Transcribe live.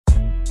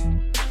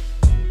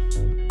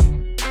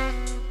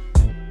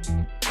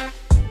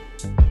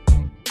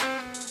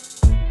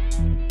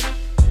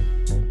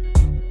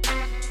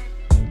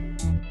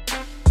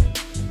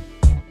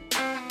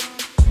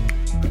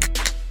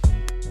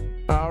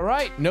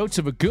Notes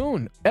of a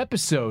Goon,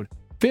 episode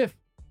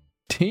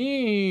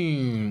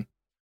 15.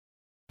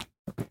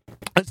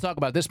 Let's talk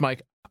about this,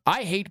 Mike.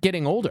 I hate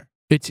getting older.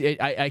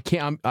 I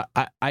can't.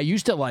 I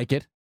used to like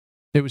it.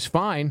 It was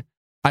fine.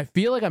 I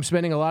feel like I'm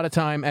spending a lot of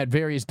time at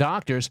various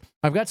doctors.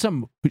 I've got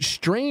some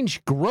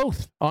strange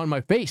growth on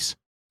my face.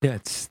 Yeah,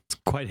 it's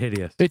quite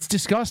hideous. It's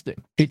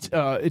disgusting. It's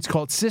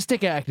called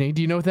cystic acne.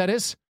 Do you know what that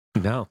is?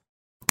 No.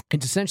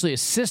 It's essentially a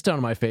cyst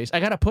on my face. I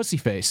got a pussy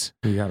face.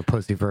 You got a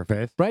pussy for a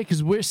face? Right?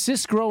 Because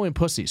cysts grow in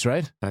pussies,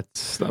 right?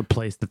 That's a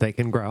place that they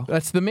can grow.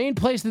 That's the main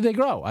place that they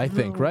grow, I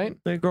think, right?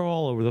 They grow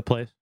all over the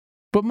place.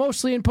 But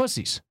mostly in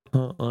pussies.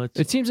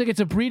 It seems like it's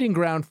a breeding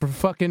ground for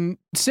fucking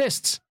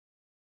cysts.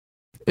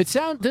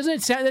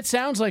 That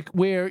sounds like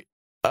where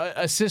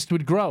a cyst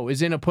would grow,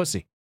 is in a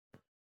pussy.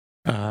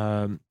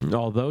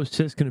 Although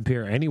cysts can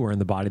appear anywhere in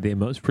the body, they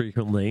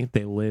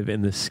live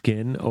in the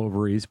skin,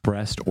 ovaries,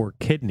 breast, or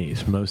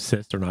kidneys. Most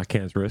cysts are not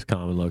cancerous.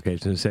 Common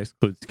locations of cysts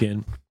include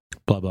skin,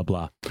 blah, blah,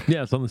 blah.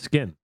 Yeah, it's on the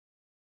skin.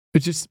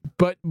 It's just,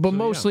 but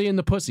mostly in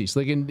the pussies,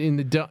 like in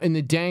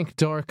the dank,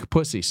 dark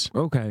pussies.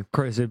 Okay,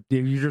 Chris, if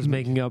you're just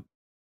making up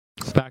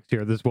facts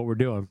here, this is what we're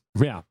doing.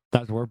 Yeah,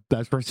 that's where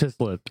cysts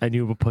live, and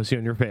you have a pussy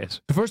on your face.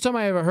 The first time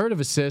I ever heard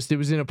of a cyst, it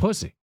was in a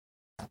pussy.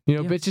 You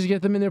know, bitches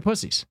get them in their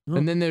pussies. Oh.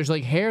 And then there's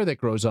like hair that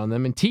grows on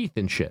them and teeth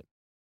and shit.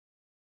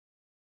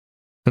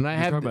 And I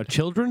have... talking about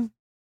children?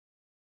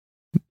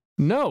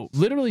 No,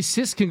 literally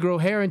cysts can grow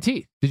hair and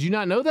teeth. Did you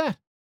not know that?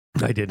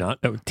 I did not.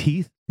 Oh,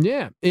 teeth?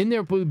 Yeah, in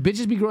there,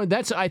 bitches be growing...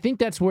 I think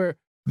that's where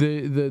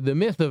the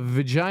myth of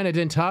vagina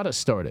dentata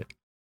started.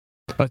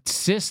 A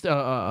cyst,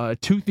 a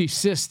toothy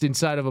cyst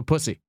inside of a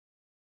pussy.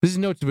 This is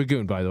Notes of a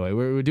Goon, by the way.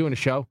 We're doing a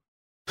show.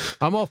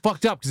 I'm all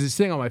fucked up because this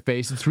thing on my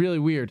face, it's really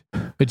weird.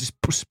 It just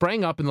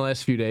sprang up in the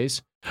last few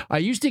days. I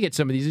used to get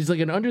some of these. It's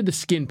like an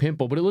under-the-skin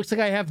pimple, but it looks like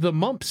I have the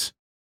mumps,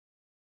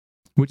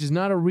 which is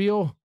not a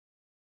real...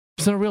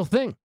 It's not a real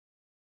thing.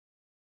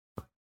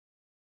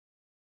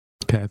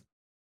 Okay.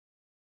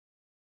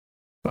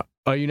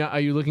 Are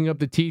you looking up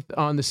the teeth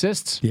on the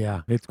cysts?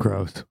 Yeah, it's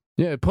gross.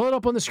 Yeah, pull it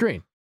up on the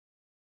screen.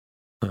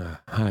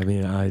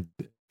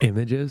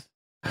 Images?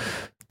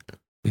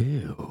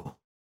 Ew.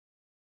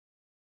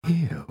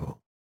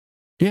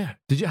 Yeah.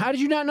 How did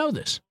you not know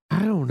this?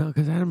 I don't know,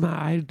 because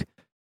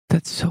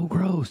that's so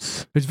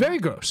gross. It's very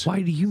gross.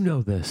 Why do you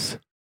know this?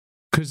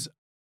 Because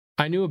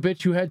I knew a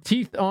bitch who had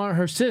teeth on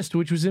her cyst,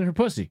 which was in her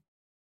pussy.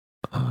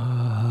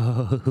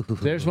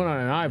 There's one on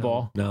an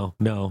eyeball. No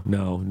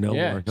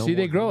Yeah. more. See,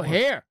 they grow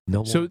hair.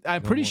 No so more.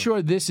 I'm pretty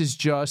sure this is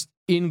just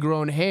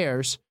ingrown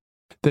hairs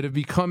that have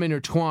become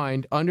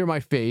intertwined under my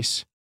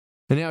face,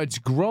 and now it's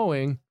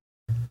growing.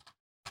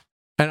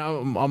 And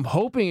I'm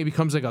hoping it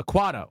becomes like a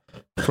Quado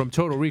from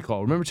Total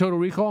Recall. Remember Total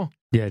Recall?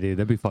 Yeah, dude,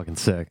 that'd be fucking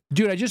sick.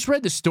 Dude, I just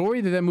read the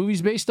story that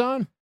movie's based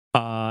on.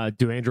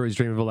 Do androids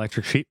dream of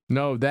electric sheep?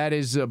 No, that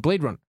is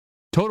Blade Runner.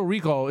 Total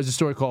Recall is a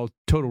story called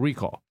Total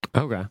Recall.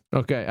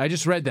 Okay, I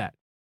just read that.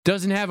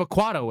 Doesn't have a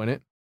Quado in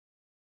it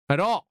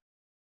at all.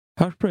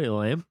 That's pretty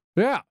lame.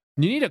 Yeah,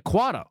 you need a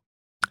Quado.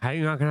 How are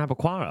you not going to have a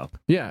Quado?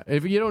 Yeah,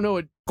 if you don't know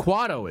what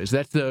Quado is,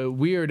 that's the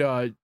weird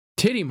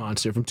titty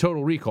monster from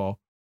Total Recall,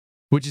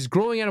 which is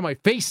growing out of my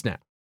face now.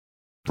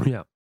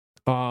 Yeah.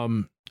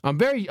 I'm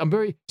very,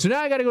 so now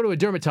I got to go to a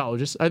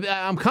dermatologist.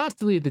 I'm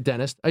constantly at the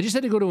dentist. I just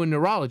had to go to a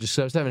neurologist because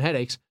I was having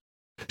headaches.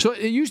 So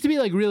it used to be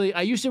like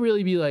I used to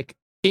really be like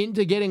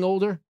into getting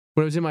older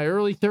when I was in my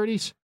early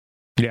 30s.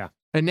 Yeah.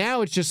 And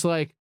now it's just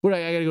like, I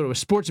got to go to a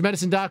sports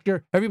medicine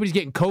doctor. Everybody's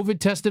getting COVID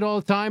tested all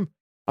the time.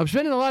 I'm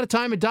spending a lot of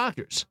time at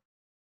doctors.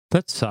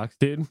 That sucks,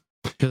 dude.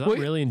 Because I'm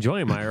really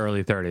enjoying my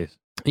early 30s.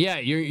 Yeah,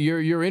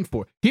 you're in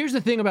for it. Here's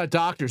the thing about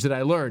doctors that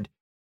I learned.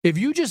 If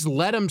you just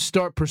let them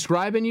start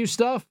prescribing you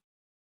stuff,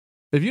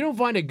 if you don't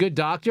find a good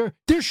doctor,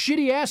 they're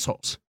shitty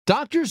assholes.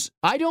 Doctors,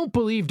 I don't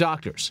believe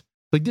doctors.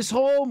 Like this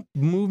whole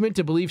movement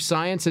to believe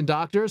science and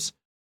doctors,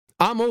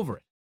 I'm over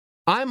it.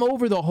 I'm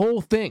over the whole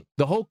thing.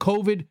 The whole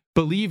COVID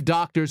believe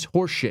doctors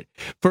horseshit.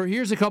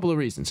 Here's a couple of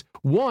reasons.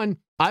 One,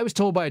 I was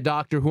told by a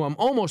doctor who I'm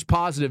almost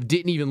positive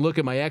didn't even look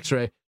at my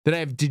x-ray that I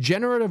have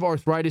degenerative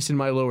arthritis in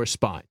my lower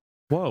spine.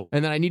 Whoa.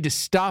 And that I need to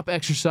stop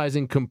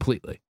exercising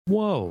completely.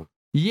 Whoa.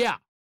 Yeah.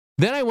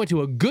 Then I went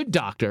to a good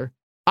doctor.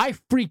 I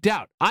freaked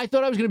out. I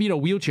thought I was going to be in a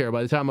wheelchair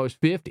by the time I was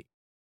 50.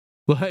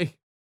 That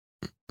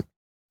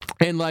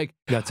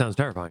sounds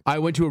terrifying. I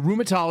went to a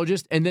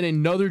rheumatologist and then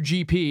another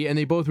GP, and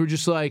they both were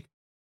just like,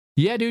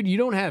 yeah, dude, you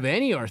don't have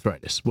any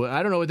arthritis. Well,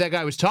 I don't know what that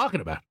guy was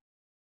talking about.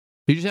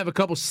 You just have a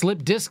couple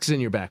slip discs in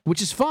your back,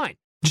 which is fine.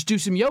 Just do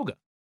some yoga.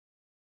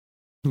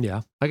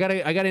 Yeah. I got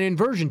an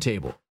inversion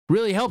table.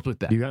 Really helped with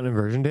that. You got an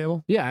inversion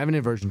table? Yeah, I have an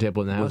inversion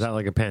table in the house. Was that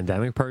like a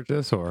pandemic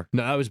purchase or?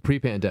 No, that was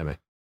pre-pandemic.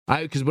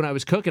 Because when I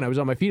was cooking, I was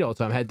on my feet all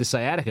the time. I had the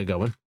sciatica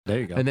going. There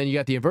you go. And then you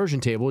got the inversion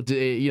table.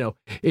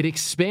 It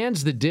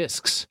expands the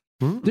discs.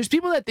 Mm-hmm. There's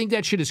people that think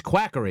that shit is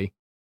quackery.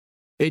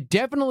 It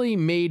definitely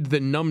made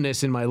the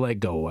numbness in my leg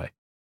go away.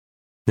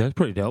 That's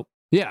pretty dope.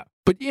 Yeah.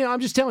 But,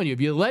 I'm just telling you,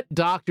 if you let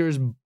doctors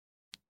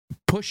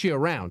push you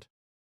around,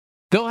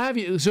 they'll have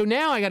you. So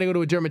now I got to go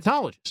to a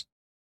dermatologist.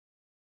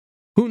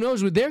 Who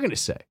knows what they're going to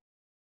say?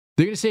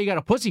 They're going to say you got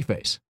a pussy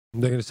face.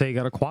 They're going to say you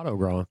got a quado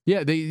growing.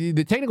 Yeah,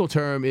 the technical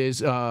term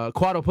is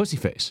quado pussy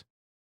face.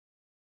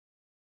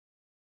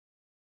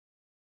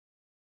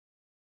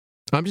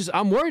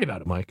 I'm worried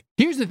about it, Mike.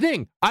 Here's the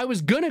thing. I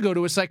was going to go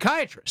to a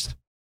psychiatrist.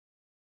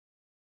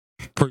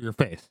 For your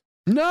face?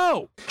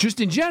 No, just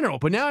in general.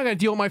 But now I got to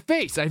deal with my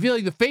face. I feel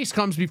like the face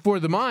comes before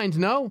the mind,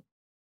 no?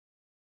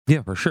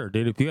 Yeah, for sure,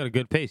 dude. If you got a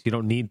good face, you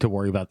don't need to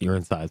worry about your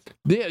insides.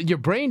 Your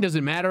brain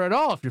doesn't matter at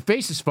all if your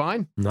face is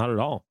fine. Not at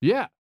all.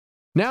 Yeah.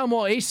 Now I'm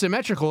all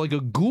asymmetrical like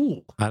a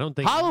ghoul. I don't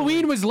think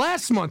Halloween was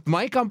last month,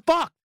 Mike. I'm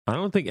fucked. I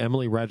don't think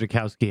Emily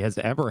Ratajkowski has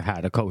ever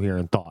had a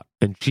coherent thought,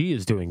 and she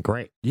is doing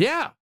great.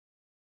 Yeah.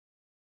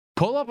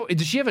 Pull up.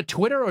 Does she have a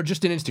Twitter or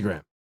just an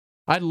Instagram?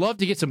 I'd love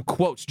to get some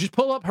quotes. Just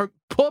pull up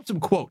some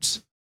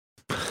quotes.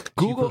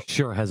 Google She for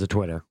sure has a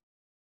Twitter.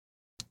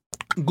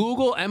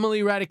 Google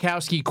Emily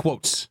Ratajkowski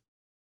quotes.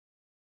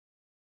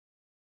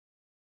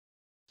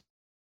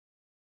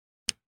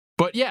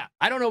 But yeah,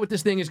 I don't know what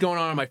this thing is going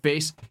on my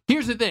face.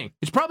 Here's the thing.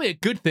 It's probably a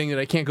good thing that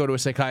I can't go to a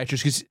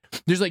psychiatrist because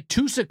there's like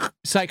 2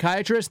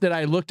 psychiatrists that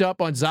I looked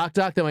up on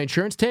ZocDoc that my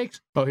insurance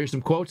takes. Oh, here's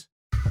some quotes.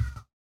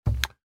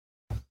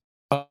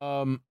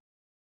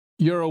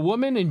 You're a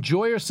woman,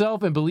 enjoy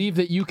yourself, and believe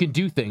that you can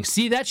do things.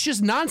 See, that's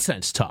just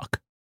nonsense talk.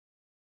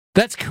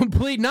 That's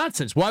complete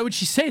nonsense. Why would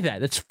she say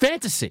that? That's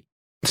fantasy.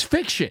 It's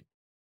fiction.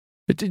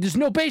 There's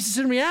no basis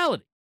in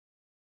reality.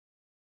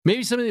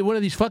 Maybe one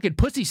of these fucking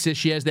pussy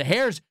cysts she has, the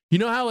hairs, you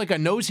know how like a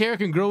nose hair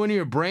can grow into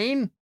your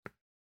brain?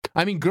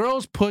 I mean,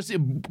 girls'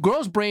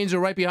 brains are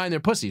right behind their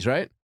pussies,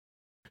 right?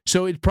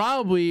 So it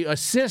probably a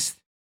cyst,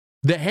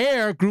 the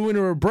hair grew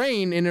into her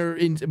brain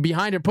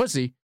behind her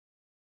pussy.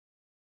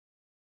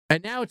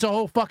 And now it's a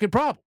whole fucking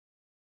problem.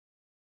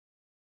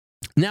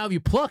 Now if you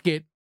pluck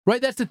it,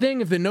 right, that's the thing,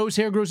 if the nose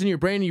hair grows in your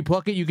brain and you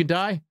pluck it, you can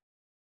die.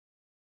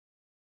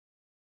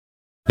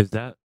 Is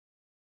that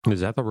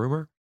the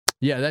rumor?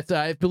 Yeah,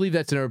 I believe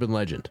that's an urban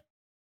legend.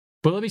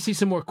 But let me see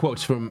some more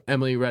quotes from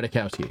Emily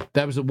Ratajkowski.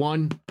 That was the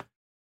one.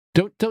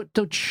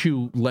 Don't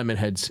chew lemon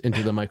heads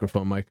into the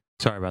microphone, Mike.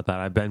 Sorry about that.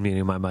 I've been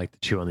meaning my mic to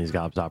chew on these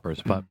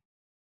gobstoppers, but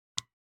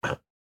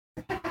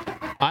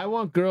I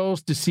want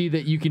girls to see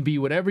that you can be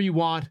whatever you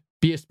want,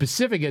 be as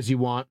specific as you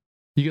want.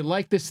 You can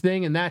like this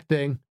thing and that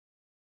thing.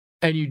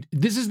 And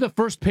this is the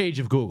first page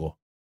of Google.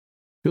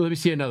 Let me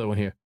see another one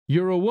here.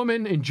 You're a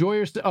woman, enjoy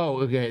yourself.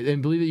 Oh, okay.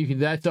 And believe that you can.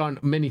 That's on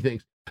many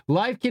things.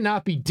 Life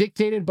cannot be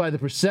dictated by the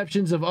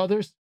perceptions of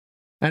others,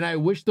 and I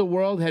wish the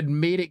world had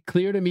made it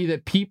clear to me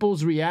that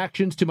people's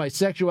reactions to my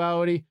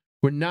sexuality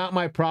were not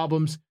my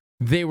problems,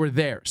 they were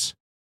theirs.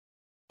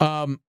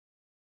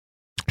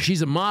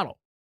 She's a model.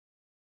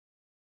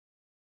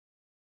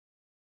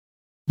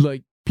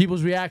 Like,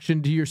 people's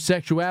reaction to your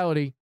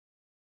sexuality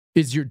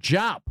is your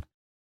job.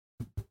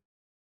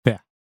 Yeah.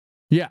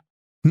 Yeah.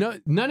 No,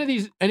 none of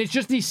these, and it's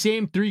just these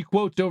same 3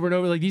 quotes over and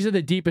over. Like, these are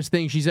the deepest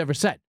things she's ever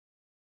said.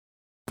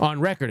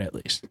 On record, at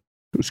least.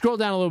 Scroll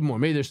down a little more.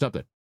 Maybe there's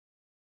something.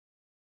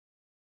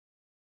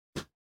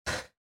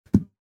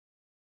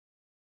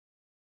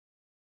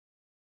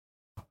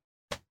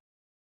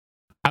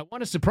 I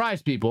want to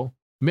surprise people.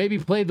 Maybe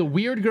play the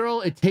weird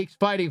girl it takes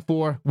fighting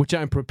for, which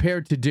I'm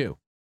prepared to do.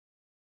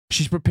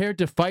 She's prepared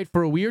to fight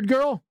for a weird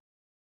girl?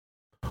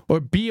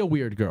 Or be a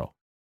weird girl?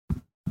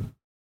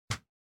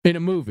 In a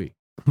movie.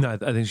 No, I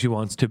think she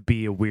wants to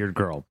be a weird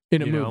girl.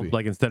 In a movie.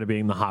 Like instead of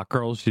being the hot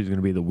girl, she's going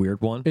to be the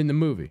weird one. In the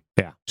movie.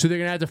 Yeah. So they're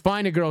going to have to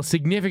find a girl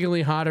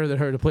significantly hotter than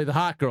her to play the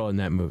hot girl in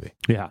that movie.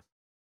 Yeah.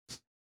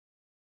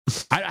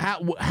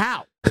 How?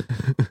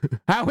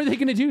 How are they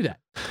going to do that?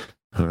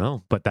 I don't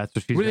know, but that's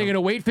what she's Were they going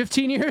to wait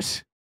 15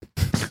 years?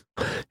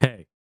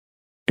 Hey,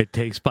 it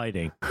takes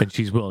fighting, and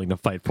she's willing to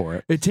fight for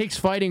it. It takes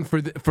fighting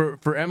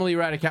for Emily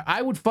Ratajkowski.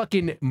 I would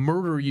fucking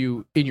murder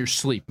you in your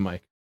sleep,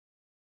 Mike.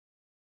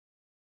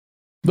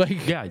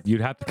 Like, yeah,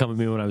 you'd have to come with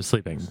me when I was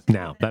sleeping.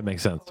 Now that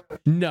makes sense.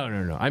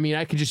 No. I mean,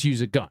 I could just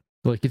use a gun.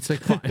 Like, it's like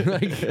fine.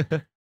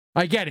 Like,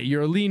 I get it.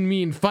 You're a lean,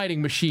 mean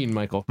fighting machine,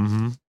 Michael.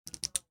 Mm-hmm.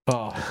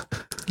 Oh.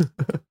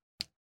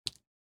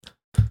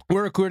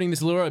 We're recording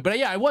this a little early, but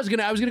yeah, I was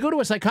gonna go to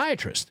a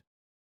psychiatrist.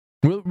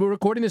 We're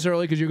recording this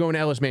early because you're going to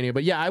Ellis Mania,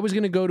 but yeah, I was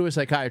gonna go to a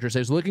psychiatrist. I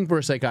was looking for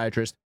a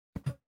psychiatrist.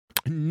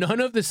 None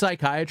of the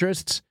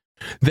psychiatrists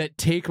that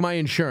take my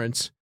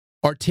insurance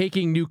are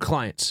taking new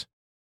clients.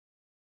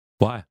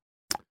 Why?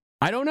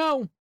 I don't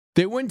know.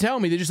 They wouldn't tell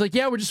me. They're just like,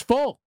 yeah, we're just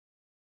full.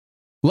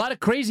 A lot of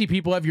crazy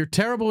people have your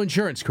terrible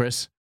insurance,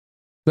 Chris.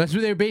 That's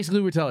what they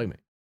basically were telling me.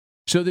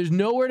 So there's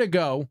nowhere to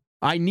go.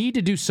 I need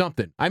to do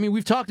something. I mean,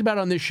 we've talked about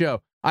it on this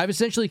show. I've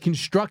essentially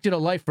constructed a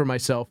life for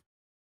myself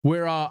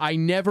where I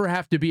never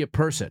have to be a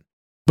person.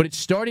 But it's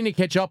starting to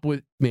catch up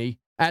with me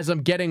as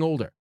I'm getting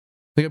older.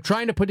 Like, I'm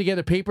trying to put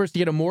together papers to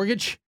get a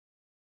mortgage.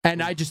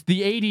 And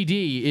the ADD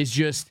is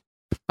just,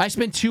 I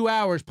spent 2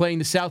 hours playing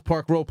the South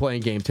Park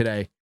role-playing game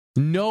today.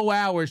 No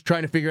hours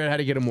trying to figure out how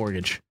to get a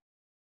mortgage.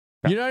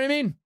 You know what I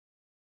mean?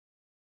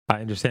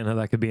 I understand how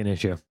that could be an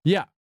issue.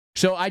 Yeah.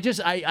 So I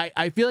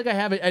feel like I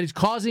have it, and it's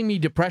causing me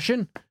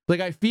depression. Like,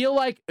 I feel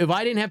like if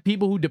I didn't have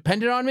people who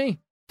depended on me,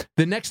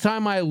 the next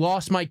time I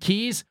lost my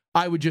keys,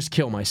 I would just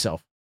kill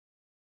myself.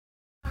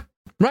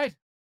 Right?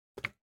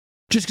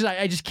 Just because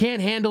I just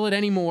can't handle it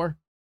anymore.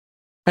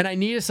 And I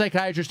need a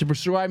psychiatrist to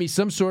prescribe me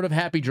some sort of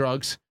happy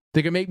drugs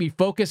that can make me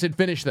focus and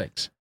finish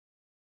things.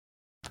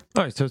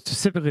 All right, so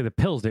specifically the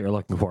pills that you're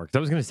looking for. Because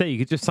I was going to say, you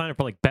could just sign up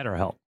for, like,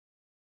 BetterHelp.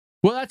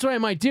 Well, that's what I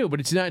might do, but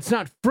it's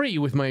not free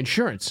with my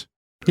insurance.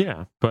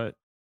 Yeah, but,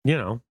 you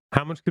know,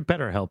 how much could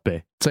BetterHelp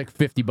be? It's like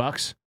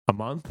 $50. A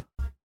month?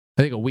 I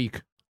think a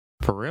week.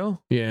 For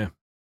real? Yeah.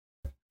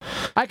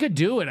 I could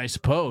do it, I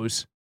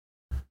suppose.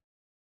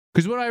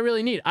 Because what do I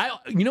really need?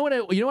 You know what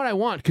I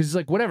want? Because it's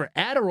like, whatever,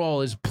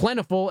 Adderall is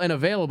plentiful and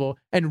available.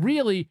 And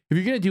really, if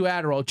you're going to do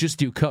Adderall, just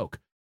do Coke.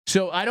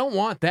 So I don't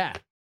want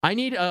that. I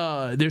need,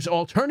 there's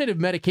alternative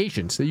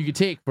medications that you could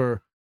take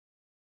for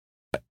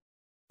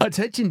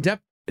attention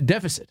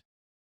deficit.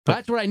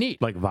 That's what I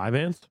need. Like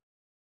Vyvanse?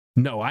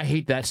 No, I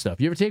hate that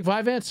stuff. You ever take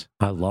Vyvanse?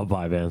 I love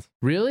Vyvanse.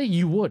 Really?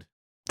 You would?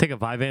 Take a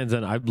Vyvanse,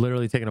 and I've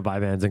literally taken a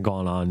Vyvanse and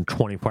gone on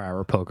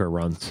 24-hour poker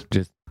runs.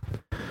 Just.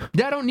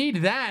 I don't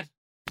need that.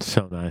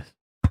 So nice.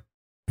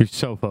 You're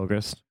so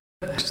focused.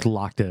 Just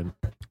locked in.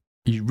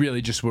 You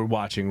really just were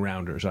watching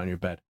Rounders on your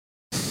bed.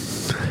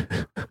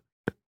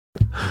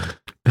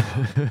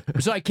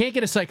 So I can't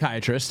get a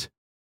psychiatrist.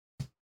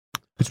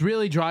 It's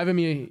really driving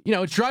me,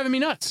 it's driving me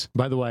nuts.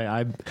 By the way,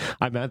 I'm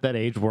at that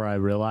age where I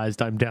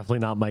realized I'm definitely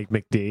not Mike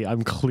McD.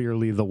 I'm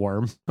clearly the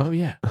worm. Oh,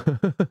 yeah.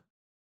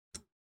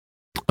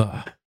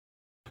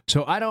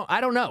 So I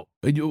don't know.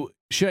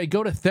 Should I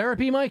go to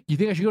therapy, Mike? You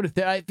think I should go to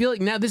therapy? I feel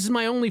like now this is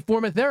my only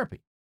form of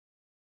therapy.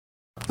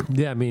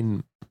 Yeah, I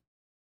mean,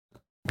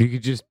 you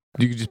could just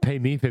pay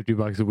me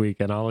 $50 a week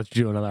and I'll let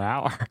you do another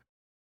hour.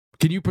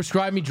 Can you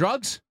prescribe me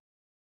drugs?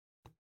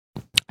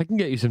 I can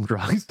get you some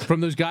drugs.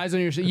 From those guys on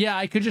your... Yeah,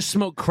 I could just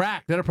smoke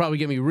crack. That'll probably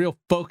get me real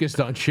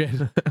focused on shit.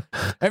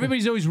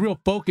 Everybody's always real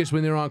focused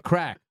when they're on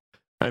crack.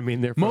 I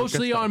mean, they're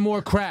mostly on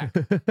more crack.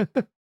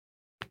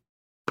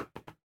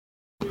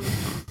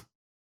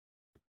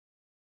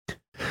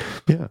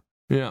 Yeah.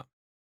 Yeah.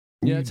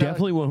 You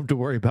definitely won't have to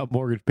worry about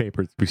mortgage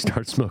papers if we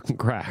start smoking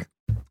crack.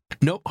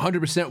 Nope,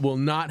 100% will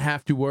not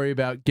have to worry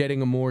about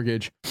getting a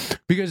mortgage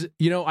because,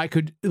 I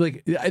could,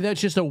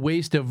 that's just a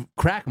waste of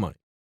crack money.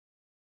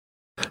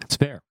 It's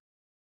fair.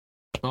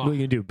 What are you going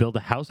to do? Build a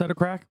house out of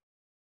crack?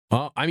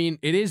 I mean,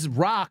 it is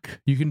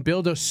rock. You can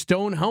build a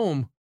stone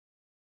home.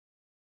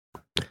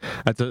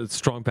 That's a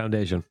strong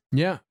foundation.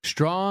 Yeah,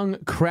 strong,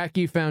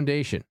 cracky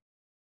foundation.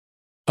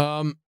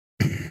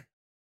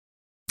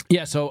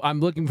 Yeah, so I'm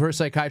looking for a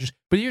psychiatrist.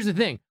 But here's the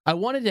thing. I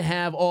wanted to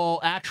have all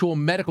actual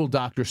medical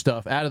doctor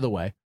stuff out of the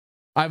way.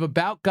 I've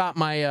about got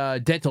my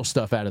dental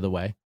stuff out of the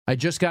way. I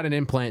just got an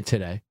implant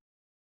today.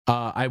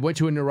 I went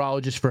to a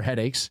neurologist for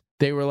headaches.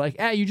 They were like,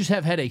 you just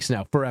have headaches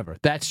now forever.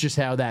 That's just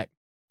how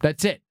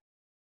that's it.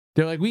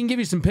 They're like, we can give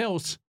you some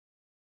pills.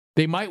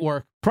 They might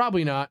work.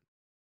 Probably not.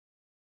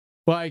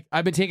 Like,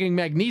 I've been taking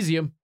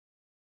magnesium.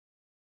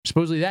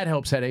 Supposedly that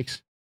helps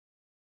headaches.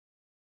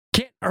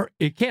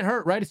 It can't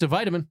hurt, right? It's a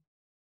vitamin.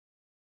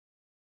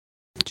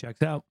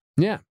 Checks out.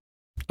 Yeah.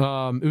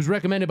 It was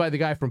recommended by the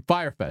guy from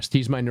Firefest.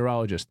 He's my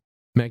neurologist.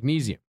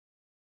 Magnesium.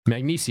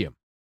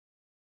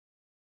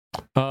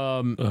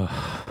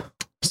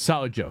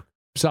 Solid joke,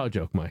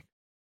 Mike.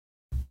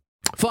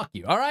 Fuck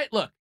you. All right,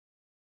 look.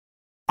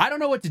 I don't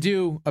know what to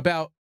do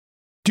about...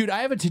 Dude,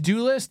 I have a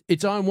to-do list.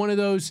 It's on one of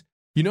those...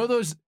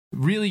 those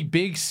really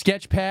big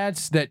sketch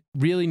pads that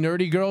really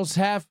nerdy girls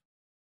have?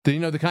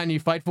 The kind you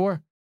fight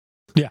for?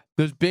 Yeah.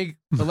 Those big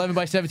 11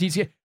 by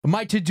 17...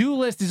 My to-do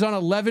list is on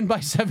 11 by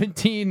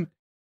 17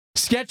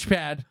 sketch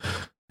pad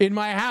in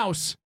my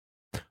house.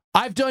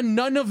 I've done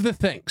none of the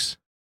things.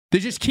 There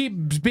just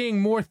keeps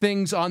being more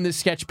things on this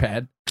sketch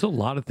pad. There's a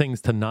lot of things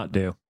to not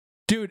do.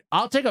 Dude,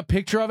 I'll take a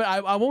picture of it.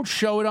 I won't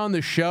show it on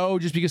the show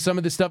just because some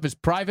of this stuff is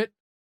private.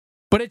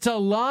 But it's a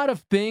lot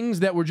of things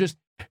that were just...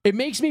 It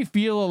makes me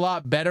feel a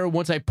lot better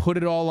once I put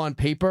it all on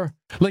paper.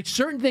 Like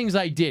certain things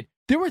I did.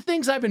 There were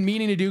things I've been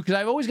meaning to do because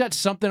I've always got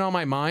something on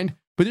my mind.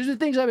 But there's the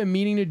things I've been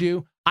meaning to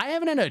do. I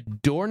haven't had a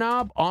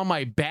doorknob on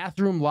my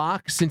bathroom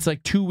lock since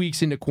like 2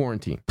 weeks into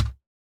quarantine.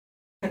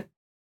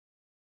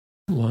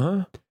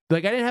 What?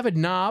 Like I didn't have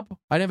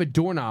a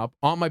doorknob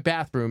on my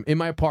bathroom in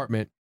my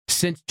apartment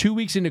since 2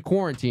 weeks into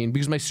quarantine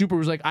because my super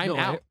was like, I'm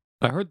out.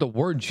 I heard the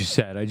words you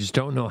said. I just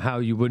don't know how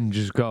you wouldn't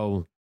just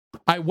go.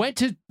 I went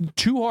to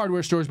 2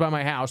 hardware stores by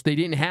my house. They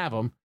didn't have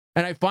them.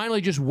 And I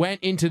finally just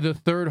went into the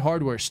 3rd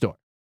hardware store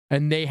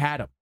and they had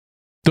them.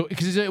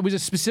 Because it was a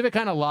specific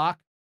kind of lock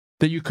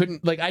that you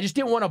couldn't, like, I just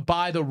didn't want to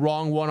buy the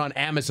wrong one on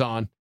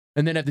Amazon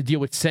and then have to deal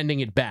with sending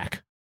it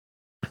back.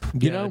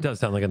 You know? It does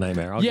sound like a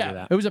nightmare. I'll give you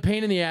that. It was a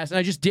pain in the ass. And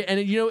I just did, and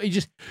it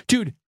just,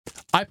 dude,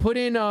 I put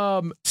in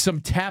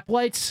some tap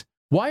lights.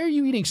 Why are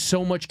you eating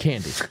so much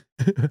candy?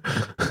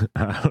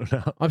 I don't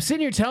know. I'm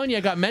sitting here telling you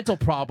I got mental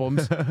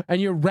problems, and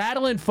you're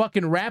rattling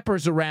fucking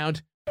wrappers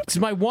around.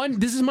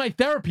 This is my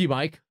therapy,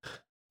 Mike.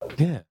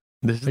 Yeah.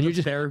 This is and you're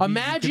just therapy.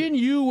 Imagine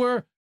you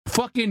were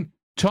fucking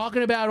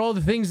talking about all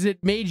the things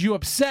that made you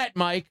upset,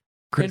 Mike,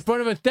 in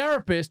front of a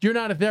therapist. You're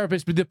not a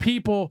therapist, but the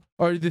people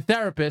or the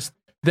therapist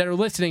that are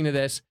listening to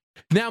this,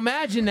 Now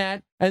imagine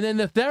that, and then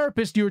the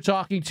therapist you were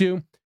talking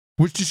to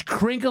was just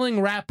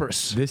crinkling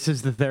wrappers. This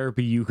is the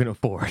therapy you can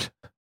afford.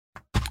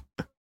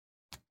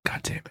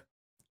 God damn it.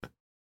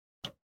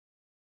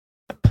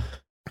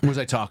 What was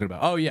I talking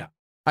about? Oh, yeah.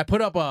 I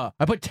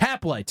put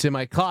tap lights in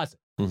my closet.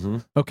 Mm-hmm.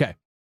 Okay.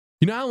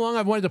 You know how long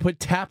I've wanted to put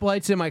tap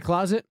lights in my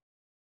closet?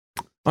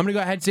 I'm going to go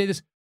ahead and say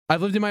this.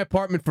 I've lived in my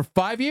apartment for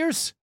 5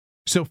 years.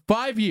 So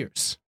 5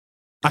 years.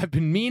 I've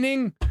been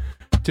meaning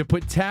to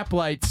put tap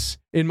lights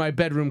in my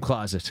bedroom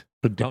closet.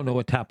 But don't know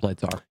what tap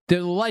lights are. They're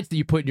the lights that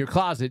you put in your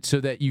closet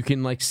so that you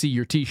can like see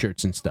your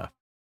t-shirts and stuff.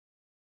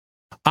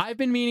 I've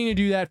been meaning to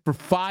do that for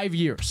 5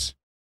 years.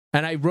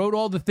 And I wrote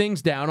all the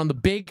things down on the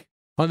big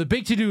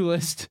to-do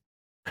list.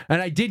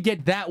 And I did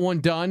get that one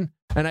done.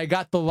 And I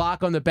got the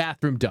lock on the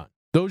bathroom done.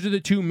 Those are the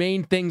two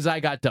main things I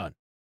got done.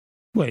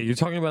 Wait, you're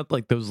talking about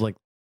like those like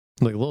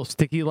little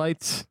sticky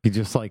lights? You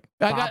just like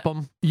pop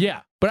them?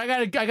 Yeah, but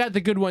I got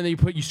the good one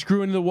that you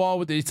screw into the wall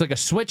with it's like a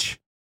switch.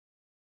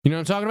 You know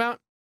what I'm talking about?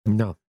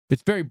 No.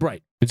 It's very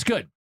bright. It's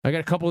good. I got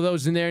a couple of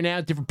those in there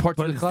now, different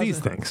parts of the closet. These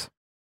things.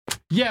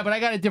 Yeah, but I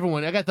got a different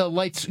one. I got the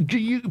lights.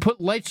 You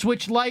put light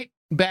switch light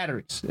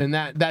batteries, and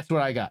that's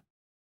what I got.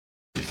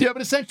 Yeah,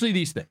 but essentially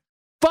these things.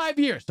 5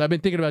 years I've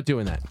been thinking about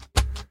doing that.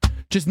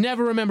 Just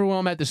never remember when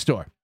I'm at the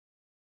store.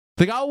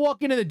 Like, I'll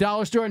walk into the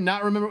dollar store and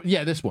not remember.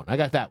 Yeah, this one. I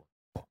got that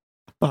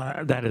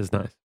one. That is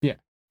nice. Yeah.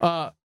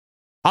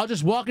 I'll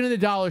just walk into the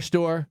dollar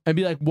store and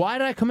be like, why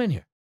did I come in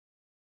here?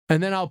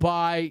 And then I'll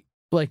buy,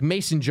 like,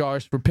 mason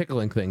jars for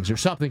pickling things or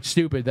something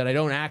stupid that I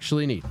don't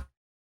actually need.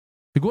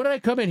 Like, what did I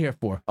come in here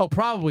for? Oh,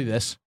 probably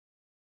this.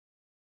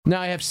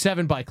 Now I have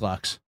 7 bike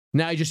locks.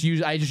 Now I just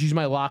use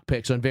my lock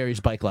picks on various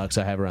bike locks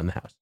I have around the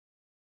house.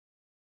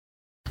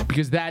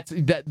 Because that's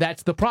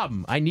the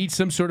problem. I need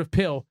some sort of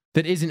pill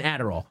that isn't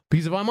Adderall.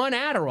 Because if I'm on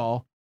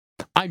Adderall,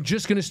 I'm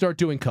just going to start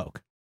doing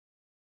coke.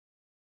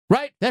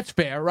 Right? That's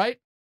fair, right?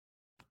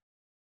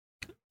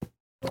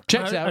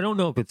 Checks out. I don't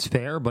know if it's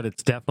fair, but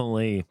it's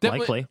definitely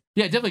likely.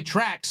 Yeah, it definitely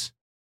tracks.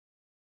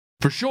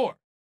 For sure.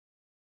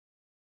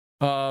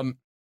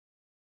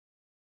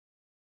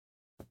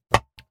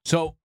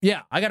 So,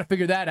 yeah, I got to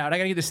figure that out. I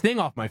got to get this thing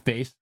off my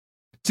face.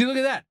 See, look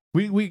at that.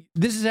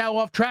 This is how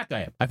off track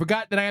I am. I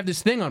forgot that I have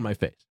this thing on my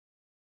face.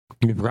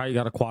 You forgot you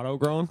got a quado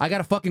growing? I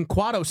got a fucking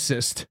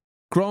quadocyst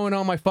growing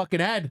on my fucking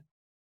head.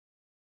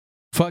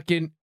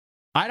 Fucking,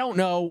 I don't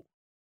know.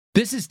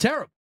 This is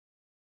terrible.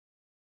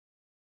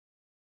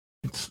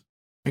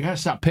 I gotta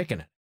stop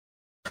picking it.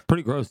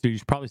 Pretty gross, dude. You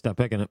should probably stop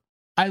picking it.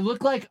 I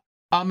look like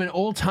I'm an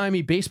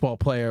old-timey baseball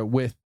player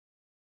with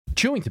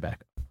chewing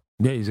tobacco.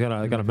 Yeah, he's got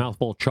a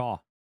mouthful of chaw.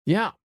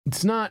 Yeah,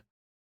 it's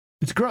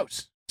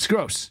gross. It's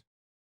gross.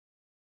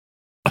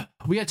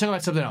 We gotta talk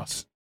about something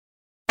else.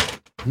 This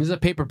is a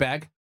paper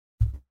bag,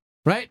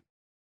 right?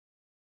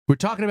 We're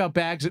talking about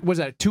bags. Was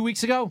that 2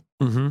 weeks ago?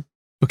 Mm-hmm.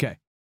 Okay.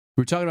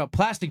 We were talking about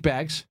plastic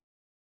bags.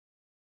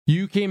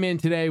 You came in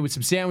today with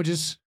some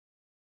sandwiches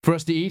for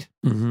us to eat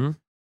in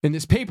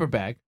this paper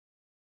bag,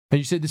 and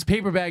you said this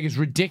paper bag is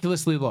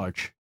ridiculously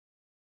large.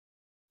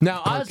 Now,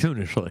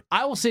 cartoonishly,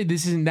 I will say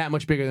this isn't that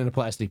much bigger than a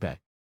plastic bag.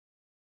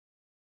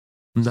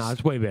 No,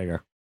 it's way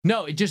bigger.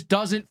 No, it just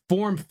doesn't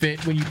form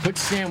fit when you put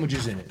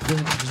sandwiches in it.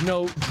 There's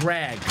no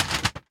drag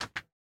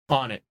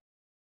on it.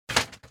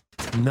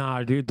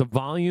 Nah, dude, the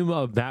volume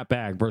of that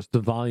bag versus the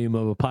volume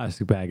of a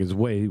plastic bag is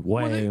way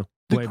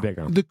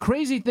bigger. The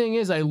crazy thing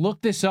is, I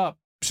looked this up.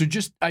 So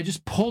I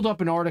just pulled up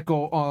an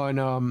article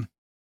on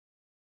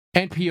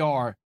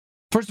NPR.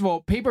 First of all,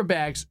 paper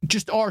bags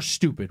just are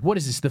stupid. What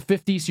is this, the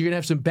 50s? So you're going to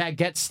have some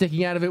baguettes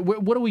sticking out of it?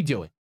 What are we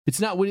doing? It's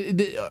not,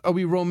 are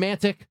we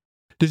romantic?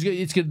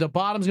 The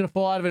bottom's going to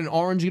fall out of it, an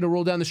orange is going to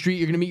roll down the street.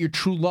 You're going to meet your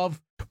true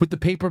love with the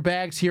paper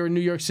bags here in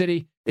New York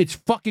City. It's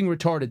fucking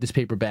retarded,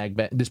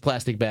 this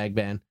plastic bag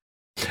ban.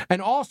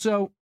 And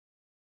also,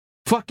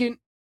 fucking,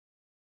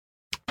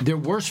 they're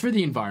worse for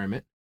the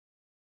environment.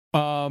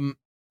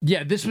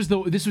 Yeah, this was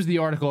the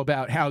article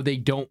about how they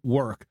don't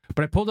work.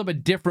 But I pulled up a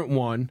different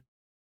one.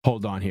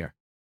 Hold on here.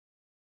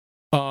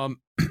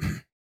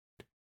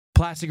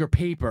 Plastic or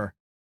paper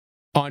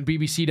on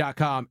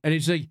BBC.com. And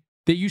it's like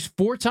they use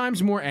 4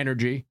 times more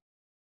energy.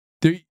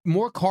 They're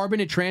more carbon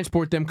to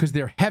transport them because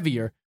they're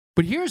heavier.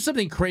 But here's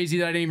something crazy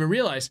that I didn't even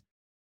realize.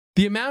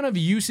 The amount of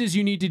uses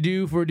you need to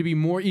do for it to be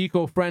more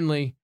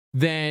eco-friendly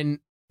than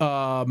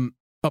a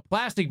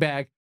plastic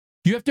bag,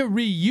 you have to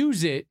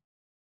reuse it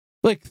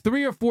like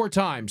 3 or 4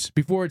 times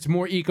before it's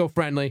more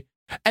eco-friendly.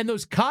 And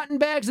those cotton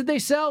bags that they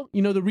sell,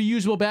 the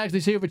reusable bags they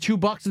sell for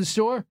 $2 at the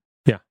store?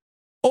 Yeah.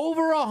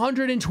 Over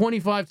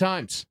 125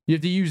 times you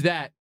have to use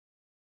that.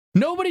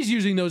 Nobody's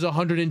using those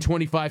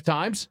 125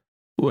 times.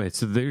 Wait,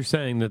 so they're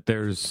saying that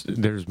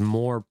there's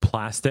more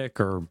plastic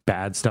or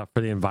bad stuff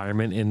for the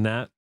environment in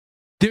that?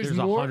 There's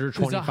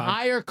a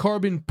higher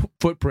carbon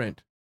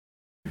footprint.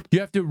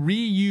 You have to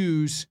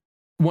reuse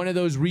one of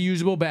those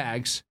reusable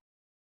bags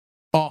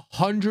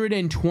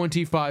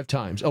 125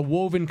 times. A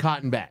woven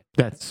cotton bag.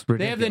 That's ridiculous.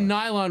 They have the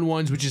nylon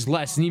ones, which is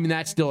less, and even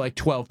that's still like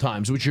 12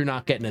 times, which you're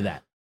not getting to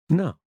that.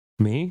 No.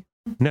 Me?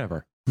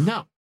 Never.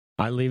 No.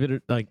 I leave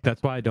it like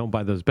that's why I don't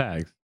buy those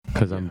bags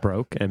because I'm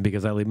broke and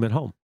because I leave them at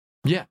home.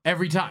 Yeah,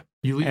 every time.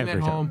 You leave them at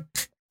Every time. home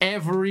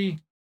every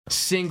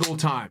single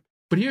time.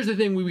 But here's the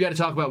thing we got to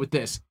talk about with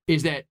this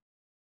is that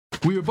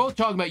we were both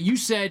talking about, you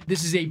said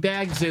this is a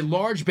bag, it's a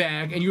large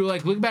bag, and you were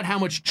like, look about how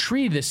much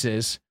tree this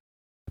is.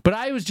 But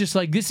I was just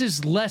like, this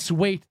is less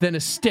weight than a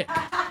stick.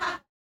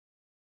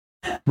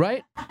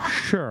 Right?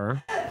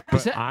 Sure.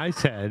 But that- I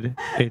said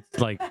it's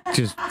like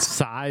just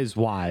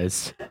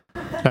size-wise,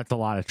 that's a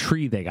lot of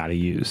tree they got to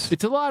use.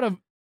 It's a lot of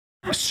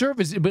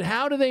surface, but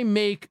how do they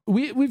make,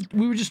 we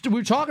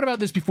were talking about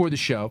this before the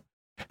show,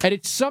 and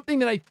it's something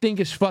that I think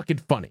is fucking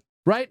funny,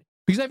 right?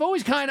 Because I've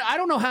always I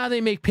don't know how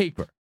they make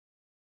paper.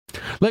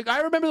 Like,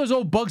 I remember those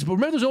old Bugs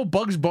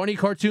Bunny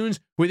cartoons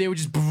where they would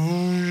just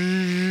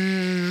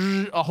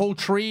a whole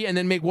tree and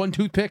then make one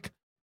toothpick?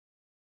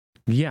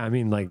 Yeah, I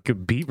mean, like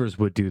beavers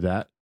would do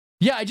that.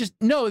 Yeah,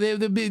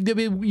 they'd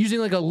be using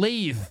like a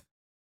lathe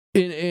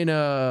in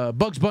a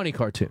Bugs Bunny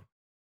cartoon.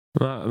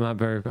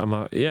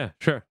 Yeah,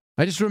 sure.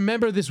 I just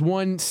remember this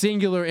one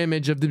singular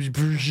image of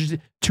the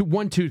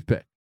one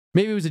toothpick.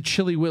 Maybe it was a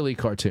Chilly Willy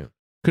cartoon.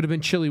 Could have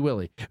been Chilly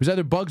Willy. It was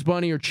either Bugs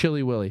Bunny or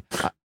Chilly Willy.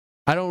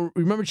 I don't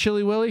remember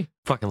Chilly Willy.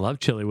 Fucking love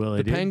Chilly Willy,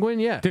 the dude. penguin,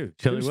 yeah, Dude,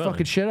 Chilly He was Willy.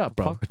 fucking shit up,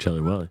 bro. Fuck with Chilly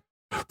Willy.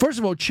 First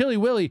of all, Chilly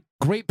Willy,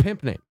 great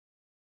pimp name.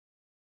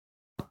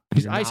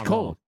 He's You're ice not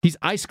cold. wrong. He's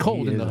ice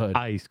cold He in the is hood.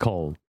 Ice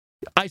cold.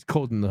 Ice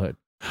cold in the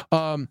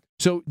hood.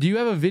 So do you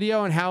have a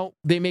video on how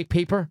they make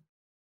paper?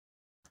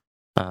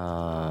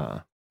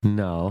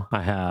 No,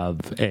 I have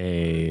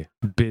a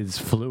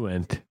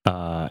BizFluent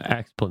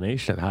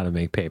explanation of how to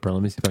make paper.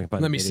 Let me see if I can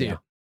find. Let the me see video. it.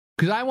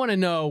 Because I want to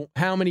know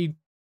how many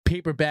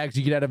paper bags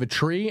you get out of a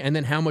tree, and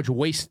then how much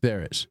waste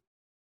there is.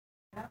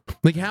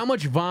 Like how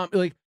much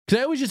because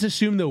I always just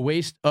assume the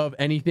waste of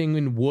anything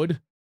in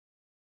wood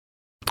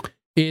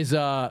is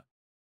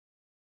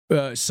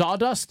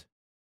sawdust.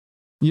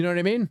 You know what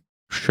I mean?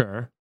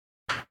 Sure.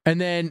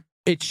 And then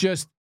it's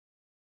just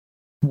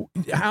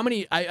how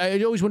many.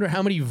 I always wonder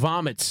how many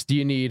vomits do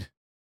you need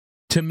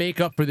to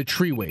make up for the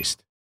tree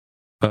waste?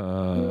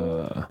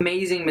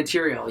 Amazing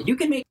material. You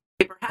can make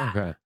a paper hat.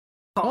 Okay.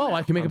 Oh,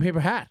 I can make a paper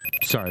hat.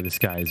 Sorry, this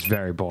guy is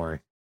very boring.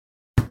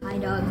 Hi,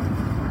 Doug.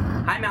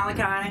 Hi,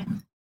 Malachi.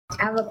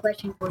 I have a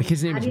question for you.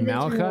 His name How is do they turn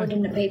Malachi? wood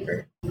into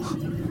paper?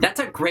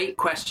 That's a great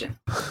question.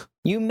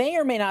 You may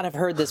or may not have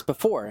heard this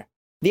before.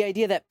 The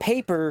idea that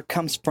paper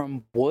comes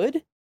from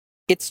wood?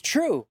 It's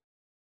true.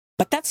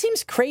 But that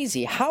seems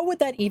crazy. How would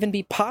that even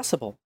be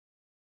possible?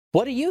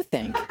 What do you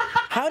think?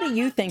 How do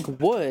you think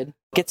wood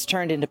gets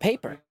turned into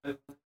paper?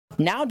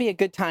 Now would be a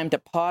good time to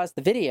pause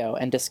the video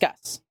and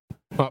discuss.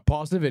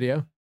 Pause the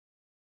video.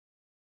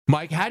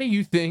 Mike, how do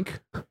you think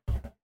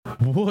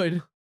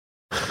wood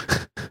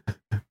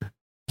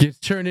gets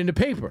turned into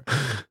paper?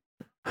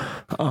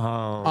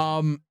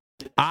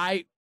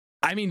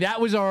 I mean, that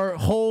was our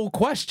whole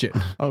question.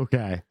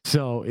 Okay.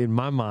 So in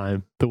my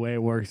mind, the way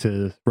it works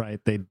is right.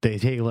 They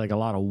take like a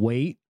lot of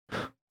weight,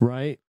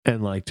 right,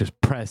 and like just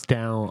press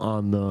down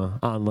on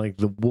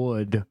the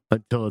wood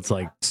until it's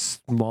like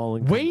small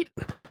and Wait.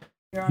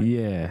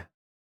 Yeah.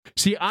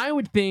 See, I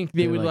would think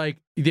they They're would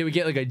they would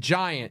get like a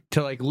giant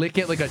to like lick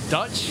it like a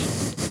Dutch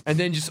and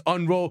then just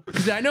unroll,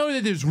 because I know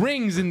that there's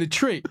rings in the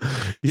tree. So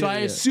Yeah, I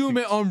yeah. assume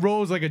it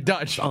unrolls like a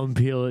Dutch.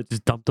 Unpeel it,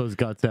 just dump those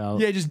guts out.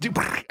 Yeah, just do,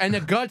 and the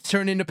guts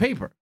turn into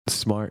paper.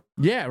 Smart.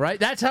 Yeah, right?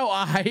 That's how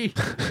I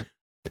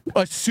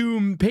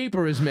assume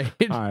paper is made.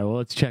 All right, well,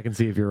 let's check and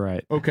see if you're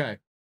right. Okay.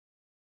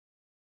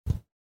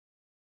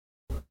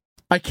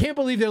 I can't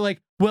believe they're like,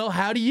 well,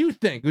 how do you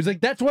think? It was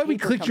like, that's why we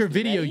Paper clicked your comes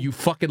from video, ready? you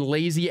fucking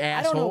lazy I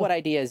asshole. don't know what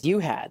ideas you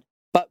had,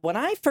 but when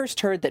I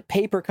first heard that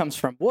paper comes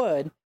from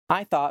wood,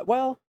 I thought,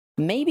 well,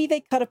 maybe they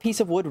cut a piece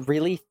of wood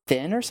really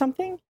thin or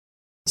something?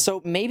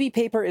 So maybe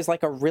paper is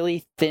like a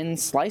really thin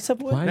slice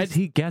of wood? Why does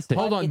he guess it?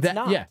 Hold on. It's That,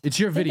 not. yeah, it's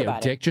your Think video,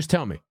 about it. Dick. Just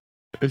tell me.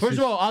 It's First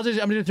of all, I'm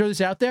going to throw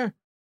this out there.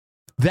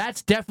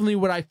 That's definitely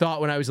what I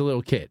thought when I was a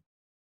little kid.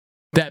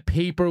 That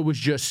paper was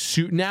just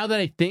now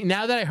that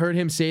I heard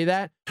him say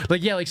that,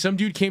 like, yeah, like some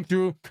dude came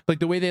through, like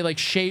the way they like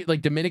shave,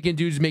 like Dominican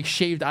dudes make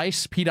shaved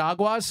ice,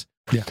 pitaguas.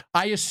 Yeah.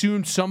 I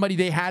assumed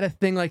they had a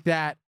thing like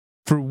that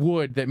for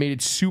wood that made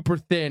it super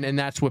thin, and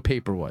that's what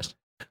paper was.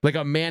 Like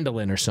a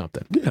mandolin or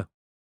something. Yeah.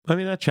 I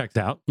mean, that checks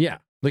out. Yeah.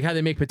 Like how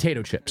they make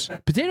potato chips.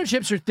 Potato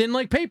chips are thin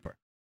like paper.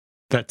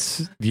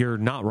 You're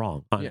not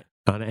wrong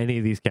on any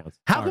of these counts.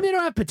 How All come right. they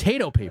don't have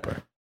potato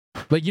paper?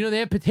 Like, they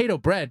have potato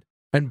bread,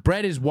 and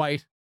bread is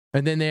white,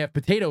 and then they have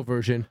potato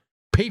version.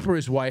 Paper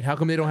is white. How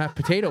come they don't have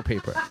potato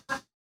paper?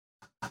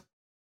 All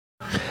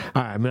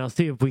right, I mean, I'll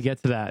see if we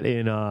get to that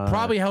in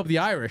Probably help the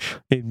Irish.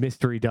 in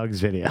Mystery Doug's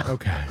video.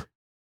 Okay.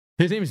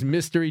 His name is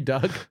Mystery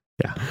Doug.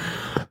 Yeah.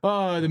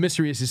 Oh, the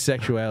mystery is his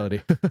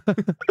sexuality.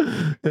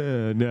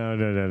 No.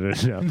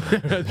 There's no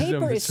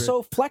Paper is mystery.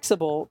 so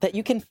flexible that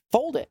you can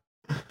fold it.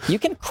 You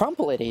can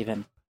crumple it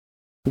even.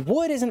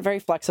 Wood isn't very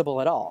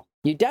flexible at all.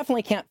 You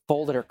definitely can't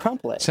fold it or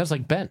crumple it. Sounds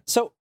like Ben.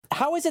 So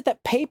how is it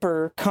that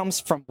paper comes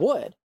from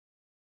wood?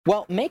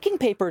 Well, making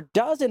paper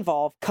does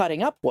involve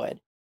cutting up wood,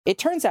 It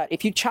turns out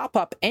if you chop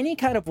up any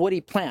kind of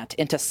woody plant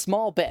into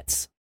small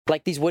bits,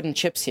 like these wooden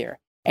chips here,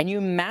 and you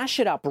mash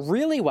it up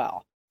really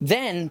well,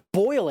 then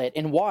boil it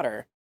in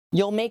water,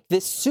 you'll make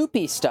this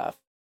soupy stuff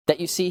that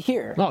you see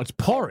here. Oh, it's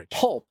porridge.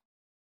 Pulp.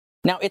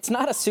 Now, it's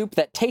not a soup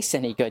that tastes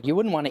any good. You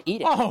wouldn't want to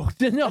eat it. Oh,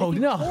 no,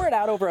 no. Pour it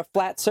out over a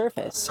flat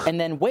surface and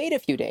then wait a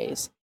few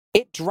days.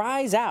 It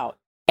dries out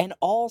and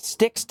all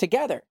sticks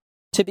together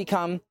to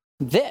become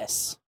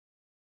this.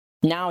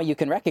 Now you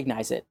can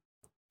recognize it.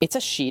 It's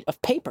a sheet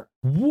of paper.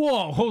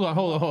 Whoa, hold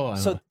on.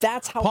 So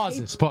that's how...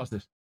 Pause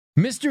this.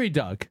 Mystery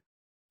Doug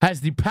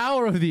has the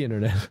power of the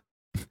internet.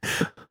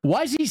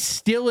 Why is he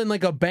still in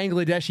like a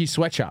Bangladeshi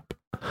sweatshop?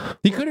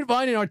 He couldn't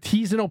find an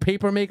artisanal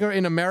paper maker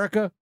in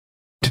America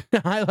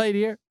to highlight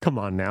here? Come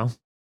on now.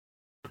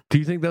 Do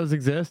you think those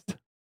exist?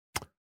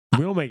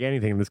 We don't make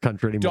anything in this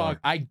country anymore. Dog,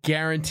 I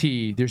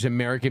guarantee there's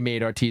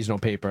American-made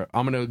artisanal paper.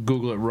 I'm going to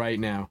Google it right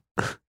now.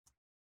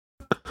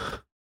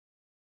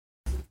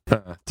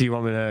 Do you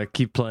want me to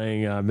keep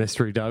playing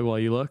Mystery Doug while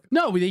you look?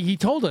 No, he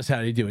told us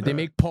how to do it. They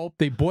make pulp,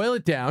 they boil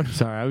it down.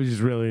 Sorry, I was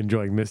just really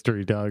enjoying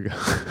Mystery Doug.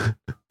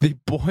 They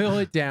boil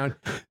it down.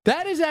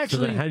 That is actually...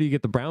 So then how do you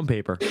get the brown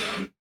paper?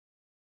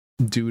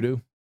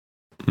 Doo-doo.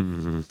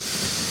 Mm-hmm.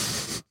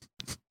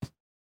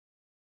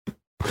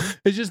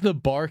 It's just the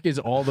bark is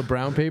all the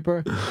brown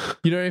paper.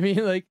 You know what I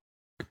mean? Like,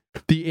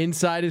 the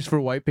inside is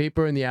for white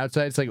paper and the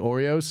outside it's like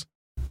Oreos.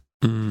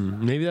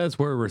 Maybe that's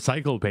where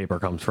recycled paper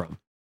comes from.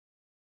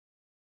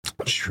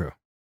 It's true.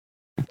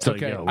 It's like,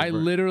 okay, yo, I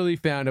literally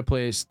found a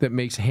place that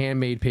makes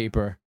handmade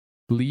paper,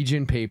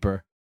 Legion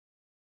paper,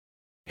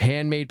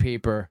 handmade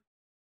paper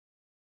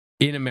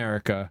in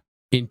America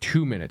in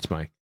 2 minutes,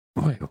 Mike.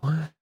 Wait,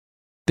 what?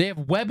 They have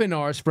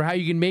webinars for how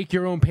you can make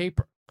your own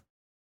paper.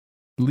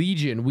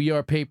 Legion, we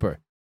are paper.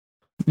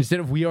 Instead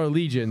of we are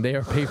Legion, they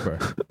are paper.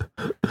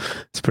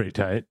 It's pretty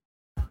tight.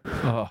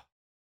 Oh.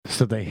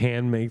 So they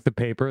hand make the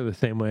paper the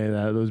same way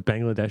that those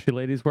Bangladeshi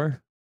ladies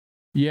were?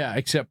 Yeah,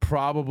 except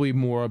probably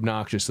more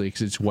obnoxiously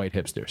because it's white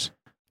hipsters.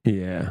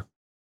 Yeah.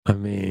 I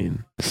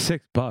mean,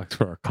 $6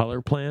 for a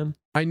color plan?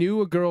 I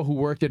knew a girl who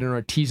worked at an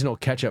artisanal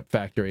ketchup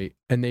factory,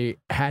 and they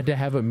had to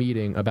have a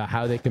meeting about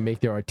how they can make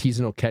their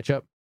artisanal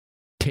ketchup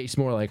taste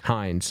more like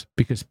Heinz,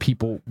 because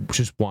people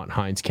just want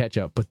Heinz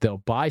ketchup, but they'll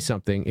buy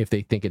something if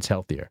they think it's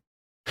healthier.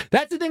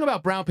 That's the thing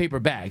about brown paper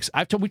bags.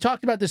 We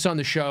talked about this on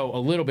the show a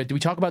little bit. Did we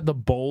talk about the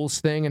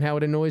bowls thing and how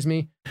it annoys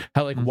me?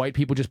 How like white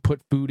people just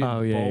put food in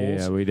bowls?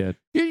 Yeah, we did.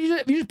 You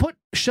just put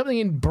something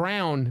in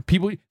brown.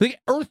 People like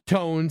earth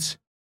tones.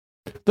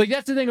 Like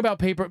that's the thing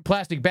about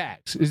plastic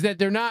bags is that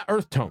they're not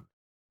earth tone.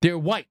 They're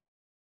white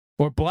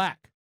or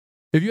black.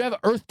 If you have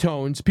earth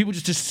tones, people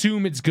just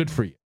assume it's good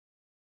for you.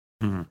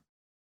 Mm-hmm.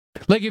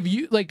 Like if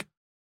you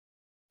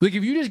if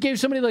you just gave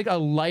somebody like a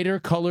lighter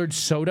colored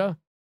soda.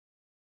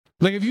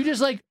 Like, if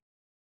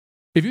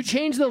you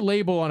change the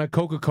label on a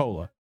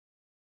Coca-Cola,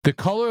 the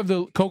color of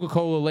the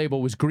Coca-Cola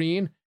label was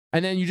green,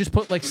 and then you just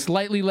put, like,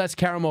 slightly less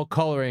caramel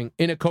coloring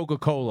in a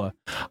Coca-Cola,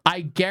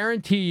 I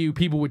guarantee you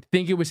people would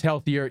think it was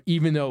healthier,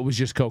 even though it was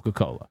just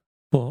Coca-Cola.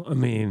 Well, I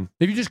mean...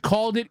 If you just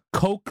called it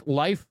Coke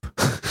Life,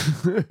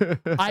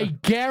 I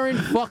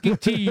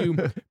guarantee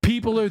you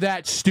people are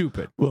that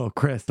stupid. Well,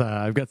 Chris,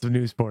 I've got some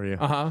news for you.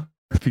 Uh-huh.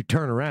 If you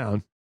turn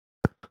around...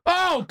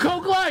 Oh,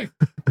 Coke Life!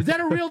 Is that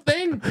a real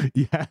thing?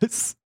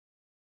 Yes.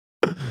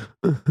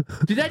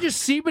 Did that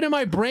just seep into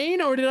my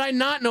brain, or did I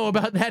not know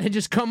about that and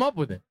just come up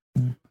with it?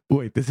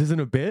 Wait, this isn't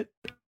a bit?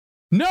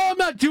 No, I'm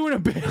not doing a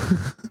bit.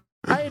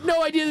 I had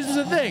no idea this was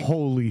a thing.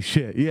 Holy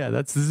shit. Yeah,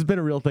 this has been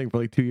a real thing for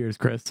like 2 years,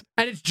 Chris.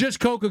 And it's just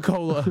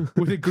Coca-Cola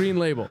with a green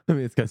label. I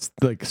mean, it's got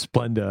like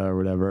Splenda or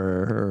whatever,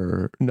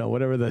 or no,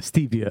 whatever the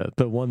stevia,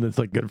 the one that's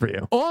like good for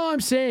you. All I'm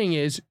saying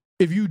is,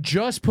 if you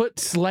just put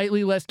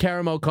slightly less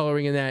caramel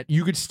coloring in that,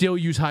 you could still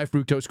use high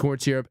fructose corn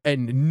syrup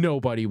and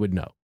nobody would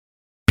know.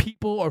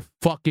 People are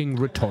fucking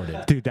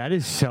retarded. Dude, that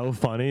is so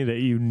funny that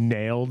you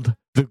nailed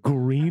the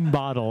green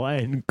bottle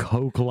and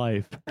Coke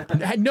Life.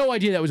 I had no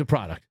idea that was a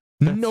product.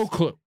 No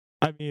clue.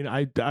 I mean,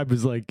 I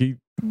was like,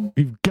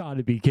 you've got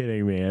to be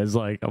kidding me. I'm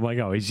like,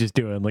 oh, he's just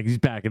doing, like, he's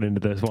backing into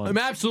this one. I'm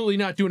absolutely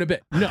not doing a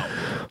bit. No.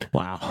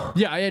 Wow.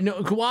 Yeah, I had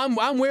no. Well,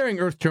 I'm wearing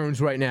earth tones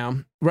right now,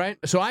 right?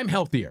 So I'm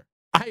healthier.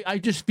 I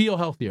just feel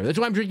healthier. That's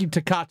why I'm drinking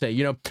Tecate.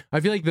 You know, I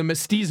feel like the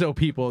mestizo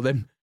people that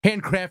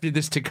handcrafted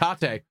this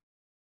Tecate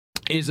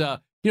is,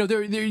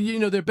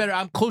 they're better.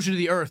 I'm closer to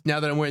the earth now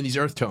that I'm wearing these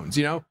earth tones,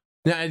 you know?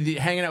 Now,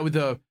 hanging out with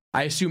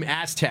I assume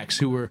Aztecs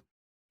who were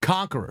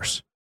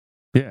conquerors.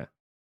 Yeah.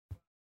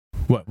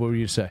 What were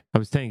you to say? I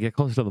was saying, get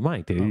closer to the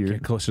mic, dude. You're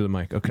closer to the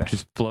mic. Okay.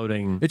 Just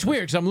floating. It's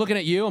weird because I'm looking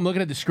at you. I'm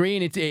looking at the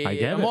screen.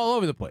 I'm all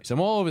over the place. I'm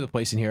all over the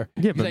place in here.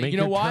 Yeah, but make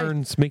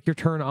your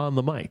turn on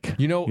the mic.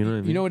 You know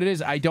what it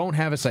is? I don't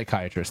have a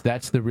psychiatrist.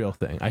 That's the real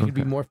thing. I could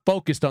be more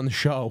focused on the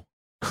show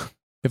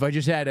if I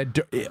just had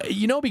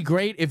it'd be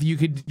great if you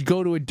could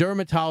go to a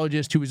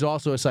dermatologist who is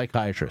also a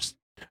psychiatrist.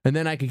 And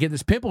then I could get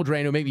this pimple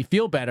drain to make me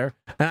feel better,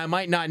 and I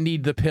might not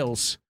need the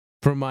pills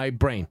for my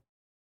brain.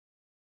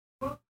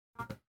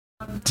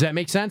 Does that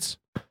make sense?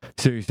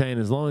 So you're saying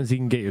as long as you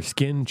can get your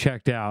skin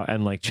checked out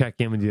and like check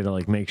in with you to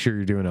like make sure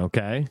you're doing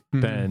okay,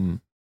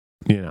 then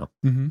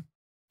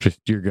just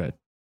you're good.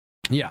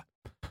 Yeah.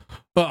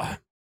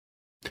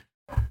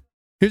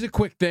 Here's a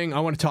quick thing I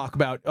want to talk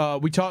about.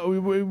 We're not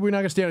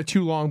going to stay on it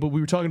too long, but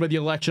we were talking about the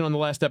election on the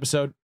last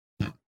episode.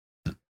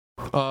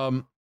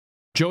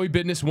 Joey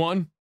Business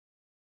won.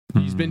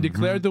 He's been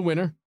declared the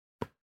winner.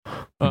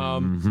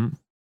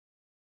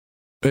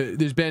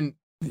 There's been,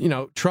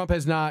 Trump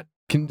has not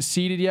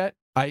conceded yet.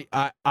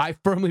 I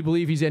firmly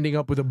believe he's ending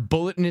up with a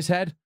bullet in his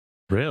head.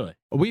 Really?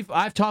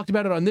 I've talked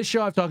about it on this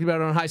show. I've talked about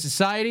it on High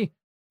Society.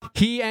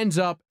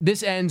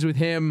 This ends with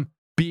him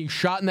being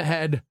shot in the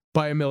head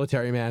by a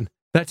military man.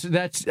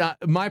 That's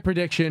my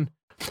prediction.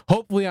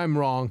 Hopefully I'm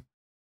wrong.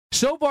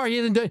 So far he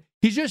hasn't done.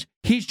 He's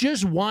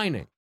just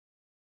whining.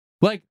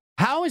 Like,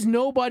 how has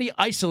nobody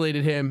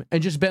isolated him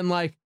and just been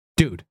like,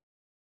 dude,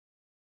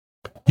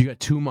 you got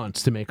 2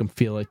 months to make them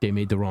feel like they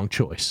made the wrong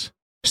choice.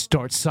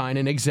 Start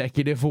signing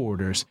executive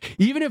orders.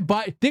 Even if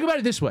think about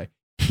it this way.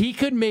 He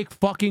could make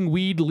fucking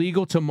weed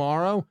legal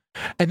tomorrow,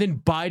 and then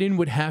Biden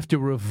would have to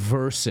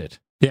reverse it.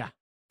 Yeah.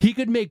 He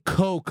could make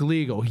coke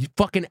legal.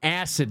 Fucking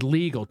acid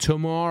legal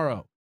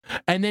tomorrow.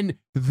 And then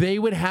they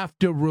would have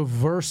to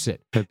reverse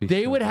it.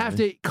 They would have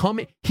to come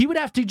in. He would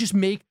have to just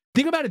make.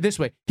 Think about it this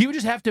way. He would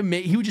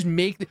just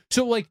make.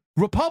 So, like,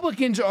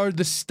 Republicans are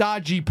the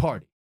stodgy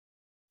party.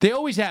 They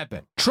always have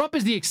been. Trump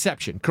is the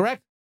exception,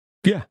 correct?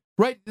 Yeah.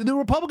 Right? The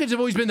Republicans have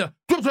always been the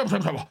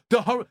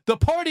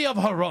party of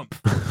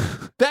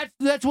harumph.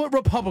 That's what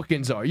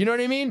Republicans are. You know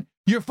what I mean?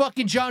 You're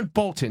fucking John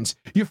Bolton's.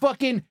 You're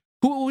fucking.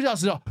 Who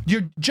else?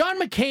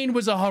 John McCain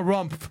was a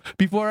harumph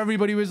before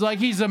everybody was like,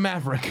 he's a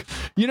maverick.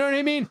 You know what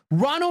I mean?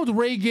 Ronald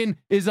Reagan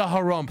is a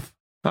harumph.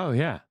 Oh,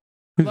 yeah.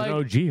 He's an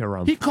OG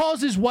harumph. He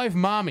calls his wife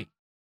mommy.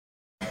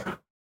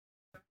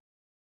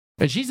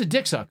 And she's a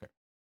dick sucker.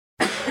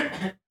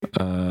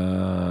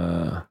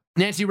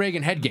 Nancy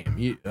Reagan head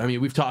game.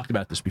 We've talked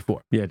about this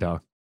before. Yeah,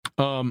 dog.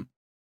 But,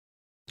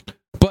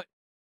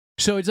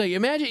 so it's like,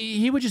 imagine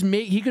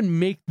he could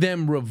make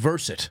them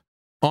reverse it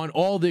on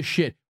all this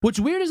shit. What's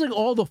weird is like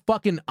all the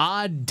fucking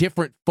odd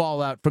different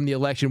fallout from the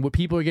election, what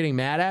people are getting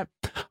mad at.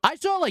 I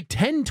saw like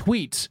 10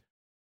 tweets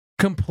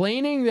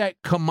complaining that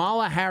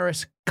Kamala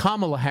Harris,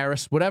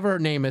 whatever her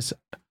name is.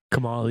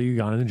 Kamala,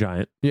 Uganda the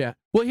Giant. Yeah.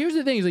 Well, here's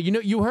the thing is like,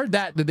 you heard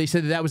that they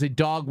said that was a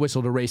dog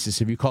whistle to racists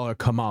if you call her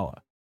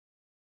Kamala.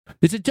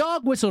 It's a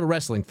dog whistle to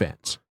wrestling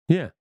fans.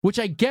 Yeah. Which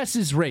I guess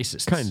is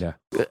racist. Kinda.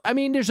 I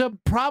mean, it's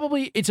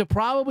probably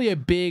a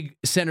big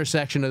center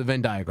section of the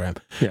Venn diagram.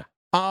 Yeah.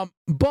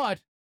 But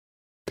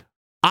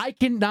I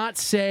cannot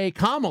say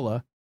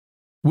Kamala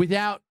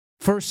without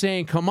first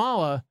saying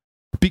Kamala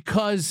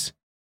because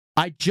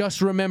I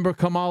just remember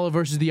Kamala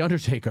versus The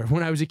Undertaker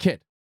when I was a kid.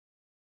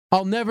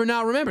 I'll never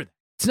not remember that.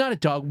 It's not a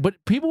dog, but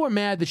people were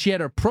mad that she had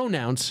her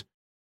pronouns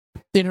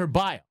in her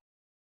bio.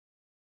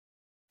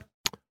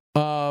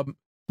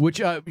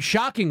 Which,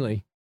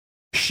 shockingly,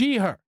 she,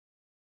 her.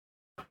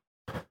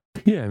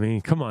 Yeah, I mean,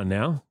 come on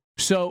now.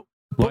 So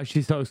why is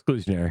she so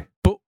exclusionary?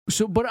 But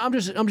I'm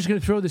just going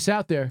to throw this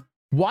out there.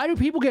 Why do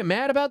people get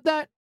mad about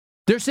that?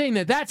 They're saying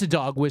that that's a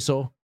dog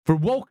whistle for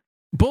woke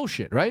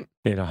bullshit, right?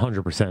 It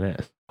 100%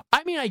 is.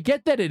 I mean, I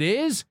get that it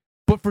is,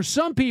 but for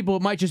some people,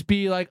 it might just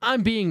be like,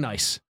 I'm being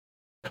nice.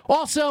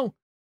 Also,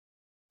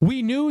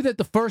 we knew that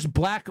the first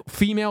black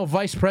female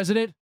vice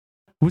president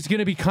was going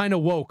to be kind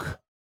of woke.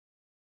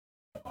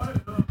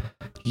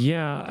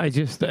 Yeah, I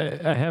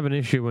have an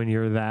issue when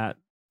you're that,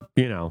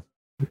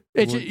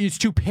 It's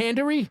too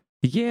pandery.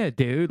 Yeah,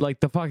 dude. Like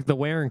the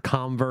wearing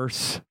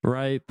Converse,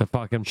 right? The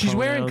fucking She's pronouns.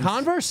 wearing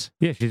Converse?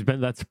 Yeah,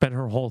 that's been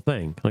her whole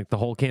thing. Like the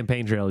whole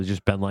campaign trail has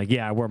just been like,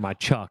 yeah, I wear my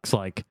Chucks.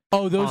 Like,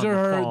 oh, those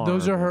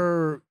are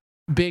her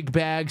big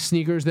bag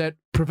sneakers that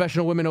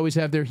professional women always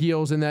have their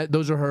heels in that.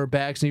 Those are her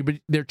bag sneakers,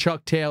 but they're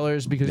Chuck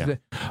Taylors because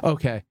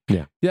okay.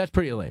 Yeah, that's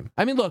pretty lame.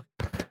 I mean, look,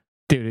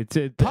 dude,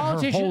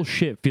 her whole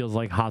shit feels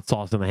like hot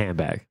sauce in the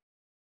handbag.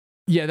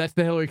 Yeah, that's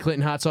the Hillary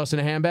Clinton hot sauce in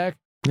a handbag.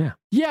 Yeah.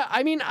 Yeah,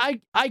 I mean,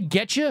 I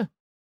get you.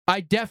 I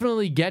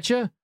definitely get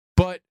you,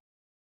 but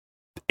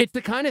it's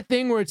the kind of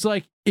thing where it's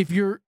like,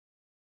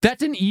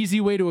 that's an easy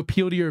way to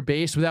appeal to your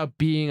base without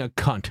being a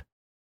cunt.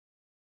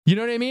 You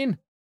know what I mean?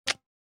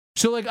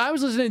 So like I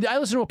listened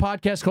to a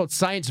podcast called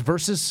Science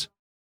Versus,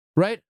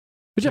 right?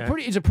 It's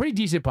a pretty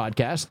decent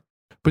podcast,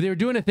 but they were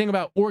doing a thing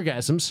about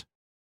orgasms,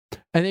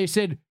 and they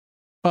said,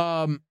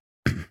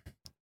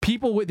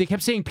 they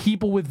kept saying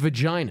people with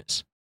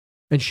vaginas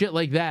and shit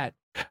like that.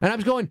 And I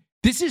was going,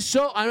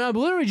 I'm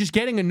literally just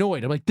getting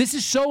annoyed. I'm like, this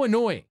is so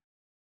annoying.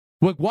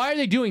 Like, why are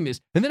they doing this?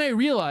 And then I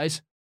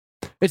realize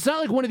it's not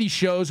like one of these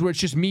shows where it's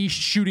just me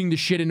shooting the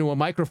shit into a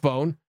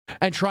microphone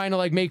and trying to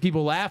like make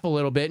people laugh a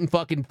little bit and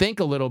fucking think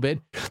a little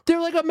bit.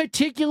 They're like a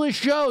meticulous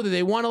show that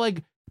they want to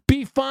like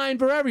be fine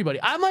for everybody.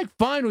 I'm like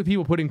fine with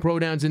people putting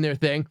pronouns in their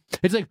thing.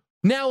 It's like,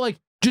 now like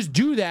just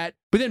do that.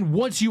 But then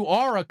once you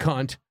are a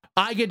cunt,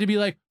 I get to be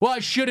like, well, I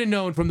should have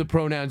known from the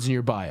pronouns in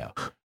your bio.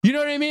 You know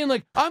what I mean?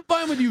 Like, I'm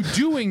fine with you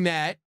doing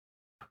that.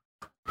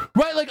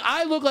 Right? Like,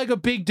 I look like a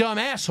big dumb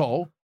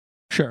asshole.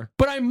 Sure.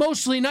 But I'm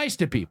mostly nice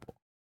to people.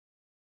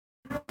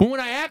 But when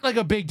I act like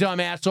a big dumb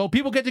asshole,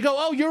 people get to go,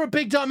 oh, you're a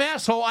big dumb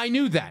asshole. I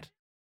knew that.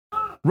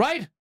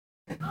 Right?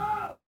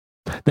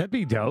 That'd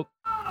be dope.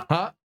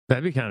 Huh?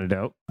 That'd be kind of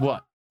dope.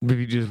 What? If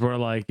you just were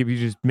like, if you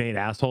just made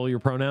asshole your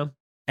pronoun?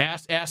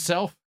 Ass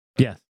self?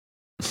 Yes.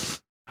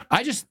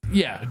 I just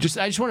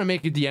want to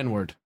make it the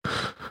N-word.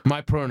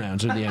 My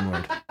pronouns are the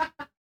N-word.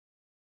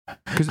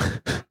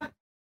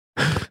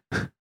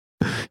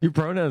 Your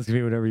pronouns can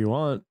be whatever you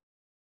want.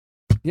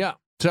 Yeah.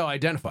 So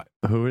identify.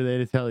 Who are they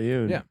to tell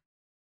you? Yeah.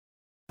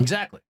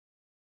 Exactly.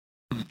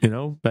 You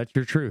know, that's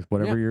your truth.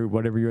 Whatever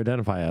you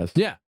identify as.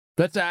 Yeah.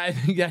 I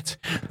think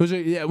those are,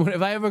 yeah,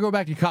 if I ever go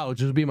back to college,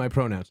 those will be my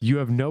pronouns. You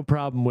have no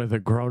problem with a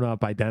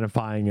grown-up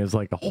identifying as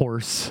like a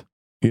horse.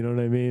 You know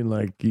what I mean?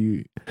 Like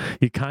you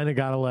kind of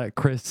got to let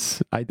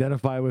Chris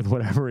identify with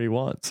whatever he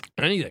wants.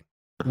 Anything.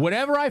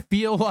 Whatever I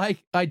feel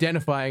like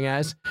identifying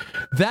as,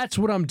 that's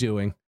what I'm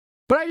doing.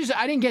 But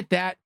I didn't get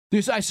that.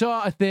 I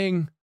saw a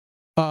thing.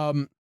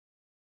 I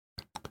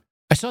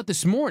saw it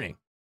this morning.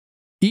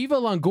 Eva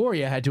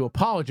Longoria had to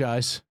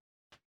apologize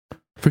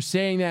for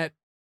saying that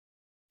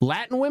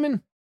Latin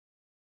women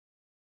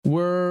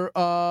were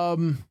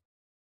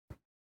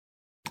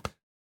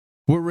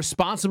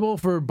responsible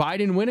for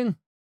Biden winning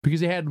because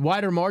they had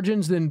wider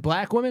margins than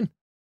black women.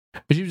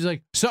 And she was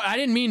like, so I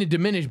didn't mean to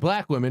diminish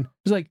black women.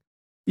 It's like,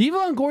 Eva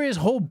Longoria's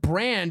whole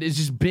brand is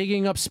just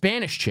bigging up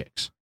Spanish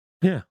chicks.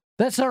 Yeah.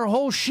 That's her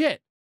whole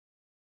shit.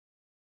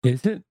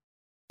 Is it?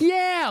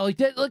 Yeah, like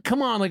that. Like,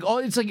 come on, like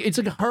it's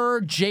like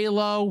her,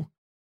 J-Lo.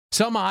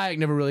 Selma Hayek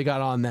never really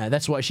got on that.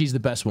 That's why she's the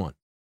best one.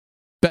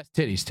 Best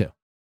titties too.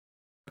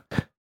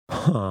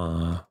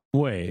 Huh.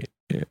 Wait,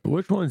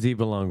 which one's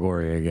Eva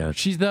Longoria again?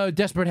 She's the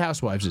Desperate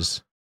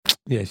Housewives'.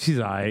 Yeah, she's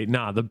all right.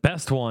 Nah, the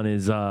best one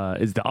is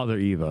the other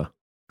Eva,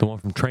 the one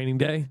from Training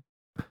Day.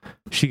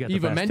 She got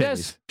Eva the best Mendes?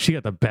 titties. She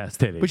got the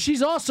best titties. But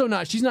she's also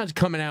not. She's not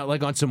coming out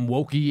like on some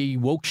woke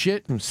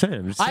shit. I'm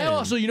saying. I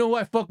also, you know who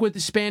I fuck with the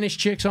Spanish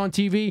chicks on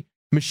TV?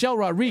 Michelle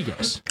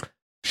Rodriguez.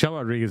 Michelle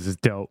Rodriguez is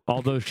dope.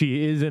 Although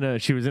she was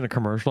in a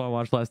commercial I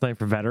watched last night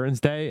for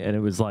Veterans Day, and it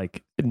was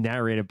like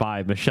narrated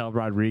by Michelle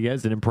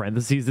Rodriguez, and in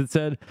parentheses it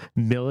said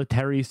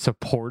military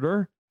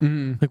supporter.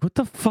 Like, what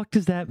the fuck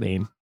does that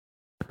mean?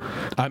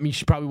 I mean,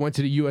 she probably went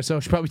to the USO.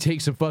 She probably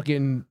takes some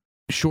fucking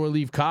shore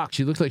leave cock.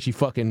 She looks like she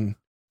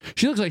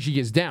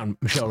gets down,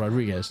 Michelle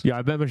Rodriguez. Yeah,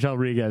 I bet Michelle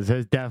Rodriguez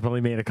has definitely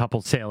made a couple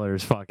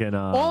sailors fucking.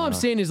 All I'm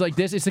saying is like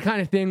this. It's the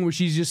kind of thing where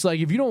she's just like,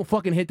 if you don't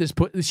fucking hit this,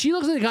 she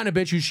looks like the kind of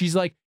bitch who she's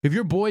like, if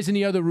your boy's in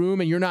the other room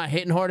and you're not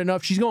hitting hard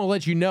enough, she's going to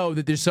let you know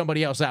that there's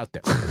somebody else out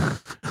there.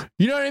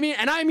 You know what I mean?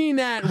 And I mean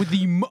that with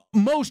the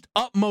most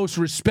utmost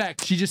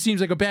respect. She just seems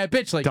like a bad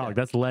bitch like Dog,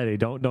 that's Letty.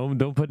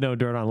 Don't put no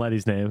dirt on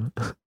Letty's name.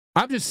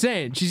 I'm just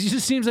saying. She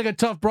just seems like a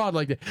tough broad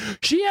like that.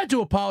 She had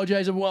to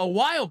apologize a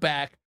while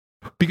back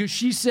because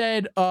she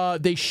said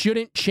they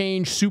shouldn't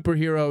change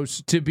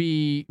superheroes to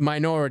be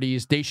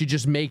minorities. They should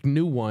just make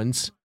new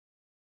ones.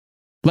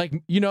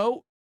 Like, you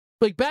know,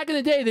 like back in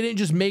the day, they didn't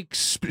just make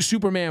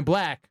Superman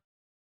black.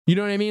 You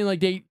know what I mean? Like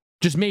they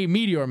just made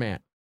Meteor Man.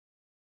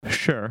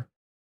 Sure.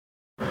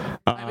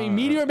 I mean,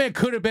 Meteor Man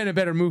could have been a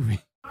better movie.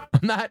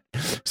 I'm not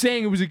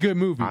saying it was a good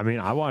movie. I mean,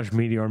 I watched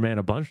Meteor Man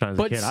a bunch of times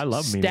as a kid. I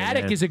love Meteor Man.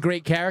 Static is a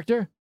great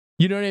character.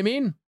 You know what I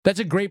mean? That's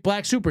a great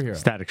black superhero.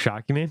 Static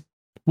Shock, you mean?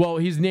 Well,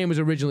 his name was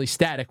originally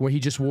Static, where he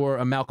just wore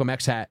a Malcolm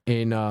X hat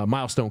in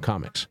Milestone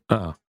Comics.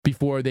 Oh.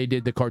 Before they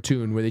did the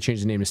cartoon where they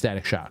changed the name to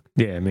Static Shock.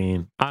 Yeah, I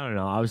mean, I don't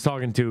know. I was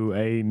talking to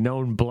a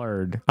known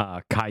blurred,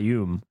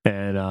 Qayyum,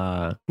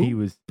 and he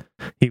was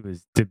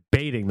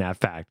debating that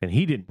fact, and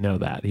he didn't know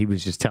that. He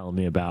was just telling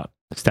me about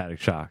Static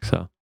Shock.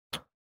 So,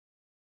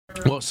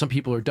 well, some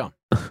people are dumb.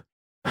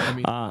 I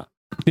mean,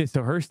 yeah.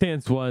 So her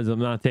stance was, I'm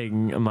not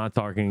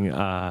talking.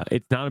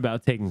 It's not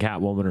about taking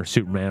Catwoman or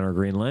Superman or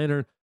Green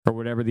Lantern or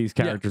whatever these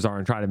characters are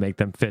and try to make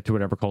them fit to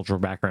whatever cultural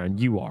background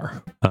you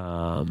are.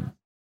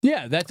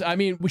 Yeah, I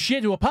mean, she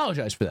had to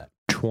apologize for that.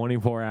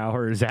 24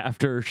 hours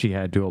after, she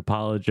had to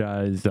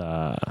apologize.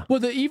 Well,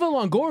 the Eva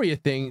Longoria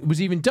thing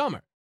was even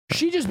dumber.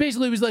 She just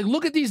basically was like,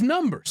 look at these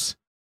numbers.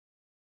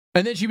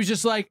 And then she was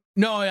just like,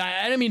 no,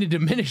 I didn't mean to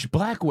diminish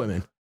black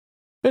women.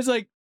 It's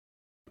like,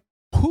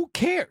 who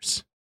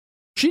cares?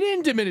 She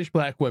didn't diminish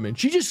black women.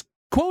 She just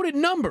quoted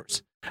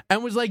numbers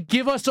and was like,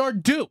 give us our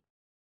due.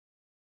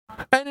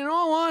 And in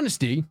all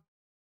honesty,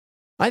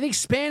 I think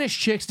Spanish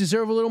chicks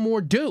deserve a little more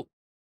due.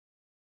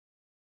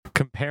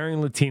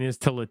 Comparing Latinas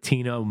to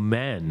Latino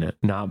men,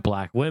 not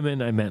black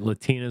women. I meant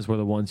Latinas were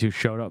the ones who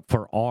showed up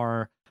for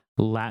our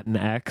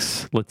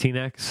Latinx.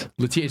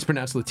 It's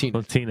pronounced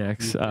Latino.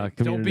 Latinx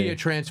community. Don't be a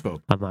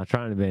transphobe. I'm not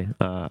trying to be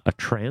a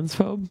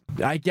transphobe.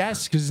 I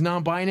guess, because it's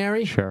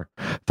non-binary. Sure.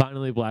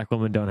 Finally, black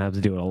women don't have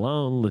to do it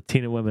alone.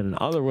 Latina women and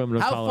other women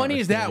of color. How funny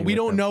is that? We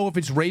don't know if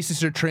it's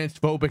racist or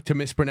transphobic to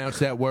mispronounce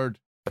that word.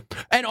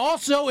 And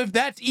also, if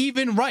that's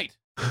even right.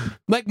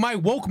 Like, my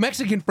woke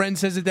Mexican friend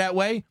says it that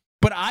way.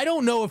 But I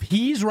don't know if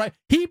he's right.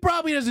 He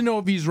probably doesn't know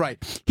if he's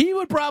right. He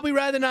would probably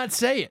rather not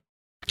say it.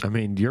 I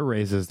mean, you're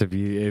racist if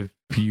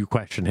you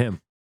question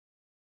him.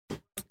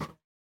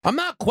 I'm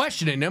not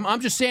questioning him.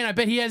 I'm just saying I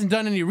bet he hasn't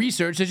done any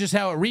research. It's just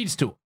how it reads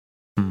to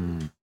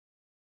him.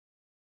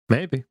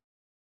 Maybe.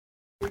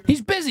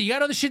 He's busy. You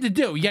got other shit to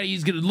do.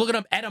 He's looking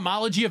up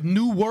etymology of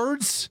new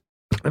words.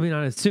 I mean,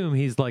 I assume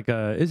he's like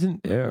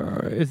isn't he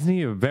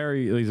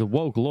he's a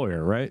woke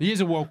lawyer, right? He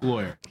is a woke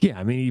lawyer. Yeah,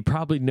 I mean, he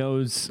probably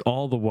knows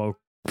all the woke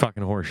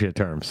fucking horseshit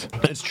terms.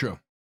 That's true.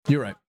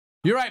 You're right.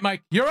 You're right,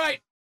 Mike. You're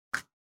right.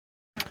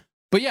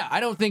 But yeah, I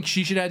don't think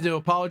she should have to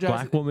apologize.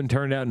 Black woman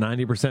turned out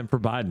 90% for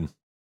Biden,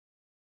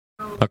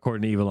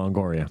 according to Eva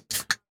Longoria.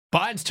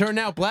 Biden's turned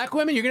out black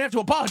women? You're going to have to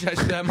apologize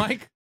for that,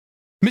 Mike.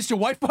 Mr.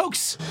 White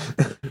folks?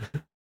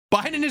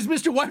 Biden is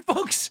Mr. White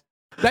folks?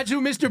 That's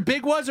who Mr.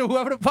 Big was, or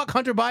whoever the fuck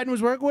Hunter Biden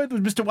was working with,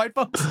 was Mr. White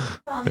folks?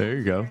 There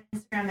you go.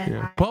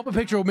 Yeah. Pull up a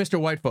picture of Mr.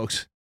 White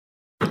folks.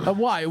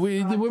 Why?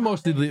 We're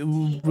mostly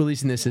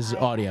releasing this as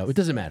audio. It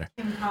doesn't matter.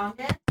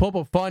 Pull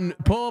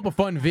up a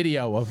fun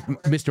video of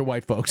Mr.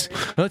 White folks.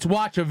 Let's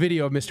watch a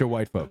video of Mr.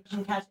 White folks. You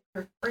can catch it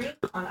for free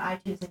on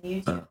iTunes and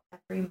YouTube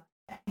every Monday.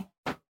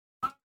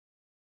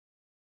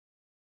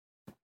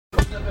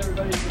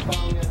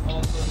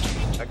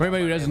 For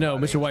everybody who doesn't know,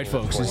 Mr. White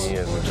folks is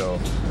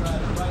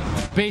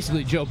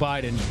basically Joe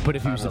Biden, but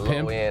if he was a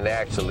pimp. And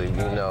actually,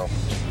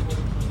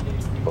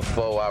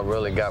 before I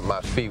really got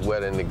my feet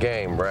wet in the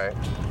game, right?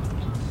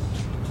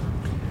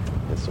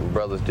 And some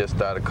brothers just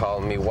started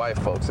calling me white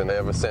folks, and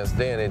ever since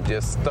then, it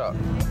just stuck.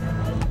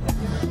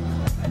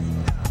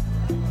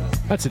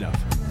 That's enough.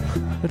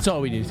 That's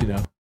all we need to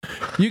know.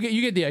 You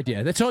get the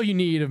idea. That's all you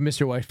need of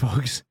Mr. White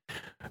folks.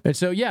 And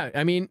so, yeah,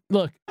 I mean,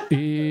 look,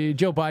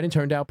 Joe Biden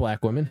turned out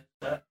black women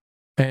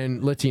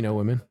and Latino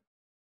women.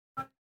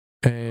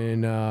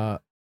 And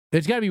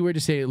it's got to be weird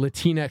to say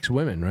Latinx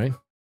women, right?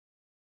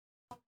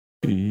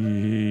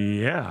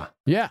 Yeah.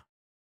 Yeah.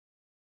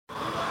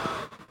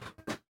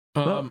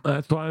 Well,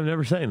 that's why I'm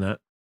never saying that.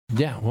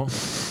 Yeah, well.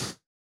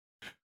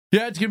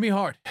 Yeah, it's going to be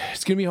hard.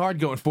 It's going to be hard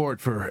going forward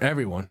for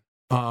everyone.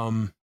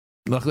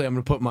 Luckily, I'm going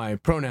to put my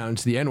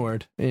pronouns, the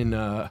N-word, in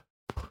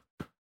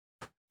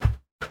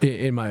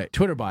my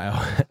Twitter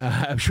bio.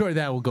 I'm sure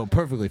that will go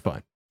perfectly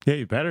fine. Yeah,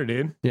 you better,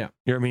 dude. Yeah.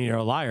 You're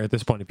a liar at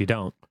this point if you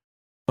don't.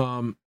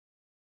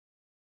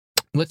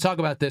 Let's talk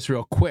about this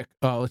real quick.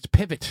 Let's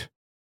pivot.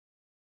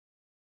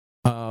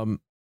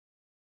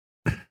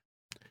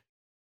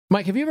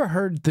 Mike, have you ever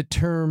heard the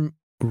term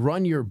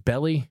run your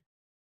belly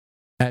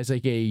as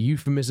like a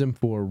euphemism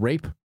for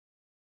rape?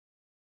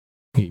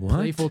 A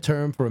playful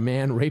term for a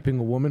man raping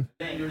a woman?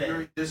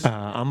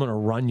 I'm going to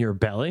run your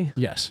belly?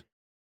 Yes.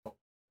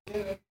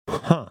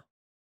 Huh.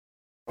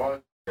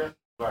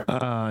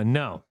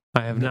 No,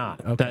 I have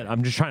not. Okay.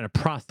 I'm just trying to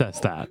process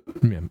that.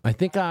 Yeah, I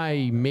think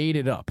I made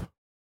it up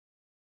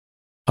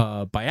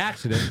by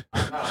accident.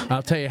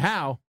 I'll tell you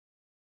how.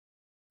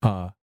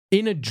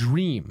 In a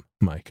dream,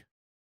 Mike.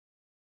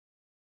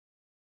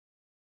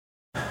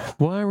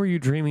 Why were you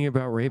dreaming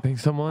about raping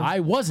someone? I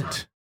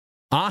wasn't.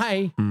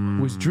 I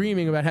was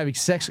dreaming about having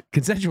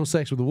consensual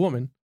sex with a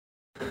woman.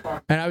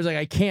 And I was like,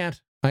 I can't.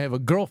 I have a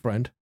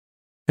girlfriend.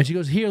 And she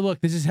goes, here,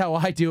 look, this is how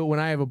I do it when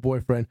I have a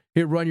boyfriend.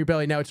 Here, run your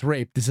belly. Now it's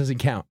rape. This doesn't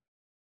count.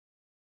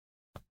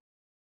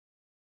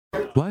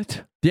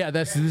 What? Yeah,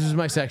 this is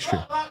my sex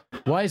dream.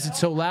 Why is it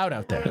so loud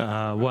out there?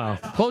 Well.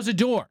 Close the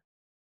door.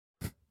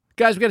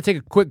 Guys, we got to take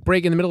a quick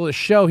break in the middle of the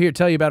show here to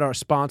tell you about our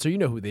sponsor. You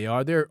know who they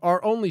are. They're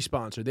our only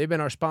sponsor. They've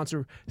been our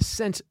sponsor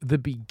since the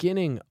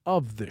beginning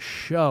of the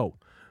show.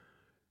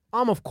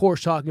 I'm, of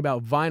course, talking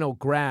about Vinyl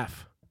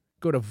Graph.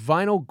 Go to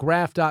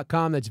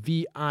vinylgraph.com. That's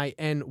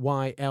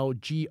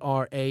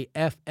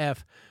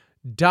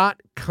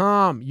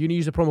vinylgraff.com. You can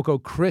use the promo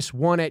code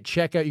Chris1 at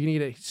checkout. You can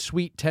get a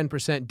sweet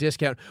 10%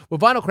 discount.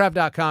 What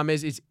vinylgraph.com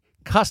is, it's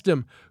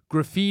custom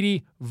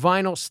graffiti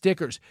vinyl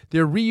stickers.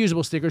 They're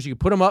reusable stickers. You can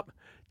put them up,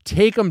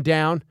 take them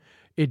down.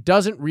 It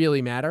doesn't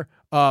really matter.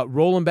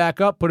 Roll them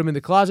back up, put them in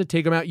the closet,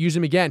 take them out, use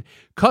them again.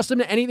 Custom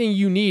to anything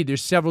you need.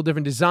 There's several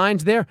different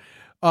designs there.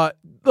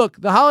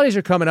 Look, the holidays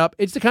are coming up.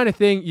 It's the kind of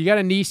thing, you got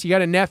a niece, you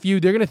got a nephew,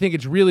 they're going to think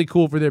it's really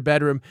cool for their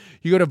bedroom.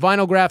 You go to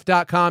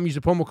vinylgraph.com, use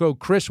the promo code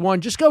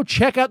Chris1. Just go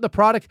check out the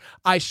product.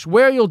 I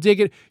swear you'll dig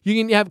it. You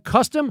can have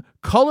custom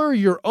color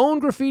your own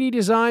graffiti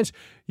designs.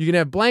 You can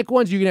have blank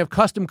ones. You can have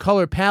custom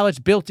color palettes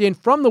built in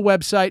from the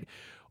website.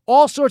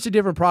 All sorts of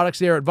different products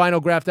there at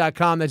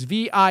vinylgraph.com. That's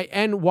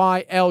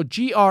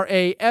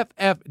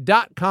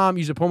vinylgraff.com.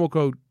 Use the promo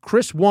code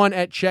Chris1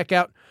 at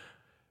checkout.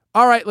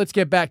 All right, let's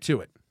get back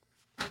to it.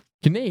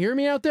 Can they hear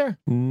me out there?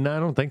 No,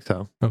 I don't think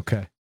so.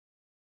 Okay.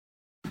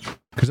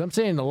 Because I'm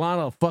saying a lot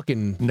of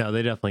fucking... No,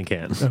 they definitely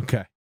can.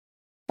 Okay.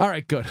 All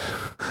right, good.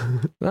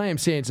 I am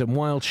saying some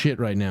wild shit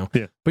right now.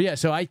 Yeah. But yeah,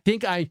 so I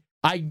think I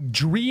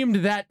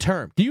dreamed that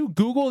term. Do you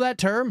Google that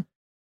term?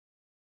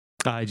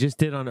 I just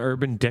did on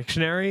Urban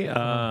Dictionary,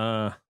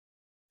 and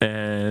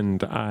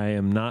I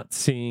am not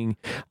seeing...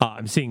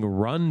 I'm seeing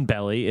run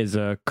belly is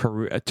a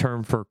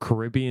term for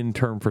Caribbean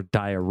term for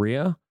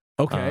diarrhea.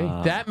 Okay,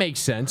 that makes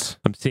sense.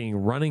 I'm seeing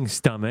running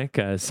stomach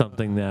as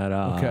something that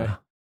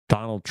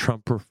Donald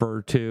Trump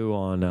referred to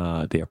on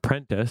The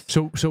Apprentice.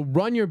 So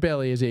run your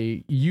belly is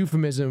a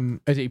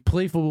euphemism, as a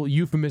playful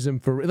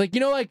euphemism for, like,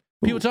 you know, like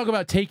people talk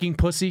about taking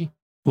pussy.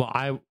 Well,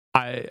 I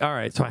all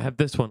right, so I have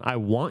this one. I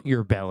want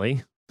your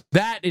belly.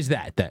 That is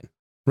that then,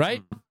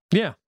 right?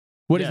 Yeah.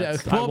 What is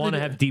Yes, that? I want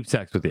to have deep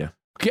sex with you.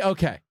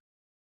 Okay.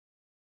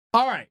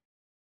 All right.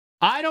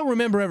 I don't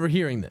remember ever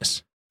hearing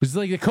this. It's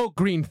like the Coke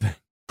Green thing,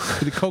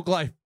 the Coke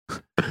Life.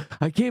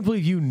 I can't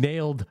believe you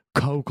nailed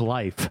Coke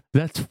Life.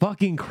 That's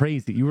fucking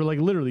crazy. You were like,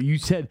 literally, you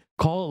said,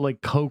 call it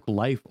like Coke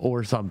Life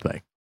or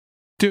something.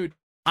 Dude,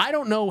 I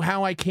don't know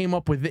how I came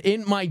up with it.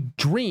 In my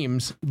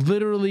dreams,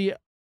 literally,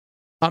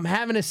 I'm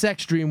having a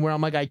sex dream where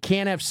I'm like, I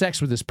can't have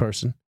sex with this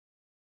person.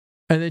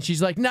 And then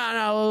she's like,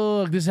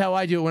 no, look, this is how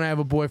I do it when I have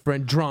a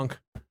boyfriend, drunk.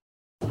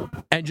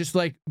 And just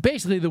like,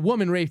 basically, the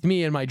woman raped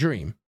me in my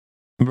dream.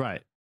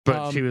 Right.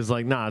 But she was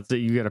like, nah,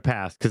 you got to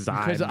pass because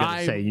I'm going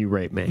to say you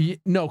raped me.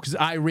 No, because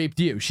I raped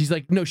you. She's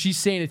like, no, she's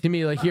saying it to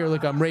me like, here,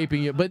 look, I'm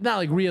raping you. But not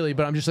like really,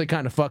 but I'm just like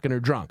kind of fucking her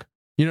drunk.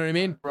 You know what I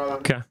mean?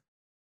 Okay.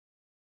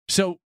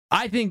 So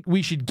I think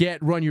we should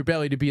get run your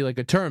belly to be like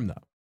a term,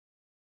 though.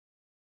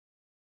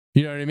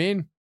 You know what I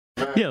mean?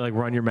 Yeah, like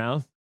run your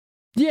mouth.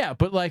 Yeah,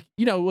 but like,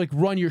 you know, like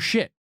run your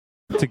shit.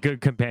 It's a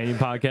good companion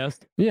podcast.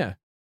 Yeah.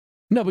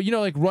 No, but you know,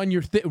 like run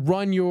your food,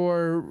 run your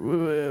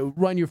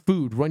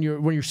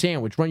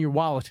sandwich, run your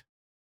wallet.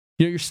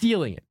 You know, you're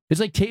stealing it. It's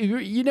like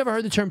you never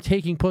heard the term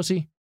taking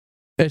pussy,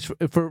 as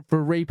for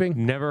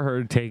raping. Never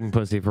heard taking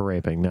pussy for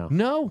raping. No.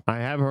 No, I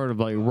have heard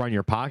of like run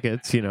your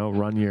pockets. You know,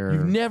 run your.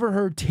 You've never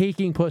heard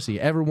taking pussy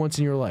ever once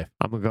in your life.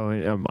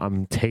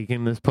 I'm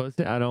taking this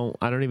pussy. I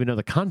don't even know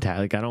the contact.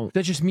 Like I don't.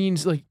 That just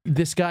means like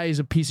this guy is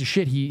a piece of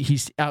shit.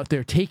 He's out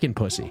there taking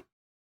pussy.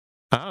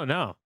 Oh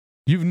no.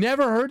 You've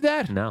never heard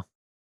that? No.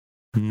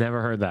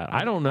 Never heard that.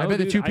 I don't know. I bet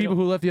the two people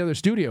who left the other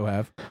studio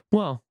have.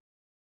 Well,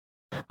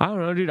 I don't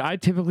know, dude. I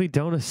typically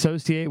don't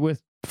associate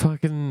with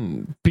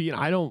fucking being.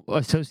 I don't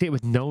associate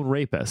with known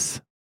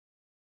rapists.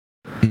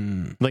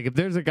 Like if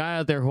there's a guy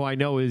out there who I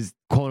know is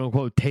quote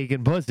unquote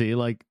taking pussy,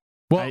 like,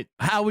 well,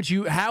 how would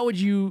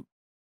you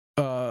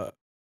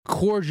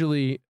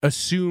cordially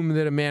assume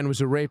that a man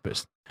was a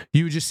rapist?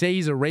 You would just say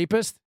he's a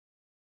rapist?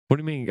 What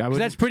do you mean?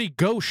 That's pretty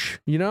gauche,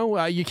 you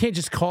know? You can't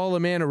just call a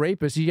man a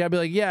rapist. You gotta be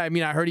like, yeah, I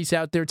mean, I heard he's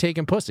out there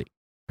taking pussy.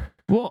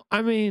 Well,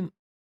 I mean,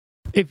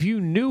 if you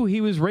knew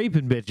he was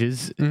raping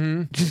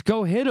bitches, just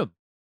go hit him.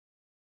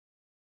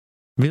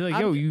 Be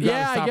like, yo, you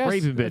gotta stop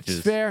raping bitches.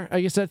 That's fair.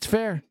 I guess that's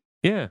fair.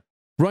 Yeah.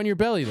 Run your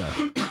belly,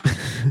 though.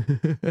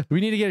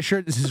 We need to get a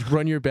shirt that says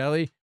run your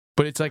belly,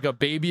 but it's like a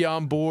baby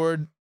on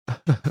board.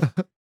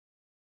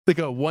 Like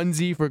a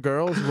onesie for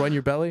girls, run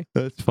your belly.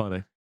 That's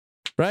funny.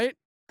 Right?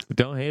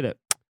 Don't hate it.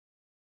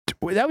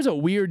 That's a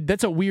weird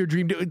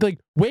dream. Like,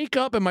 wake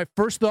up and my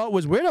first thought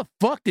was, where the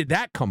fuck did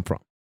that come from?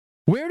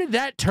 Where did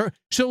that turn?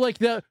 So, like,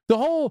 the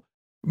whole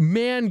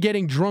man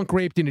getting drunk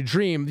raped in a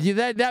dream,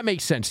 that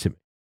makes sense to me.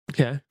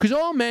 Okay. Because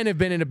all men have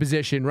been in a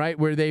position, right,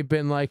 where they've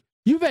been like,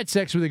 you've had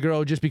sex with a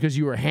girl just because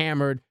you were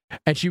hammered,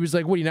 and she was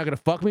like, what, are you not going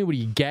to fuck me? What, are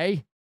you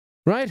gay?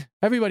 Right?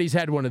 Everybody's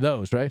had one of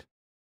those, right?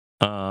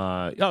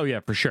 Oh,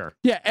 yeah, for sure.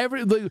 Yeah,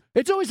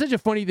 it's always such a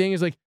funny thing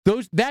is like,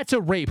 that's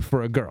a rape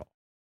for a girl.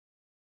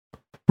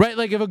 Right,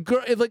 like if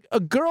a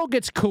girl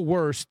gets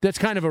coerced, that's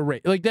kind of a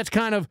rape. Like that's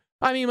kind of,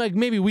 I mean, like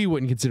maybe we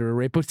wouldn't consider it a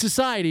rape, but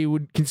society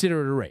would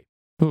consider it a rape.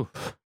 Ooh.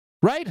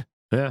 Right?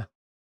 Yeah.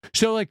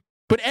 So like,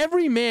 but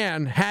every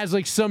man has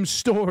like some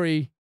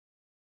story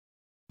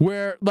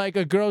where like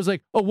a girl's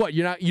like, oh, what?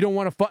 You don't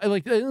want to fuck?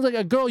 Like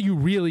a girl you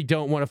really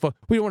don't want to fuck.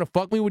 We don't want to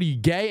fuck me. What are you,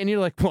 gay? And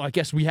you're like, well, I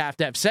guess we have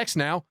to have sex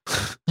now.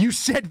 You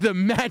said the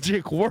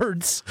magic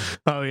words.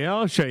 Oh yeah,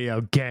 I'll show you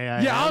how gay I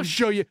am. Yeah, I'll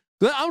show you.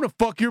 I'm gonna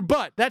fuck your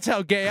butt. That's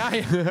how gay I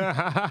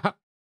am.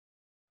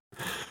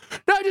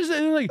 No, just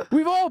like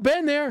we've all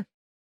been there,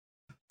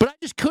 but I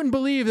just couldn't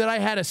believe that I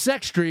had a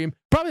sex dream.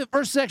 Probably the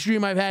first sex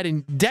dream I've had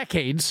in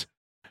decades,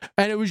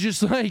 and it was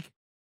just like,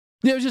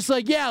 yeah,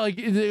 like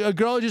a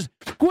girl just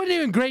wasn't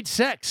even great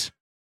sex.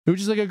 It was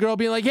just like a girl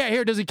being like, yeah,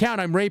 here, does it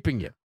count? I'm raping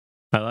you.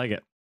 I like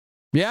it.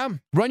 Yeah,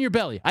 run your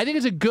belly. I think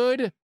it's a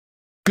good.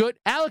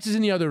 Alex is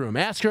in the other room.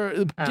 Ask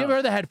her. Give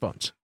her the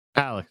headphones.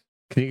 Alex,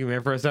 can you give me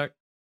here for a sec?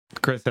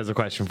 Chris has a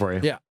question for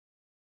you. Yeah.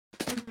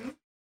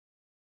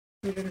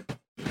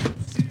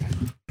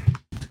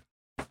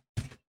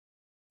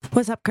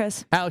 What's up,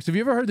 Chris? Alex, have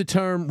you ever heard the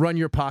term run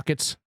your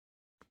pockets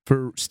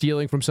for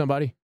stealing from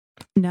somebody?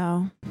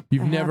 No.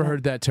 You've never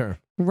heard that term?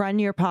 Run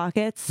your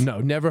pockets? No,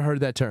 never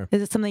heard that term.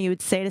 Is it something you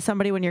would say to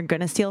somebody when you're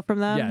going to steal from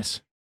them?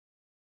 Yes.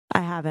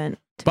 I haven't.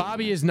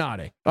 Bobby is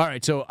nodding. All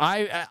right, so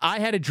I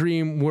had a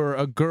dream where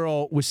a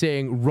girl was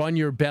saying run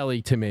your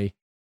belly to me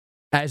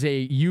as a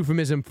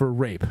euphemism for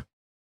rape.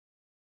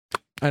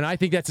 And I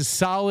think that's a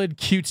solid,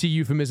 cutesy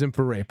euphemism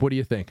for rape. What do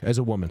you think, as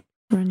a woman?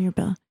 Run your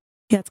belly.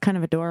 Yeah, it's kind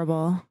of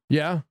adorable.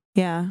 Yeah?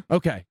 Yeah.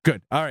 Okay,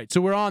 good. All right,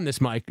 so we're on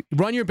this, Mike.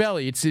 Run your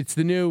belly. It's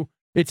a new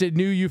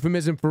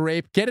euphemism for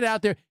rape. Get it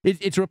out there.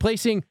 It's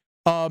replacing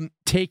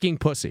taking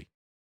pussy.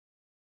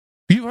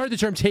 You've heard the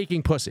term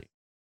taking pussy.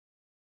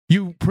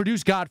 You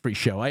produce Godfrey's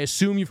show. I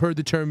assume you've heard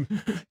the term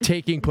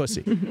taking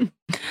pussy.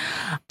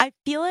 I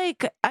feel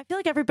like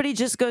everybody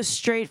just goes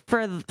straight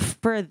for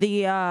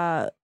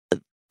the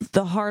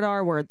hard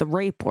R word, the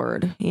rape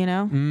word, you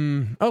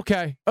know?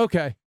 Okay.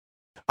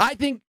 I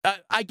think,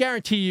 I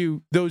guarantee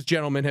you those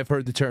gentlemen have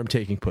heard the term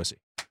taking pussy.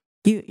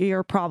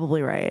 You're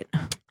probably right.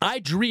 I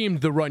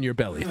dreamed the run your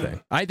belly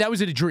thing. That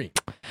was a dream.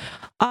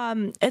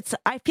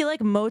 I feel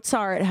like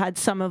Mozart had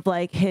some of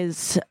like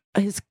his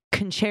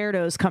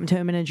concertos come to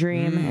him in a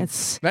dream.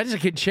 That is a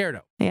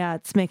concerto. Yeah,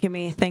 it's making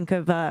me think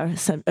of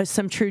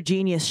some true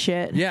genius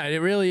shit. Yeah, it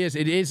really is.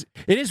 It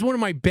is one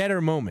of my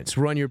better moments,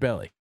 run your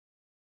belly.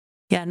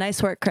 Yeah,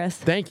 nice work, Chris.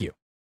 Thank you.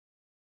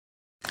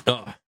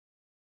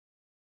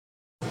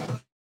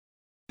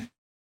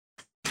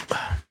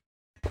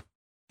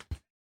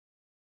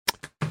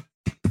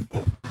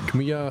 Can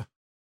we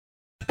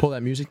pull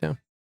that music down?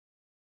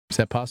 Is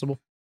that possible?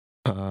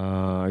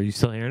 Are you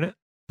still hearing it?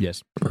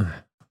 Yes. All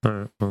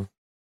right. Well.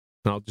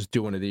 I'll just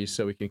do one of these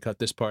so we can cut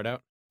this part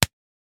out.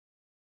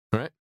 All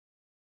right.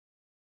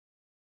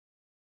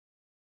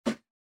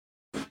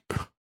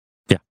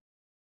 Yeah.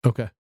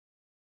 Okay.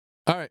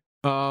 All right.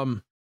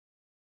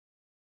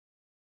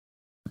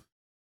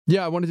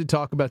 Yeah, I wanted to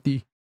talk about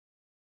the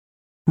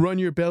run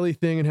your belly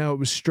thing and how it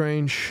was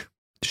strange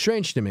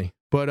to me.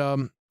 But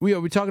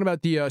we're talking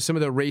about the some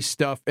of the race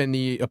stuff and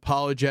the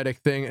apologetic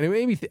thing, and it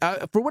made me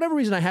for whatever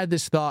reason I had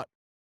this thought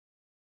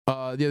the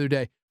other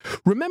day.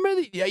 Remember,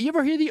 you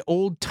ever hear the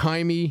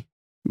old-timey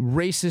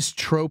racist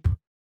trope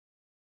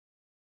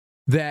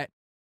that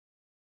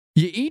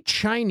you eat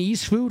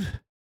Chinese food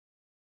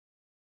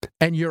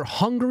and you're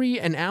hungry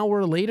an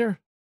hour later?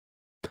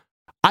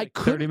 Like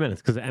 30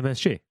 minutes because of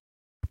MSG.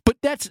 But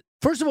that's,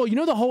 first of all,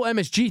 the whole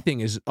MSG thing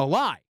is a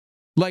lie.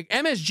 Like,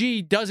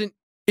 MSG doesn't,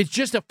 it's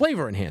just a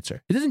flavor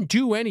enhancer. It doesn't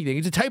do anything.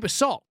 It's a type of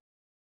salt.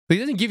 It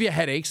doesn't give you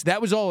headaches.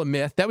 That was all a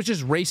myth. That was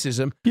just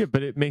racism. Yeah,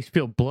 but it makes you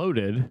feel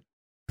bloated.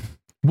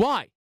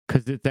 Why?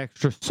 Because it's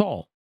extra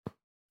salt.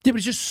 Yeah, but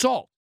it's just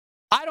salt.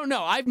 I don't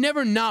know. I've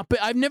never been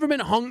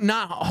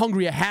not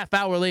hungry a half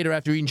hour later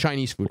after eating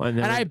Chinese food. And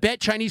I bet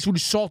Chinese food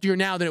is saltier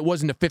now than it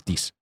was in the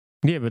 50s.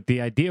 Yeah, but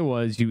the idea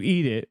was you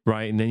eat it,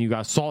 right, and then you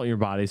got salt in your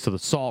body, so the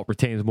salt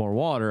retains more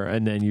water,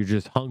 and then you're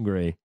just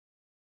hungry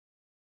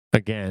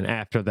again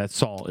after that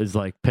salt is,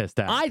 like, pissed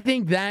out. I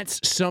think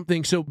that's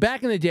something. So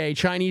back in the day,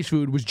 Chinese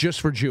food was just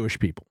for Jewish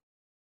people.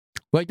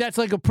 Like, that's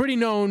like a pretty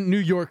known New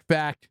York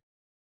fact.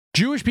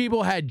 Jewish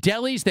people had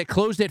delis that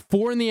closed at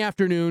 4 in the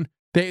afternoon.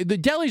 The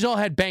delis all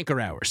had banker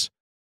hours,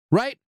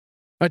 right?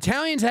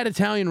 Italians had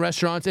Italian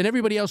restaurants, and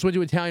everybody else went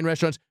to Italian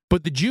restaurants,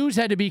 but the Jews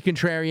had to be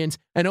contrarians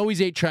and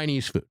always ate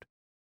Chinese food.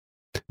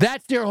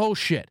 That's their whole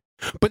shit.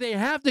 But they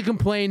have to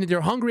complain that they're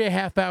hungry a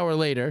half hour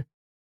later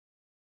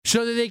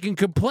so that they can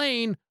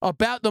complain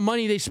about the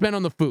money they spent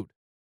on the food.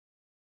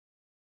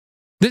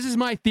 This is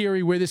my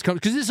theory where this comes,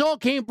 because this all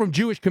came from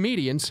Jewish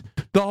comedians.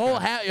 The whole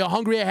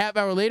hungry a half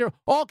hour later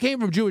all came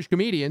from Jewish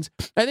comedians.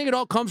 I think it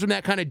all comes from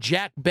that kind of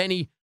Jack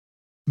Benny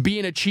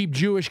being a cheap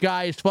Jewish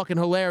guy is fucking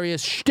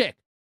hilarious shtick.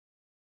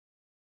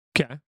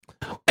 Okay.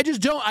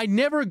 I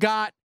never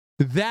got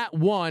that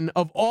one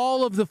of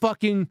all of the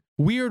fucking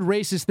weird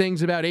racist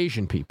things about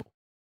Asian people.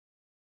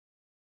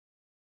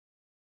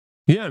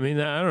 Yeah, I mean,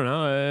 I don't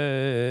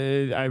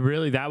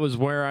know. That was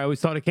where I always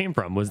thought it came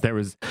from, was there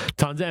was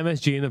tons of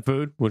MSG in the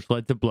food, which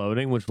led to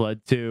bloating, which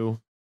led to,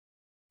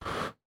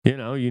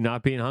 you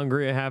not being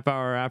hungry a half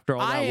hour after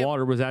all that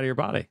water was out of your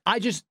body.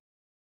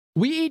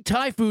 We eat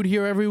Thai food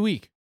here every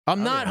week.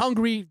 I'm not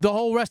hungry the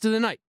whole rest of the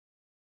night.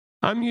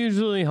 I'm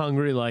usually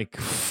hungry, like,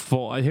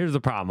 full. Here's the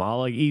problem. I'll,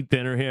 like, eat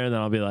dinner here, and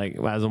then I'll be like,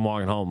 as I'm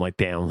walking home, like,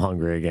 damn, I'm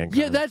hungry again.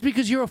 Yeah, that's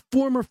because you're a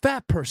former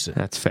fat person.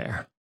 That's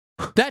fair.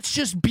 That's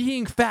just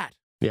being fat.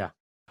 Yeah.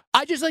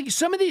 I just like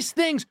some of these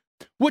things.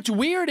 What's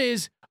weird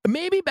is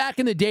maybe back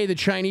in the day, the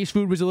Chinese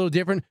food was a little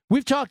different.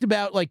 We've talked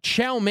about, like,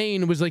 chow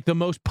mein was, like, the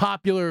most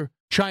popular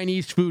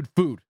Chinese food.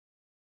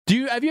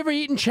 Have you ever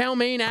eaten chow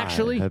mein,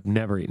 actually? I've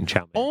never eaten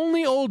chow mein.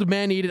 Only old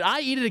men eat it. I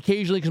eat it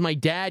occasionally because my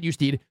dad used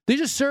to eat it. They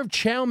just serve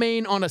chow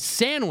mein on a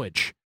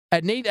sandwich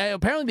at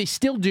apparently they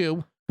still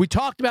do. We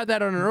talked about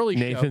that on an early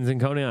show. Nathan's in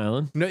Coney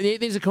Island. No,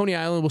 Nathan's in Coney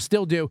Island will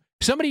still do.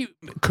 Somebody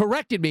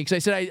corrected me because I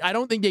said I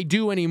don't think they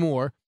do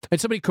anymore. And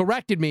somebody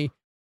corrected me.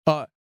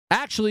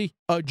 Actually,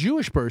 a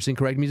Jewish person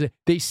corrected me. Said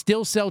they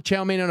still sell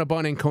chow mein on a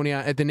bun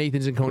at the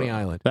Nathan's in Coney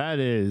Island. That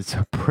is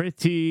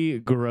pretty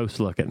gross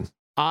looking.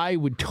 I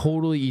would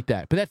totally eat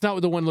that. But that's not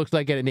what the one looks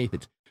like at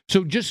Nathan's.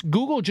 So just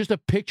Google just a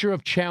picture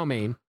of chow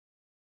mein.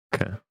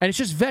 Okay. And it's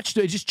just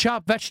it's just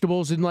chopped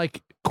vegetables in,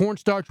 like,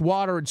 cornstarch,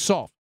 water, and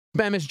salt.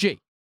 MSG.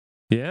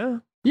 Yeah?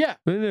 Yeah.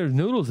 I mean, there's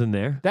noodles in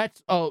there.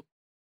 No,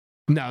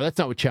 that's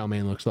not what chow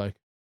mein looks like.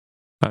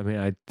 I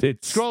mean,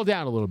 it's... Scroll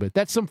down a little bit.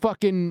 That's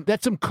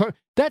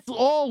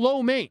all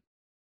lo mein.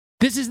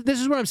 This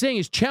is what I'm saying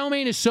is chow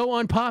mein is so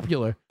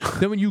unpopular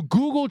that when you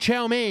Google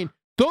chow mein,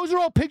 those are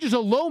all pictures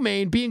of lo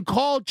mein being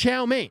called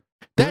chow mein.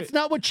 That's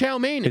not what chow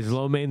mein is. Is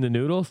lo mein the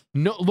noodles?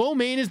 No, lo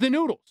mein is the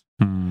noodles.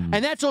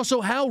 And that's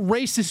also how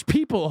racist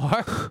people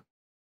are.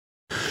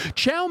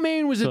 Chow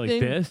mein was So a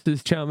thing. this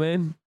is chow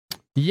mein?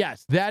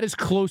 Yes, that is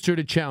closer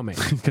to chow mein.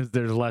 Because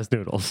there's less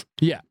noodles.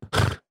 Yeah.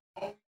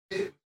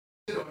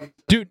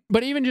 Dude,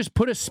 but even just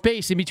put a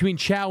space in between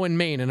chow and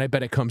mein, and I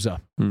bet it comes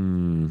up.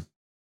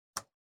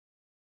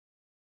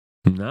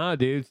 Nah,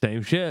 dude,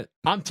 same shit.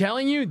 I'm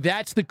telling you,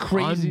 that's the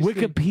craziest On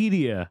thing.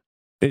 Wikipedia,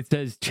 it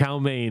says chow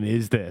mein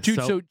is this.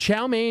 Dude, so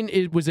chow mein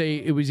was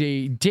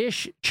a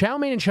dish. Chow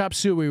mein and chop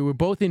suey were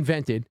both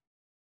invented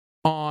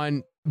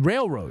on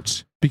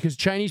railroads because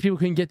Chinese people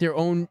couldn't get their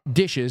own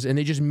dishes, and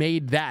they just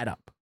made that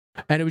up.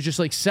 And it was just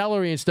like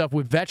celery and stuff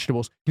with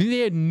vegetables. You think they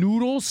had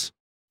noodles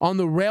on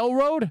the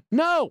railroad?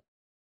 No.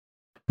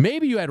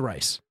 Maybe you had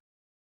rice.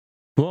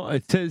 Well,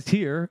 it says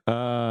here,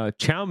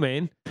 chow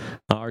mein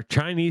are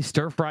Chinese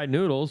stir-fried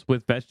noodles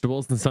with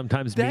vegetables and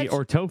sometimes meat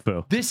or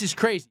tofu. This is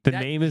crazy. The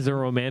name is a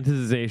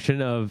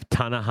romanticization of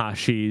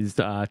Tanahashi's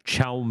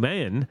chow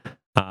mein.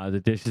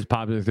 The dish is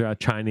popular throughout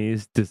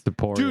Chinese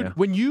dysphoria. Dude,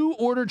 when you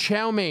order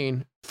chow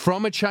mein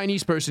from a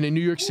Chinese person in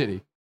New York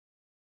City,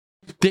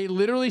 they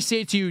literally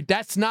say to you,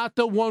 that's not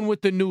the one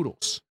with the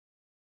noodles.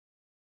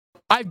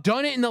 I've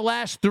done it in the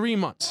last 3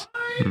 months.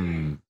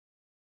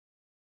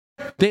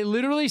 They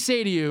literally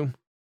say to you,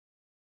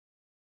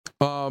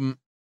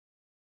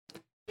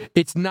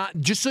 it's not,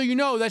 just so you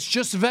know, that's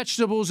just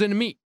vegetables and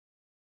meat.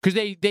 Because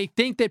they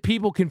think that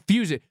people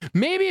confuse it.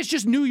 Maybe it's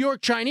just New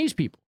York Chinese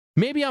people.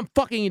 Maybe I'm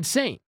fucking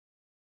insane.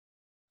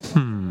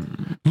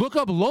 Look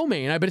up lo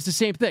mein. I bet it's the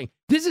same thing.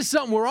 This is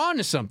something, we're on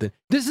to something.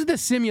 This is the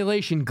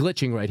simulation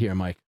glitching right here,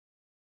 Mike.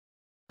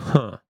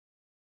 Huh.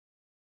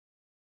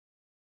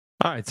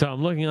 All right, so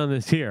I'm looking on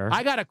this here.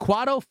 I got a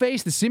Quado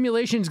face. The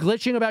simulation's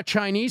glitching about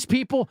Chinese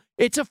people.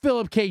 It's a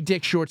Philip K.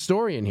 Dick short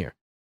story in here.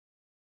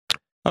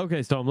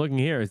 Okay, so I'm looking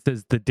here. It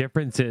says the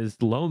difference is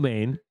lo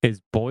mein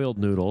is boiled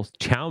noodles.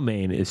 Chow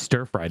mein is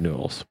stir-fried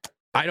noodles.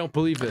 I don't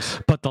believe this.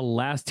 But the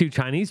last two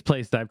Chinese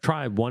places I've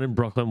tried, one in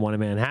Brooklyn, one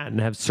in Manhattan,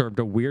 have served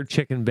a weird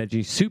chicken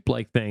veggie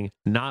soup-like thing,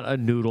 not a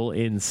noodle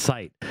in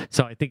sight.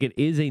 So I think it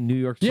is a New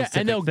York specific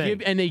and they'll thing.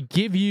 they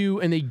give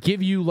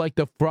you like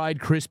the fried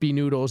crispy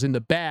noodles in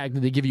the bag that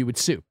they give you with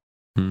soup.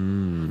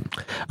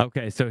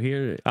 Okay, so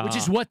here, which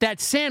is what that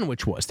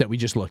sandwich was that we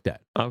just looked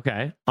at.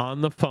 Okay,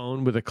 on the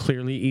phone with a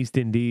clearly East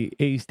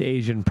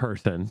Asian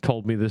person,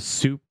 told me the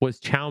soup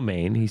was chow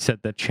mein. He said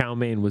that chow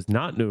mein was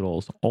not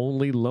noodles.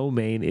 Only lo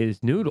mein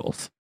is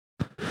noodles.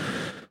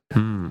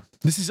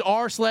 This is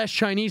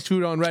r/Chinese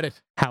food on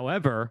Reddit.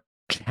 However,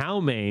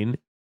 chow mein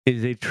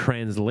is a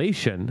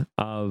translation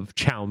of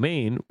chow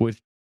mein,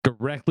 which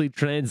directly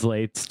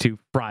translates to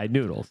fried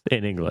noodles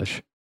in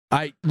English.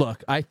 I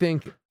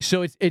think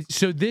so.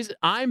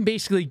 I'm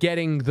basically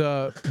getting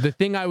the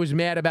thing I was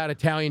mad about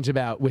Italians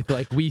about with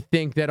like we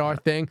think that our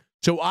thing.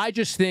 So I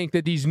just think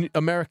that these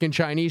American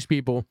Chinese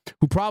people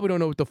who probably don't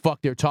know what the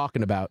fuck they're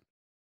talking about,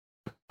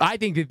 I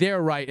think that they're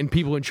right and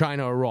people in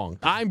China are wrong.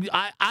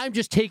 I'm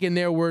just taking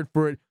their word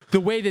for it, the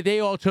way that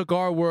they all took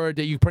our word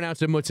that you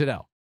pronounce it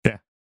mozzarella. Yeah.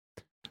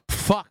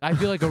 Fuck, I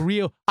feel like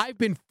I've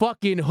been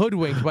fucking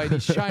hoodwinked by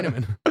these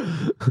Chinamen.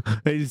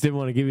 They just didn't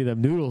want to give you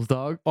them noodles,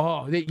 dog.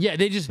 Oh, they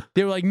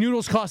were like,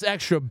 noodles cost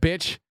extra,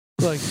 bitch.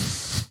 Like,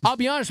 I'll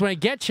be honest, when I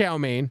get chow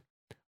mein,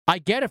 I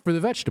get it for the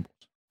vegetables.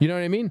 You know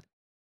what I mean?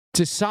 It's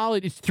a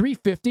solid, it's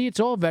 $3.50. It's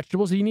all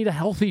vegetables. You need a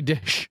healthy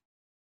dish.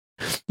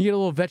 You get a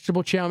little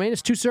vegetable chow mein.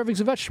 It's 2 servings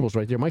of vegetables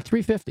right there, Mike.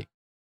 $3.50.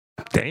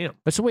 Damn.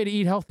 That's the way to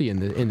eat healthy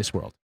in this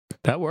world.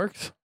 That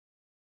works.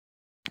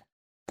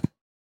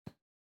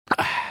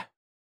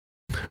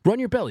 Run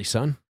your belly,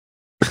 son.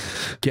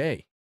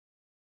 Gay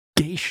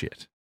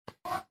shit.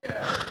 All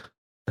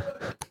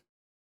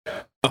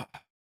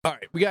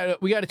right, we got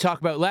to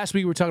talk about. Last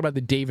week we were talking about the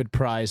David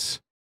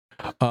Prize.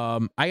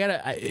 So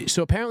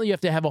apparently you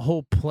have to have a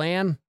whole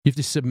plan. You have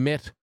to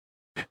submit.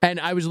 And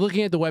I was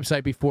looking at the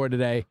website before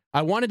today.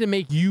 I wanted to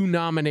make you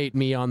nominate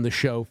me on the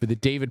show for the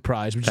David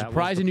Prize, which is a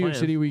prize in New York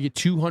City where you get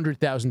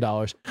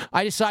 $200,000.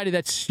 I decided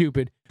that's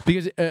stupid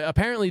because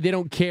apparently they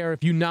don't care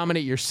if you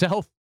nominate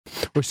yourself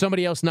or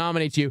somebody else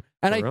nominates you.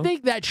 And I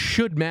think that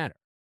should matter.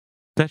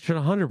 That should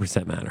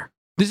 100% matter.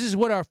 This is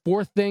what our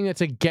 4th thing. That's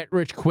a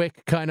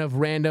get-rich-quick kind of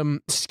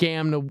random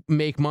scam to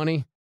make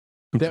money.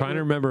 I'm trying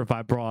to remember if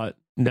I brought...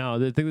 No, I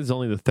think this is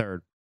only the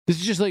 3rd. This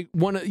is just like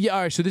one... Yeah,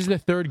 all right, so this is the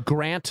 3rd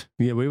grant.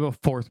 Yeah, we have a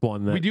 4th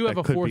one that we do have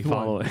a 4th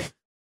one.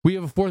 We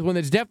have a 4th one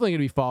that's definitely going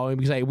to be following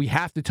because we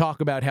have to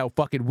talk about how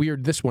fucking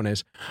weird this one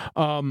is.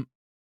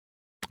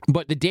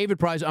 But the David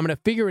Prize, I'm going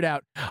to figure it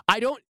out.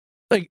 I don't...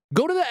 Like,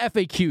 go to the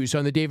FAQs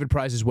on the David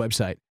Prize's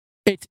website.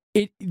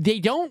 They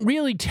don't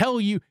really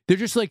tell you. They're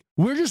just like,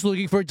 we're just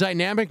looking for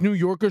dynamic New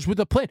Yorkers with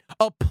a plan.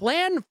 A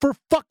plan for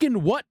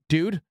fucking what,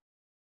 dude?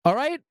 All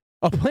right?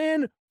 A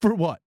plan for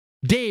what?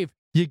 Dave,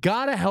 you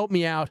gotta help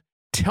me out.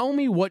 Tell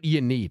me what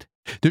you need.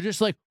 They're just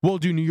like, well,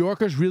 do New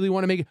Yorkers really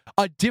want to make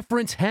a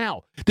difference?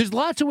 How? There's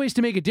lots of ways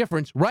to make a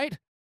difference, right?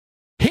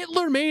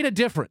 Hitler made a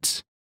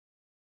difference.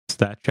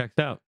 That checks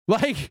out.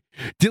 Like,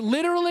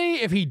 literally,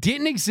 if he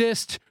didn't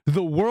exist,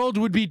 the world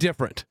would be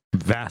different.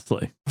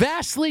 Vastly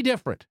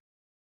different.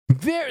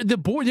 There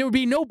would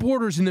be no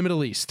borders in the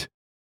Middle East.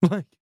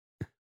 Like,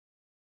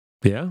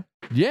 Yeah.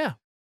 Yeah.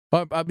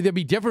 There'll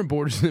be different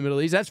borders in the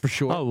Middle East, that's for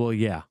sure. Oh, well,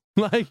 yeah.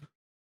 Like,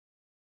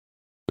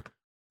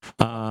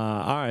 all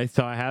right,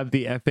 so I have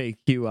the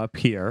FAQ up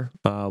here.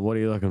 What are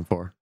you looking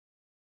for?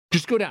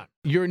 just go down.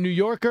 You're a New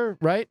Yorker,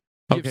 right?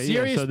 You have Okay,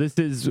 serious... so this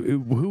is,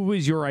 who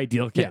is your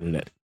ideal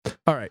candidate?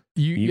 All right.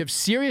 You have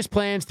serious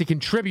plans to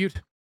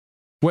contribute,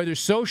 whether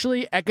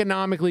socially,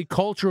 economically,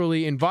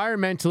 culturally,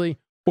 environmentally,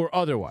 or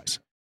otherwise.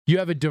 You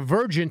have a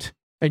divergent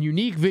and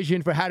unique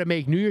vision for how to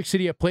make New York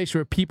City a place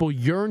where people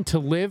yearn to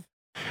live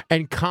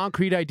and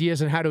concrete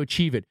ideas on how to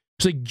achieve it.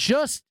 It's like,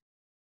 just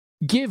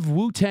give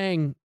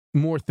Wu-Tang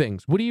more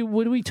things. What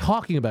are we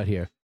talking about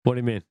here? What do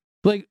you mean?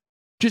 Like,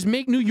 just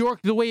make New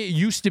York the way it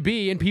used to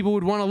be and people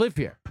would want to live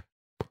here.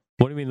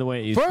 What do you mean the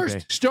way it used to be?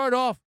 First, start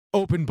off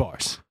open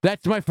bars.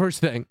 That's my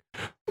first thing.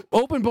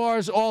 Open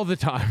bars all the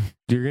time.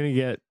 You're gonna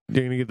get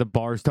the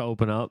bars to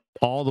open up,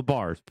 all the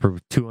bars for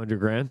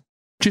 $200,000.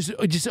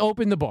 Just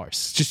open the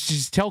bars.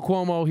 Just tell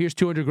Cuomo, here's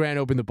 $200,000,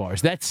 open the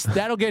bars.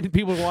 That'll get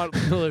people to want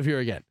to live here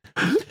again.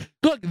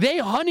 Look, they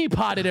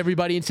honeypotted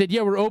everybody and said,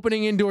 yeah, we're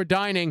opening indoor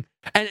dining.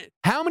 And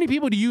how many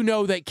people do you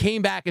know that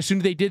came back as soon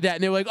as they did that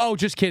and they were like, oh,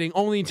 just kidding,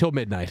 only until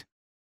midnight?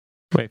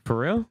 Wait, for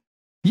real?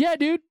 Yeah,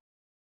 dude.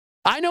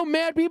 I know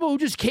mad people who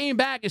just came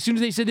back as soon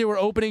as they said they were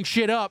opening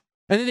shit up,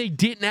 and then they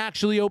didn't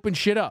actually open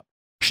shit up.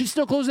 Shit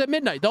still closed at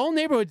midnight. The whole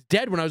neighborhood's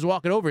dead when I was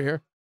walking over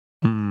here.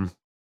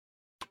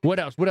 What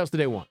else? What else do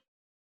they want?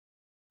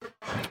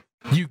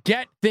 You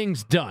get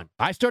things done.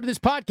 I started this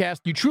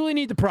podcast. You truly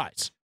need the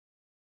prize.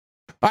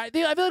 All right,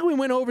 I feel like we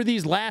went over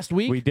these last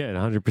week. We did,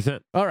 100%.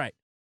 All right.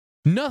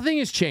 Nothing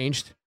has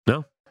changed.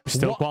 No,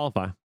 still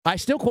qualify.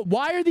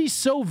 Why are these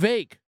so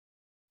vague?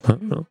 I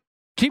don't know.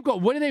 Keep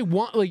going. What do they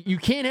want? Like, you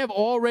can't have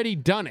already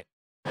done it.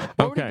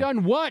 Already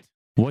done what?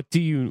 What do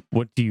you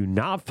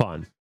not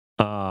fund?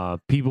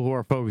 People who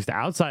are focused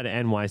outside of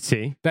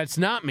NYC. That's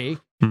not me.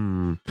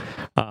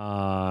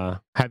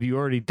 Have you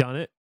already done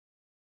it?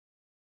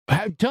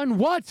 Have done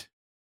what?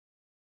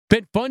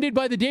 Been funded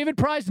by the David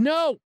Prize?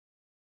 No.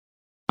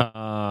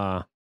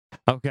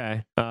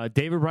 Okay.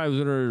 David Prize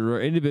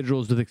are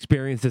individuals with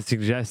experience that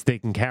suggests they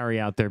can carry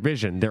out their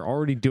vision. They're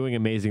already doing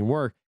amazing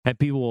work, and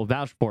people will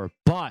vouch for it.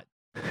 But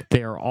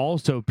they are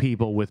also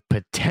people with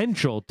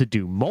potential to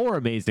do more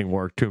amazing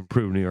work to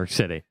improve New York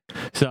City.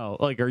 So,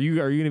 like, are you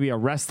going to be a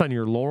rest on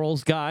your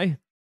laurels guy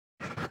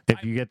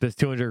if you get this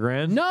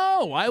 $200,000?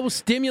 No, I will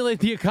stimulate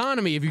the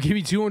economy if you give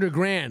me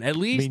 $200,000. At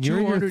least I mean, you're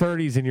in your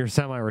 30s and you're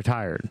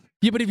semi-retired.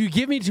 Yeah, but if you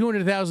give me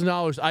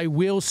 $200,000, I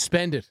will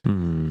spend it.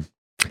 All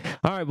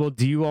right. Well,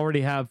 do you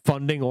already have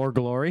funding or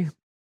glory?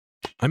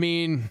 I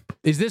mean,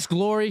 is this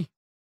glory?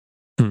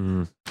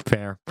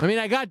 Fair. I mean,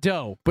 I got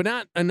dough, but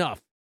not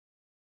enough.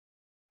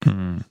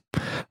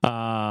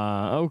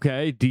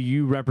 Okay. Do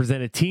you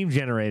represent a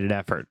team-generated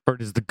effort, or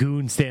does the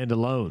goon stand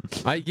alone?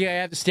 I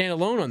have to stand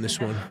alone on this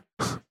one.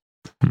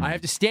 I have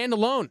to stand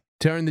alone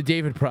to earn the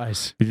David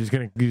Prize. You're just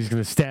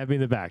gonna stab me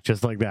in the back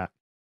just like that.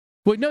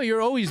 Well, no,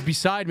 you're always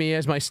beside me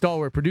as my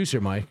stalwart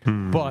producer, Mike.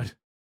 But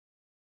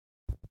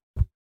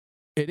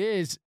it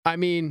is. I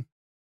mean,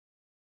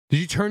 did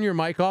you turn your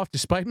mic off to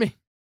spite me?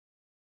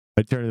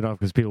 I turned it off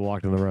because people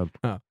walked in the room.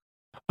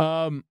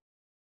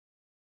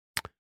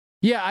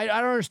 Yeah, I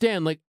don't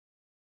understand. Like,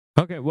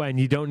 okay, well, and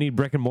you don't need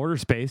brick and mortar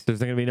space. There's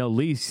not going to be no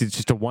lease. It's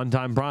just a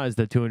one-time prize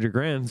that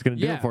 $200,000 is going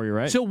to do it for you,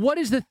 right? So what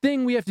is the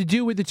thing we have to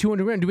do with the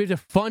 $200,000? Do we have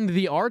to fund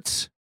the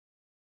arts?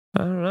 I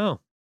don't know.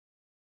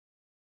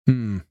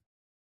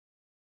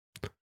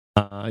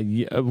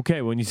 Yeah,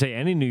 okay, when you say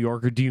any New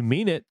Yorker, do you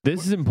mean it?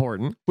 This is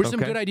important. What are some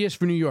good ideas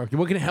for New York?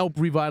 What can help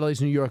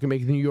revitalize New York and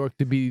make New York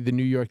to be the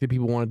New York that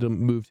people wanted to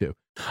move to?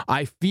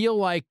 I feel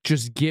like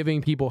just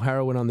giving people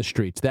heroin on the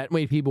streets. That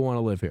made people want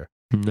to live here.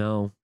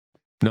 No.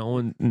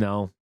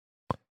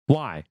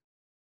 Why?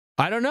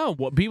 I don't know.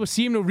 Well, people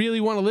seem to really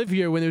want to live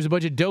here when there's a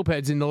bunch of dope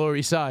heads in the Lower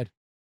East Side.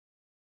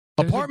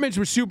 Apartments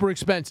were super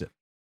expensive.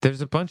 There's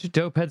a bunch of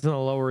dope heads on the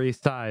Lower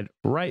East Side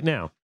right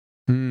now.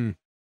 So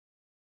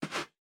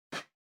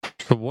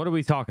what are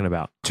we talking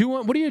about?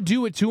 What do you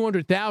do with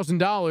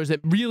 $200,000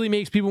 that really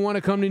makes people want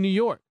to come to New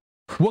York?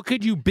 What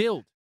could you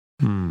build?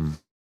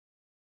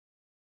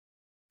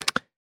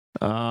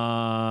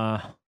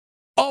 A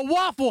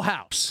Waffle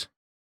House.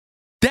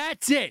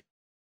 That's it.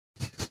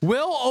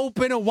 We'll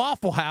open a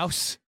Waffle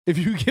House if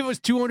you give us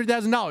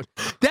 $200,000.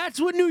 That's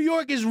what New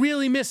York is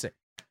really missing.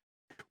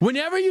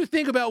 Whenever you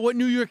think about what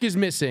New York is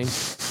missing,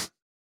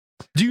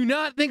 do you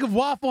not think of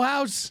Waffle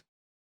House?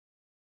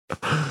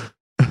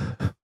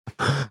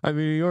 I mean,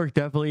 New York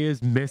definitely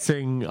is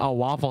missing a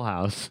Waffle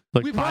House,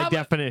 by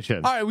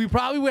definition. All right, we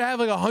probably would have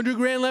like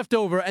 $100,000 left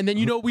over, and then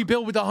you know what we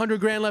built with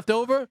 $100,000 left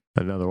over?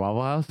 Another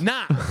Waffle House?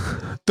 Nah,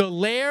 the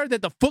lair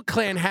that the Foot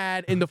Clan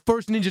had in the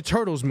first Ninja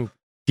Turtles movie.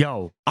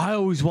 Yo, I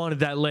always wanted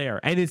that lair,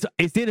 and it's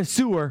in a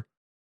sewer.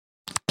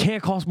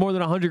 Can't cost more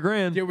than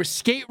 $100,000. There were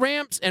skate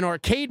ramps and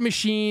arcade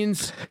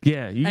machines.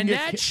 Yeah, and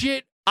that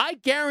shit. I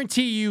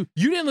guarantee you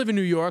didn't live in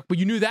New York, but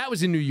you knew that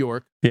was in New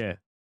York. Yeah.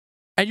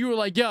 And you were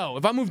like, yo,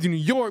 if I moved to New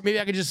York, maybe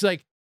I could just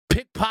like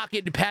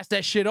pickpocket and pass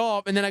that shit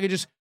off, and then I could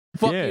just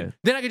fucking. Yeah.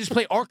 Then I could just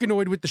play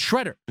Arkanoid with the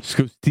shredder. Just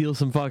go steal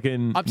some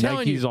fucking I'm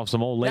telling Nikes you, off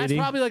some old lady. That's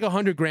probably like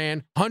 $100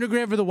 grand. $100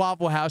 grand for the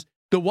Waffle House.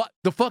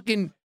 The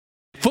fucking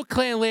Foot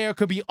Clan lair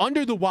could be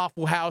under the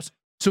Waffle House.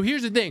 So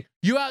here's the thing: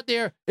 you out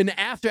there in the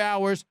after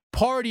hours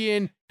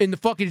partying in the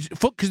fucking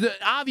foot, because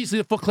obviously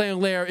the Foot Clan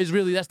lair is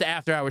really that's the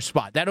after hours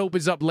spot that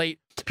opens up late.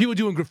 People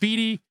doing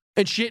graffiti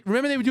and shit.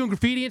 Remember they were doing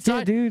graffiti inside?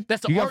 Yeah, dude.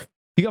 That's the art.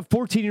 You got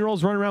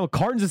 14-year-olds running around with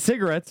cartons of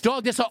cigarettes.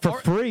 Dog, that's for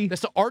free.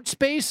 That's the art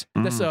space.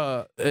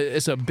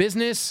 It's a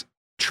business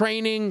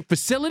training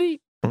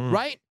facility,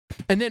 right?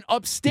 And then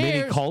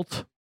upstairs, mini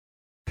cult.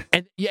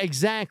 And yeah,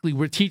 exactly.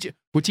 We're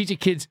teaching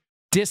kids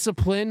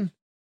discipline,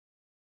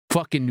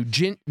 fucking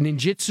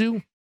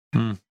ninjutsu,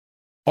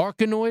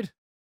 Arkanoid,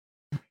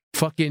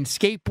 fucking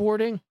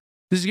skateboarding.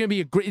 This is gonna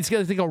be it's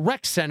gonna be like a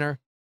rec center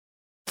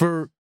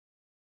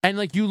and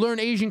like you learn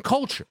Asian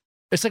culture.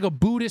 It's like a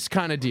Buddhist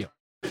kind of deal.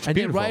 And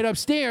then right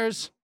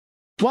upstairs,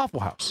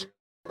 Waffle House.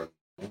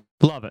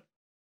 Love it.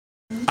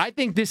 I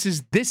think this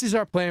is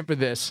our plan for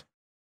this.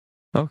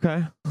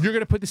 Okay. You're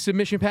gonna put the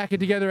submission packet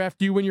together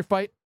after you win your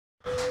fight.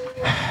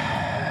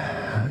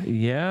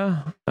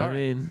 Yeah. I right.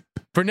 mean,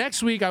 for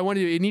next week,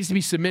 it needs to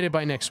be submitted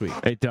by next week.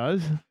 It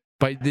does?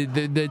 By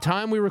the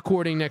time we're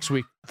recording next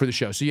week for the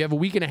show. So you have a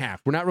week and a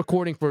half. We're not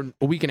recording for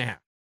a week and a half.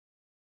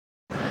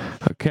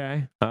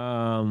 Okay.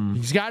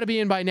 He's got to be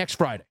in by next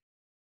Friday.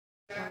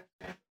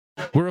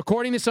 We're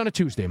recording this on a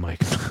Tuesday,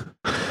 Mike.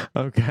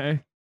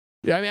 Okay.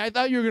 Yeah, I mean, I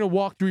thought you were going to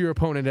walk through your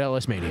opponent at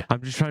LS Mania.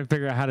 I'm just trying to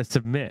figure out how to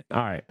submit.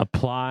 All right.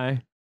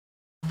 Apply.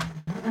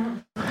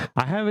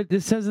 I have it.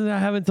 It says that I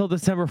have until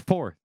December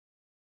 4th.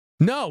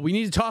 No, we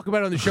need to talk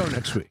about it on the show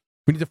next week.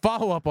 We need to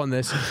follow up on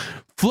this.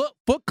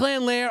 Foot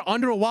Clan lair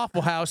under a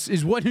Waffle House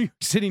is what New York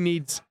City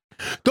needs.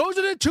 Those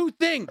are the two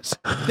things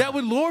that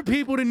would lure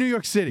people to New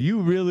York City.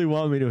 You really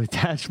want me to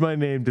attach my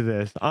name to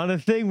this on a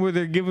thing where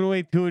they're giving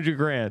away 200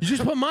 grand? You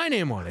just put my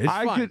name on it. It's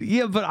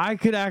fine. But I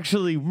could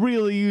actually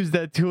really use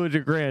that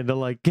 200 grand to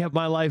like get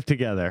my life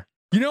together.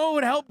 You know what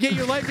would help get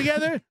your life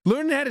together?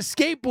 Learning how to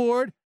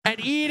skateboard and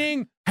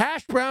eating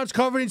hash browns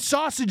covered in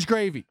sausage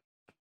gravy.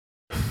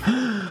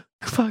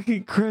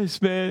 Fucking Chris,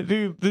 man,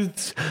 dude,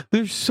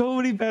 there's so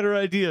many better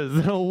ideas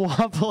than a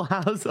Waffle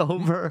House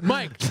over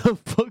Mike. The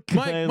Foot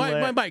Clan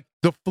lair. Mike.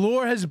 The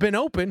floor has been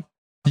open.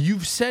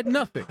 You've said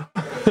nothing.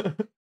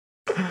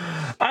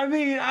 I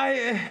mean,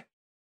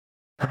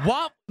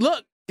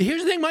 Look,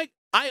 here's the thing, Mike.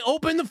 I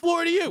opened the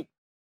floor to you.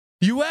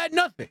 You had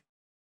nothing.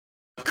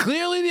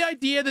 Clearly, the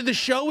idea that the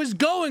show is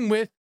going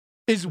with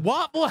is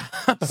Waffle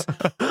House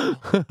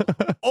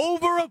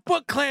over a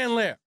Foot Clan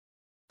lair.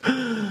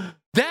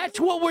 That's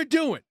what we're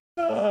doing.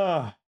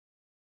 All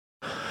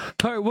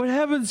right, what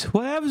happens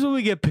when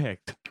we get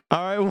picked? All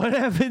right, what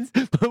happens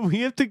when we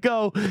have to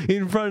go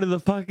in front of the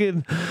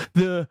fucking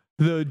the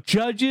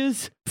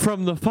judges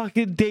from the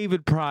fucking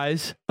David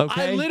Prize?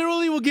 Okay, I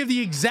literally will give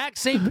the exact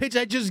same pitch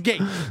I just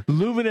gave.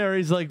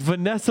 Luminaries like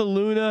Vanessa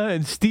Luna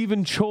and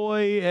Stephen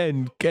Choi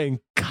and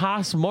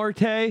Cos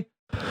Marte,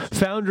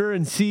 founder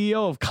and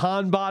CEO of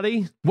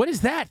Conbody. What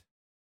is that?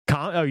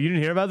 Oh, you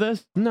didn't hear about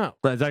this? No.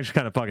 That's actually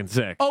kind of fucking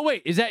sick. Oh,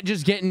 wait. Is that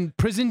just getting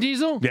prison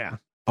diesel? Yeah.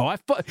 Oh,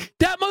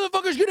 that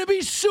motherfucker's going to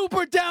be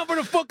super down for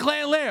the Foot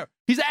Clan lair.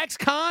 He's an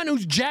ex-con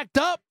who's jacked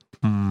up.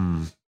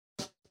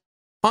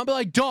 I'll be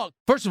like, dog,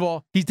 first of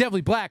all, he's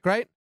definitely black,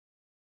 right?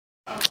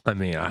 I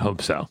mean, I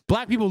hope so.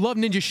 Black people love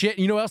ninja shit.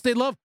 And you know what else they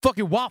love?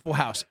 Fucking Waffle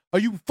House. Are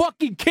you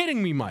fucking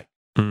kidding me, Mike?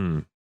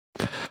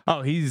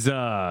 Oh, he's.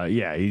 I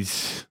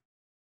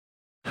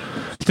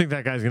think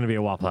that guy's going to be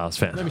a Waffle House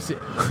fan. Let me see.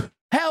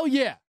 Hell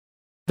yeah.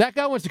 That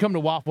guy wants to come to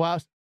Waffle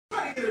House.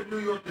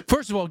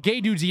 First of all,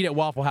 gay dudes eat at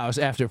Waffle House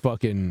after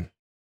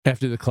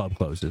the club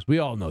closes. We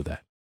all know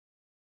that.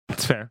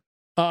 It's fair.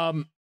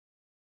 So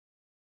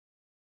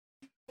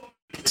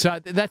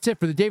that's it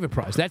for the David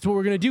Prize. That's what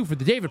we're going to do for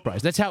the David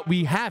Prize. That's how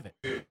we have it.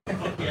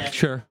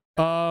 Sure.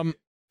 And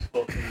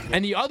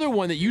the other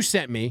one that you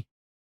sent me,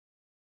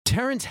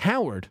 Terrence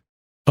Howard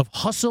of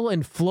Hustle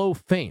and Flow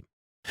fame.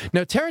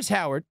 Now, Terrence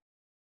Howard,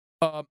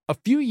 a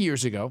few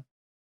years ago,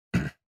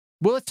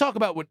 well, let's talk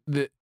about what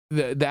the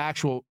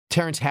actual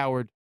Terrence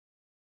Howard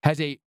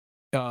has a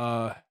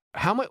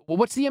how much?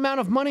 What's the amount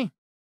of money?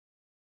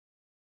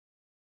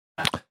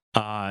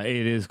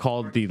 It is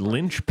called the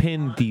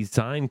Linchpin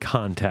Design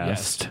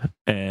Contest,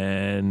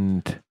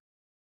 and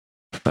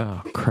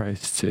oh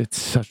Christ, it's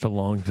such a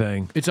long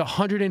thing. It's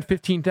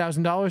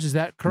 $115,000. Is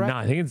that correct? No,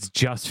 I think it's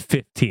just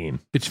 15.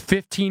 It's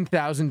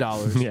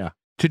 $15,000. Yeah.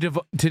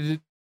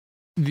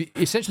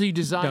 Essentially you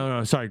design.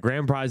 No, sorry.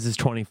 Grand prize is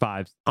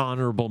 25.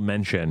 Honorable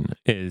mention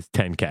is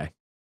 10K.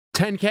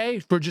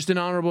 10K for just an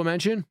honorable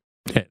mention?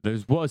 Yeah,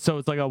 so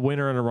it's like a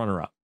winner and a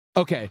runner-up.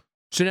 Okay.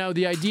 So now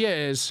the idea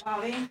is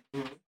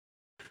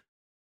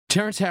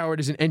Terrence Howard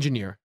is an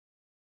engineer,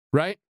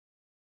 right?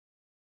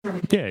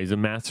 Yeah, he's a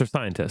master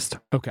scientist.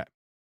 Okay.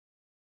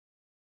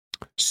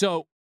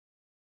 So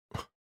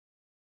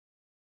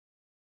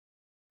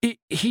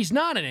he's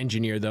not an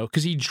engineer, though,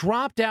 because he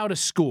dropped out of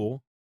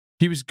school.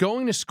 He was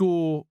going to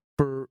school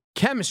for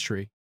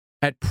chemistry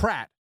at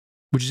Pratt,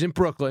 which is in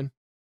Brooklyn.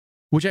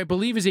 which I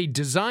believe is a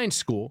design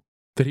school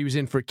that he was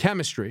in for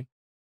chemistry,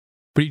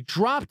 but he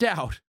dropped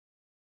out.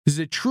 This is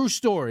a true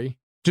story.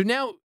 So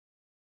now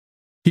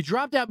he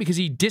dropped out because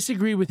he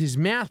disagreed with his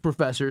math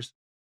professors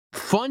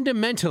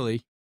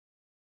fundamentally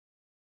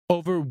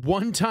over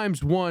 1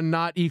 times 1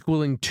 not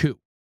equaling 2.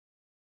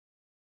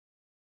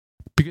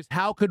 Because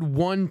how could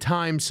 1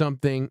 times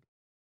something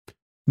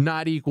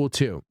not equal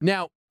 2?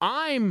 Now,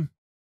 I'm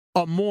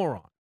a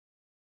moron,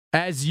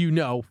 as you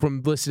know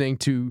from listening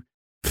to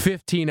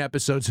 15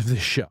 episodes of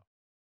this show.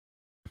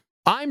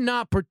 I'm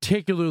not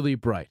particularly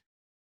bright,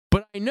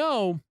 but I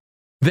know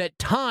that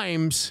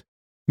times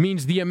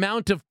means the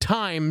amount of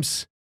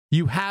times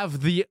you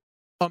have the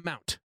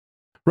amount,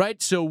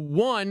 right? So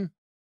 1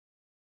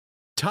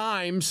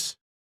 times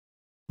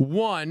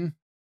 1,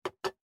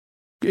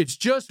 it's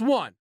just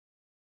 1,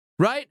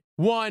 right?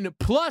 1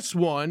 plus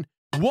 1,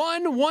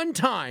 1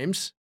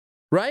 times,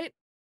 right?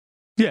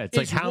 Yeah, it's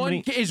like how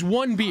many is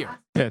 1 beer.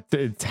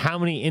 It's how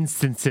many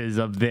instances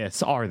of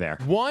this are there?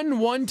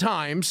 1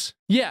 times,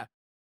 yeah.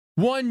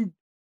 1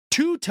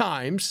 2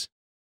 times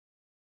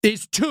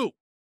is 2,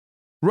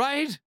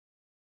 right?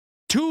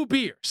 2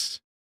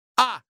 beers.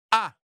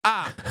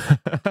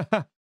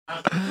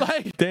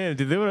 Like, damn,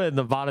 dude, they would have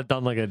Nevada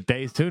done like a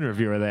day sooner if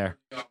you were there.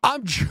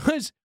 I'm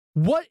just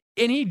what,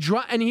 and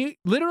he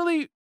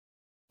literally,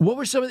 what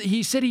were some of the,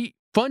 he said he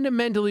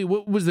fundamentally,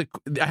 what was the,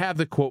 I have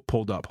the quote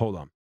pulled up. Hold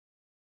on.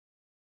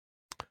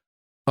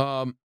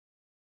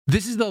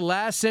 This is the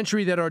last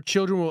century that our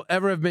children will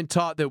ever have been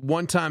taught that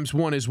 1 times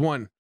 1 is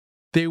 1.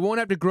 They won't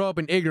have to grow up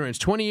in ignorance.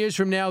 20 years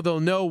from now, they'll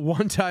know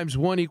 1 times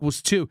 1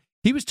 equals 2.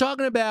 He was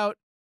talking about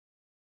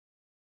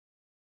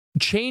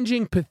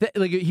changing,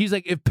 like, he's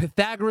like, if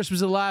Pythagoras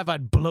was alive,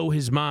 I'd blow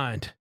his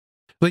mind.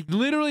 Like,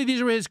 literally,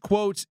 these were his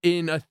quotes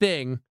in a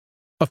thing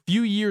a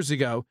few years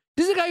ago.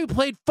 This is a guy who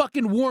played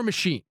fucking War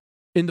Machine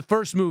in the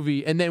first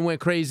movie and then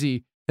went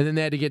crazy, and then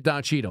they had to get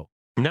Don Cheadle.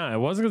 No, it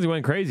wasn't because he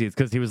went crazy. It's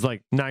because he was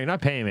like, no, you're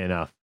not paying me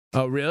enough.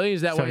 Oh, really?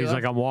 Is that so why he's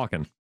like, I'm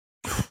walking.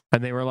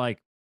 And they were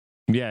like,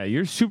 yeah,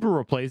 you're super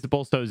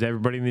replaceable. So is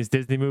everybody in these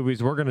Disney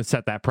movies. We're going to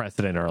set that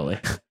precedent early.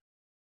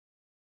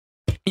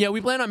 Yeah, we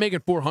plan on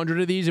making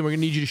 400 of these, and we're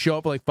going to need you to show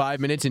up for like 5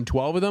 minutes in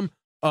 12 of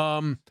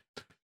them.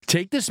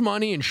 Take this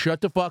money and shut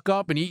the fuck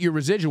up and eat your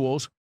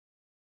residuals,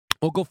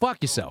 or go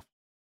fuck yourself.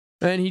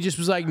 And he just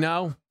was like,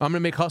 no, I'm going to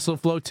make Hustle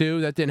Flow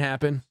too. That didn't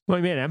happen. Well,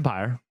 he made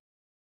Empire.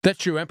 That's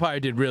true.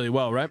 Empire did really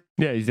well, right?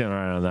 Yeah, he's doing all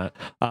right on that.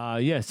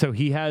 Yeah, so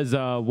he has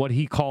what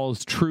he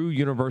calls true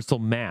universal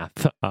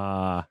math.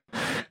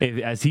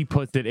 As he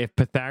puts it, if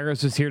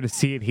Pythagoras was here to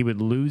see it, he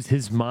would lose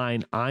his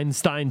mind.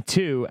 Einstein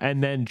too,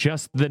 and then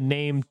just the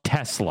name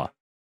Tesla.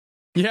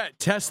 Yeah,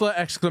 Tesla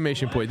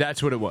exclamation point.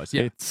 That's what it was.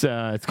 Yeah,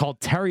 it's called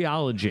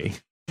teriology.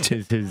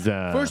 Is his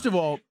first of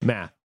all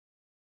math?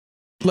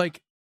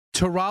 Like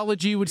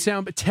terology would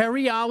sound, but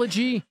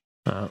teriology.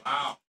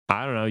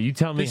 I don't know. You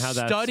tell me how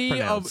that's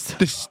pronounced.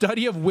 The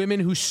study of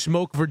women who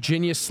smoke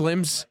Virginia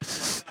Slims.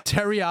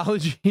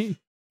 Teriology.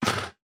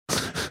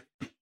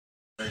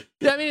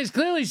 Yeah, I mean, it's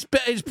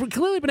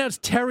clearly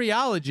pronounced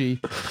teriology,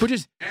 but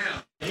just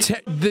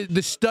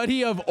the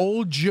study of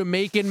old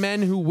Jamaican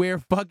men who wear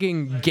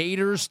fucking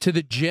gaiters to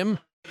the gym.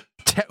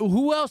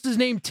 Who else is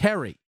named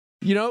Terry?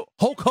 You know,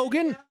 Hulk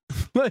Hogan?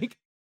 Like,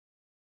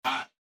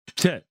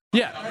 that's it.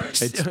 Yeah.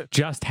 It's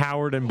just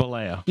Howard and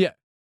Baleo. Yeah.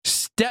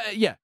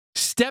 Yeah.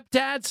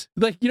 Stepdads?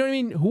 Like, you know what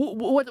I mean?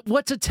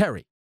 What's a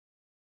Terry?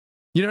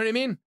 You know what I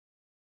mean?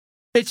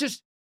 It's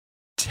just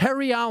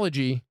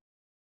teriology.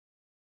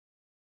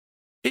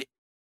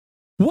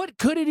 What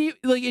could it even,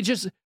 like, it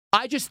just,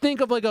 I just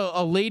think of like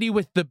a lady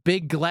with the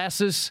big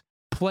glasses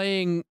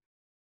playing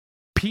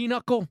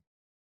pinochle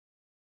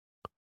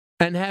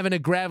and having a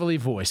gravelly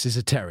voice is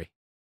a Terry.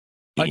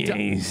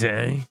 You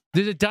say?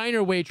 There's a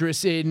diner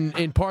waitress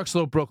in Park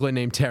Slope, Brooklyn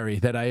named Terry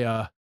that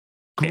I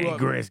grew up.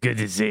 Grace, good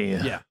to see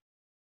you. Yeah.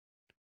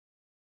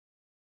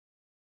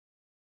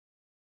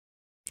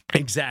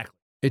 Exactly.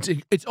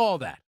 It's all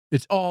that.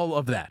 It's all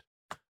of that.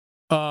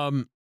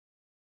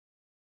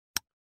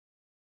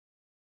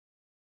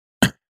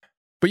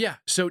 But yeah,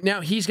 so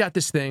now he's got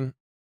this thing.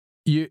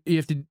 You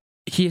have to.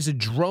 He has a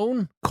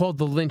drone called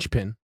the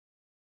Linchpin,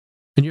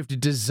 and you have to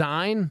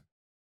design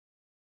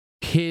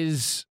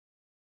his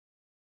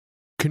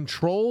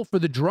control for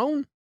the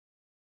drone.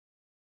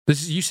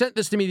 You sent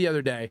this to me the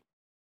other day.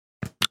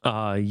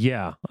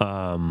 Yeah.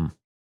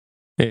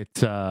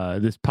 It's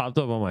this popped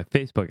up on my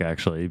Facebook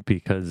actually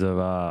because of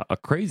a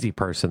crazy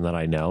person that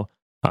I know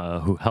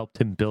who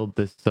helped him build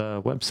this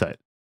website.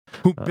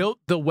 Who built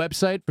the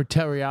website for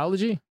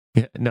teriology?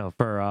 Yeah, no,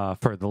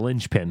 for the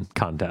Linchpin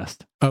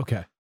contest.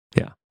 Okay.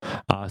 Yeah.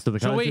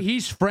 So wait,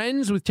 he's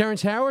friends with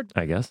Terrence Howard?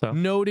 I guess so.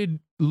 Noted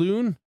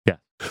loon? Yeah.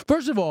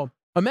 First of all,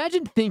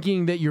 imagine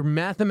thinking that your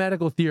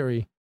mathematical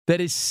theory that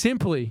is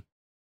simply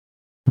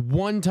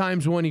 1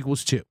 times 1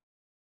 equals 2.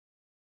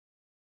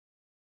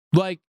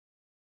 Like,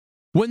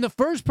 when the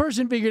first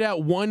person figured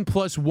out 1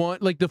 plus 1,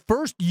 like the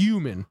first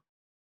human,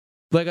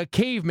 like a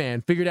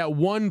caveman, figured out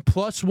 1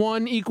 plus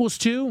 1 equals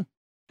 2,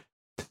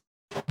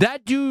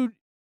 that dude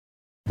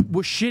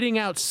was shitting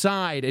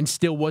outside and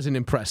still wasn't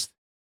impressed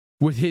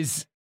with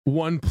his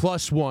 1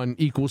 + 1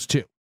 =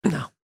 2.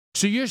 No.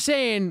 So you're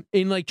saying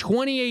in like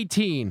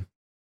 2018,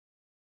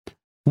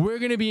 we're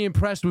going to be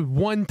impressed with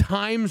 1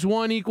 ×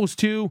 1 =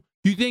 2?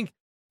 You think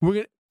we're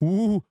going to...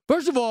 Ooh.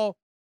 First of all,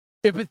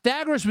 if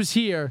Pythagoras was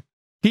here,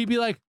 he'd be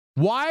like,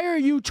 why are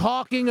you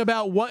talking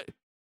about what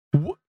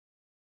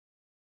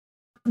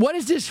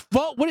is this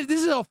phone?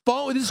 This is a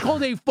phone? This is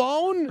called a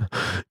phone?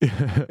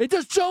 It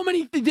does so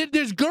many things.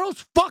 There's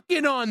girls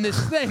fucking on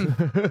this thing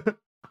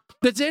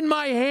that's in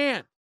my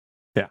hand.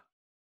 Yeah.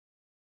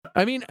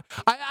 I mean,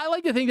 I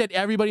like to think that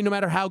everybody, no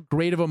matter how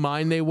great of a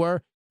mind they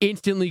were,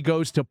 instantly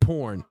goes to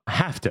porn.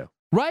 Have to.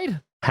 Right?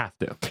 Have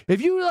to.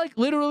 If you like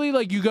literally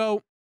like you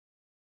go,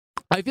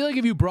 I feel like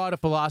if you brought a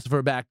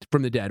philosopher back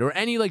from the dead or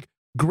any like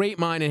great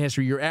mind in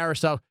history, your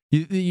Aristotle,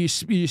 you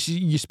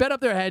sped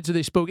up their head so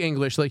they spoke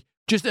English, like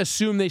just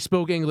assume they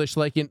spoke English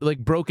like in like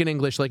broken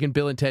English, like in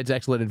Bill and Ted's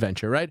Excellent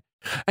Adventure, right?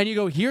 And you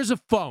go, here's a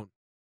phone.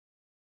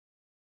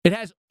 It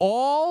has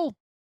all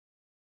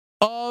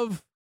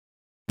of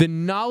the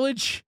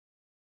knowledge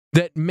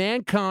that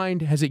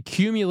mankind has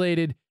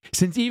accumulated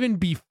since even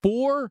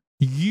before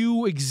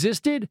you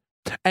existed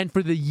and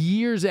for the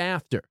years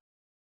after.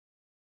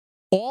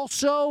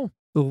 Also,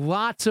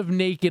 lots of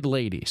naked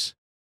ladies.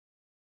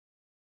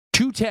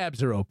 2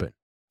 tabs are open.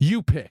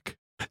 You pick.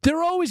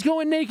 They're always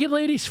going naked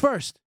ladies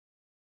first.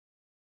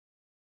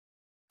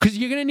 Because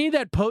you're going to need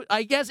that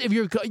I guess if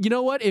you're, you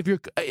know what?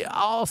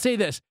 I'll say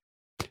this.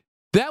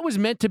 That was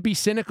meant to be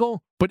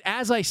cynical, but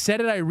as I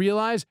said it, I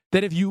realized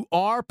that if you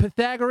are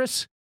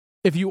Pythagoras,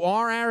 if you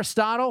are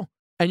Aristotle,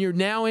 and you're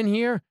now in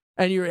here,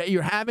 and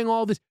you're having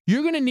all this,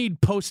 you're going to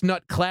need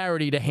post-nut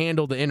clarity to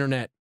handle the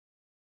internet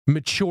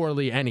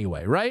maturely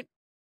anyway, right?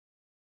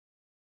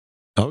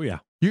 Oh, yeah.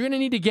 You're going to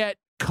need to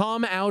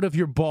come out of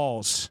your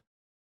balls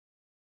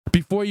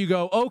before you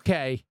go,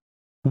 okay,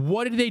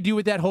 what did they do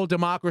with that whole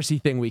democracy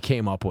thing we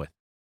came up with?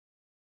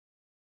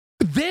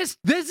 This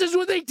is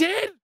what they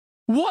did?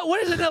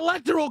 What is an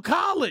electoral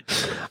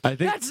college? I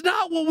think that's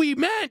not what we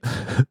meant.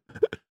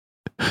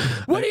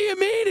 What do you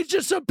mean? It's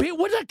just some people.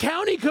 What's a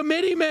county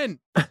committeeman?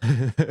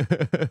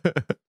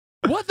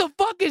 What the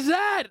fuck is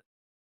that?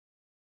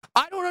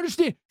 I don't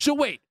understand. So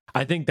wait.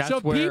 I think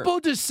that's where people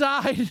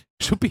decide.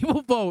 So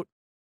people vote,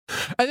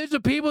 and there's the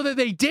people that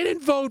they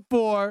didn't vote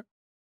for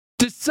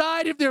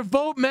decide if their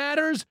vote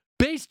matters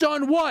based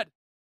on what?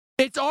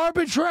 It's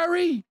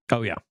arbitrary.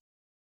 Oh yeah.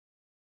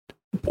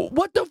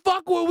 What the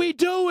fuck were we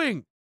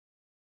doing?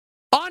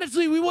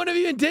 Honestly, we wouldn't have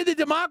even did the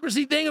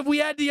democracy thing if we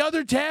had the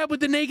other tab with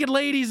the naked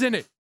ladies in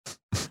it.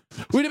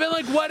 We'd have been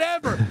like,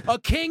 whatever. A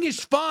king is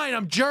fine.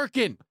 I'm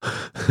jerking.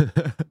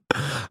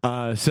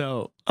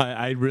 So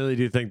I really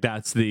do think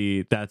that's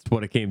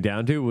what it came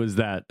down to, was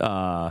that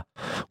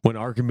when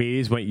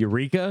Archimedes went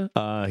Eureka,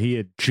 he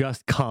had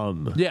just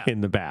come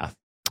in the bath.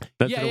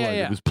 That's what it was.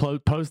 It was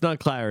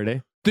post-nut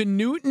clarity. The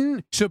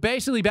Newton. So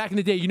basically, back in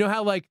the day, you know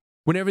how like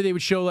whenever they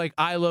would show like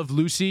I Love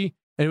Lucy,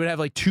 and it would have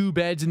like 2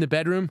 beds in the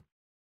bedroom.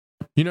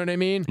 You know what I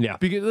mean? Yeah.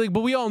 Because like,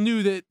 but we all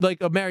knew that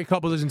like a married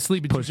couple doesn't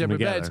sleep in 2 separate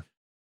beds.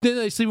 Then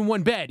they sleep in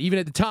 1 bed. Even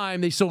at the time,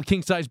 they sold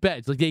king-size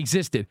beds. Like, they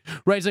existed.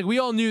 Right? It's like, we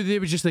all knew that it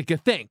was just, like, a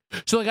thing.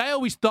 So, like, I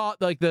always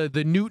thought, like,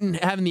 the Newton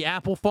having the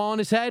apple fall on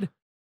his head,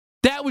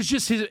 that was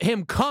just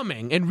him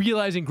coming and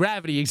realizing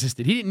gravity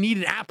existed. He didn't need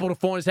an apple to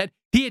fall on his head.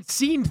 He had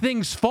seen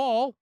things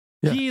fall.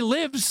 Yeah. He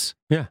lives.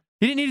 Yeah.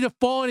 He didn't need it to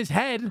fall on his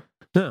head.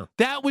 No.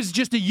 That was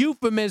just a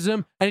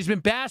euphemism, and it's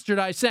been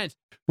bastardized since.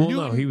 Well,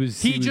 Newton, no,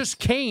 he just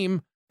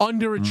came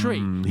under a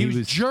tree. He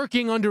was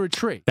jerking under a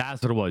tree.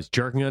 That's what it was.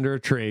 Jerking under a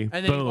tree.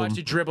 And then he watched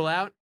it dribble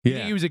out. You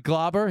think he was a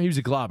globber? He was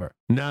a globber.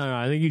 No,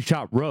 I think he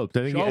shot ropes.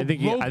 I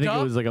think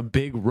it was like a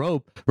big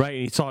rope, right?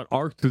 And he saw it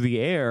arc through the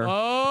air.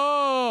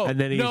 Oh, and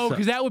then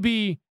because that would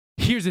be.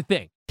 Here's the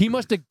thing: he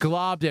must have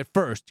globbed at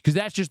first, because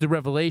that's just the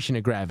revelation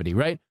of gravity,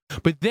 right?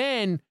 But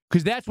then,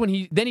 because that's when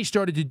he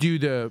started to do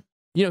the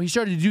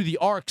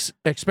arcs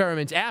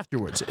experiments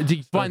afterwards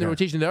to find the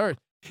rotation of the Earth.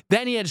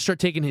 Then he had to start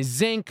taking his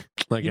zinc,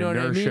 like inertia.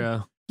 What I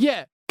mean?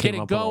 Yeah, get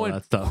it going. All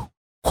that stuff.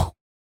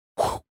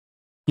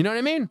 You know what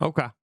I mean?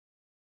 Okay.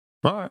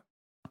 All right.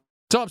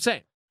 That's all I'm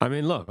saying. I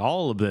mean, look,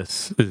 all of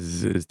this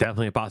is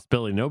definitely a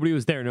possibility. Nobody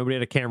was there. Nobody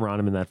had a camera on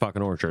him in that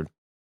fucking orchard.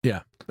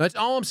 Yeah. That's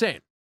all I'm saying.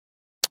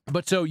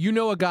 But so you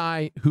know a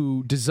guy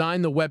who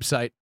designed the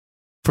website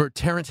for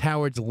Terrence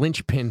Howard's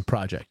Lynchpin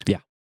project.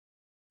 Yeah.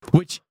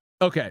 Which,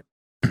 okay,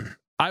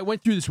 I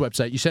went through this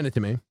website. You sent it to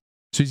me.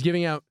 So he's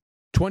giving out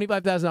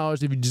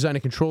 $25,000 if you design a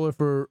controller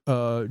for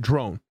a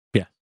drone.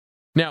 Yeah.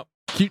 Now,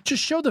 can you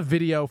just show the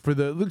video for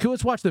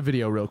let's watch the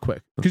video real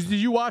quick. Because did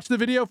you watch the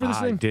video for this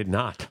thing? I did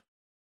not.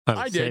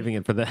 I was saving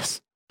it for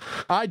this.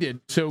 I did.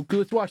 So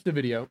let's watch the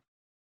video.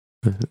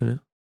 Now,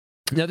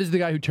 this is the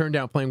guy who turned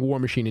down playing War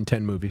Machine in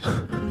 10 movies.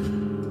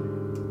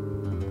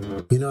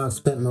 You know, I've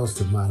spent most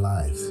of my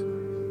life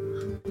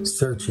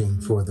searching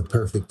for the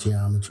perfect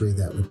geometry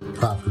that would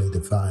properly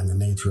define the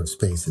nature of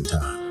space and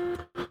time.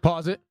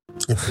 Pause it.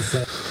 It's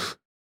the same.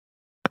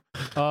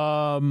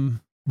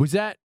 Was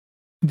that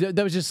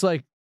was just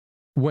like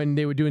when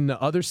they were doing the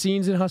other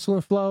scenes in Hustle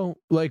and Flow?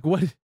 Like,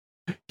 what?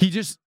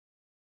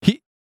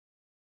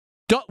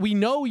 We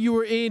know you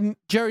were in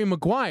Jerry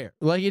Maguire.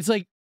 Like, it's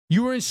like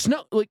you were in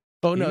Snow. Like,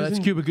 oh no, that's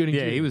Cuba Gooding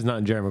Jr. Yeah, he was not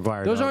in Jerry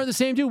Maguire. Those aren't the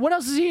same dude. What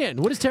else is he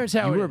in? What is Terrence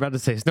Howard? You were about to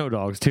say Snow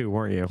Dogs too,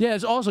 weren't you? Yeah,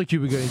 it's also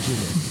Cuba Gooding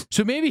Jr.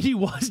 So maybe he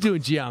was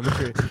doing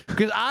geometry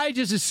because I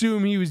just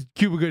assumed he was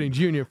Cuba Gooding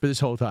Jr. for this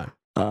whole time.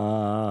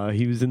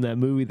 He was in that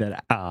movie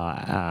that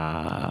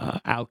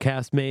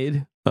Outcast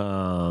made. He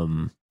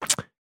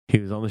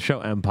was on the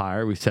show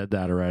Empire. We said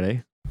that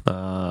already.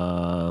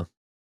 I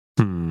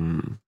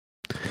don't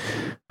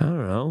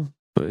know.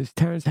 But it's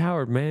Terrence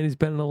Howard, man. He's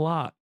been in a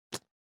lot.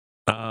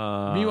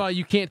 Meanwhile,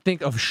 you can't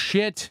think of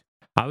shit.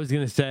 I was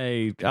gonna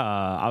say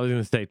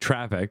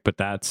Traffic,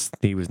 but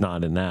he was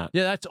not in that.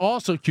 Yeah, that's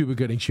also Cuba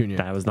Gooding Jr.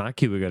 That was not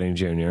Cuba Gooding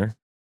Jr.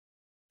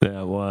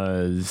 That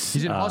was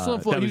He's in Hustle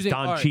and Flow. That was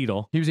Don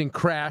Cheadle. He was in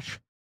Crash.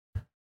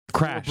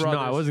 Crash. No,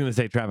 I wasn't gonna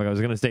say Traffic. I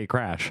was gonna say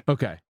Crash.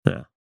 Okay.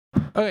 Yeah.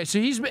 Okay, so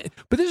he's been,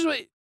 but this is what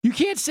you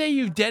can't say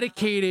you've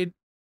dedicated.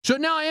 So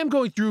now I am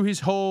going through his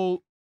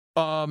whole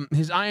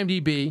his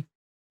IMDb.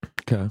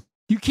 Okay.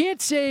 You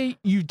can't say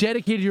you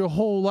dedicated your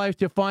whole life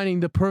to finding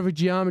the perfect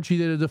geometry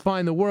that will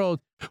define the world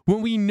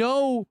when we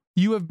know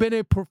you have been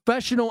a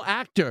professional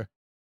actor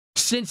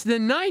since the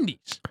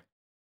 90s.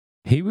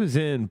 He was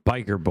in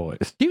Biker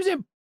Boys. He was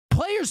in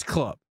Players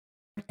Club.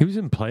 He was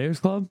in Players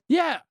Club?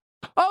 Yeah.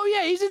 Oh,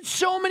 yeah, he's in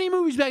so many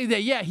movies back in the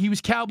day. Yeah, he was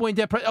Cowboy and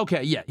Dead President.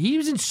 Okay, yeah, he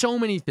was in so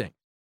many things.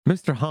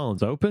 Mr.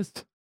 Holland's Opus?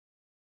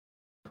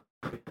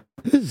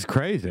 This is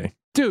crazy.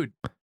 Dude.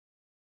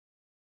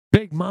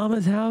 Big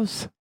Mama's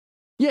House?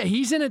 Yeah,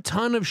 he's in a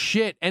ton of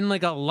shit and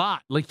like a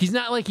lot. Like he's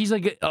not like he's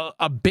like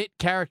a bit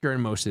character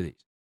in most of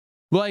these.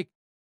 Like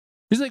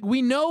it's like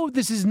we know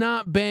this has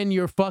not been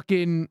your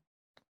fucking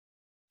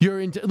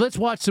let's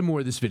watch some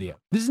more of this video.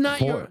 This is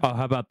not your. Oh,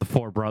 how about the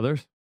Four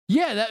Brothers?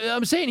 Yeah,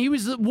 I'm saying he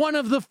was one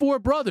of the four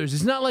brothers.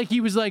 It's not like he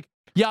was like,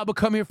 yeah, I'll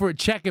come here for a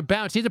check and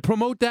bounce. He had to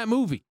promote that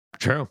movie.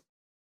 True.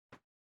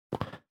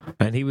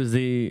 And he was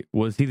he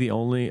the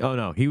only? Oh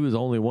no, he was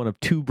only one of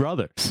two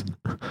brothers.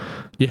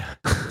 Yeah.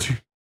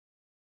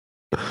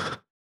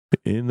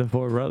 In the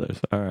Four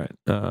Brothers. All right.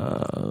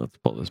 Let's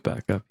pull this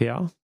back up.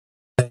 Yeah.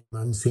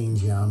 Unseen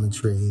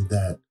geometry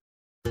that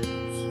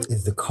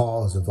is the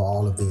cause of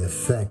all of the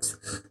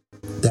effects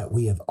that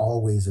we have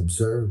always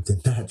observed in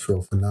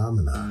natural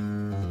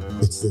phenomena.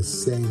 It's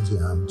this same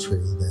geometry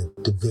that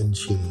Da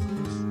Vinci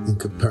and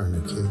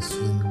Copernicus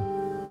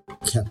and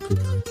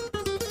Kepler.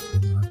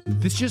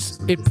 This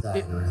just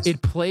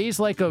it plays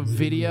like a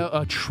video,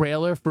 a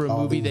trailer for a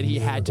movie that he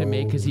had to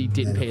make because he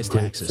didn't pay his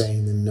taxes.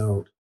 Fame and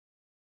note.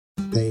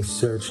 They've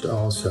searched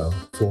also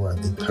for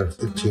the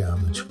perfect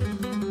geometry.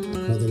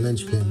 Well, the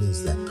linchpin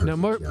is that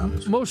perfect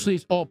geometry. Mostly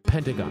it's all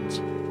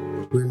pentagons.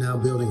 We're now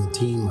building a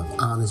team of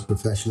honest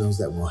professionals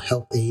that will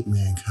help aid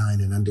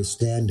mankind in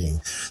understanding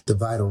the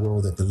vital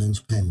role that the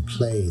linchpin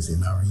plays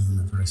in our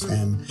universe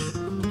and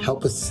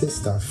help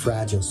assist our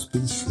fragile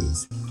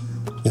species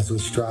as we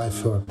strive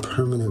for a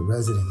permanent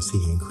residency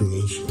in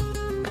creation.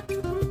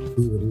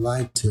 We would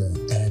like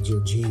to add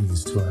your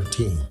genius to our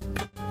team.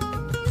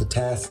 The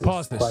task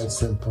is quite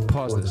simple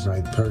for the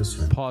right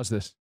person. Pause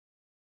this.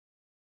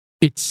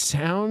 It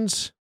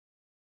sounds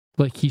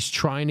like he's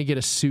trying to get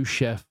a sous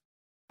chef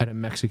at a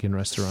Mexican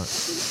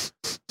restaurant.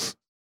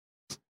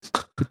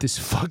 With this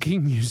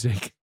fucking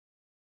music.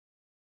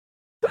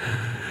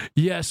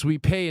 Yes, we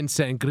pay in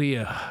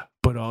sangria,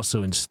 but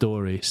also in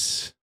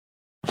stories.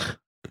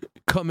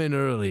 Come in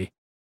early,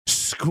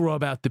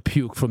 scrub out the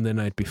puke from the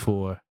night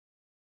before,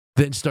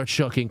 then start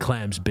shucking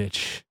clams,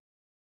 bitch.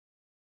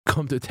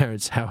 Come to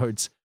Terrence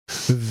Howard's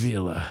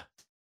Villa.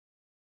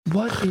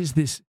 What is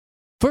this?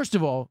 First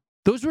of all,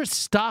 those were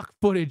stock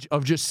footage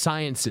of just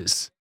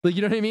sciences. Like,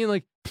 you know what I mean?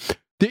 Like,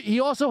 he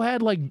also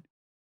had like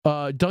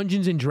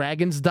Dungeons and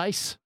Dragons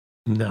dice.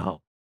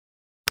 No.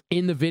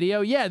 In the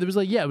video, yeah, there was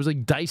like, it was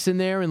like dice in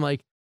there, and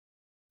like,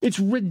 it's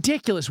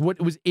ridiculous what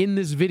was in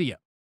this video.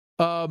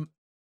 That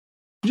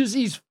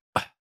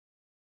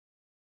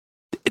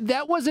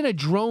wasn't a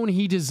drone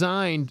he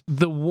designed.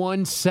 The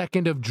 1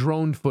 second of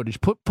drone footage.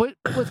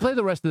 Let's play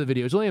the rest of the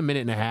video. It's only a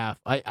minute and a half.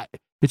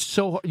 It's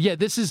so hard. Yeah,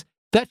 that's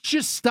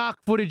just stock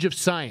footage of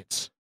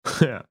science.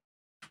 Yeah.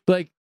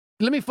 Like,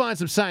 let me find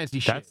some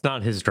sciencey shit. That's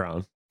not his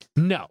drone.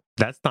 No.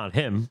 That's not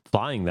him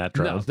flying that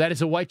drone. No, that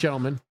is a white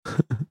gentleman.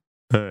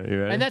 You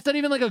ready? And that's not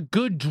even like a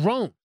good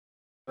drone.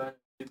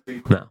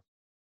 No.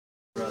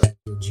 Add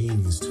your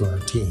genius to our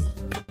team.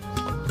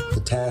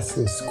 The task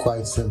is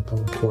quite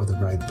simple for the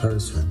right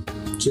person.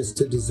 Just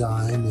to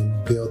design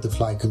and build the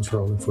flight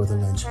controller for the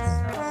linchpin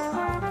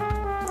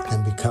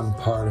and become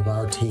part of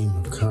our team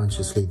of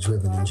consciously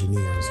driven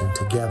engineers. And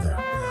together,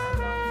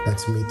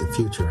 let's meet the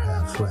future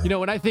halfway. You know,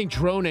 when I think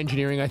drone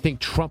engineering, I think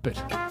trumpet.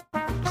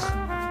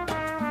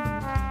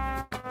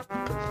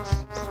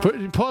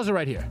 Pause it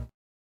right here.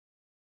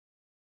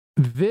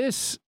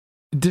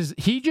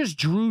 He just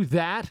drew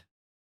that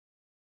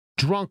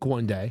drunk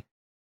one day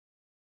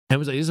and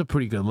was like, this is a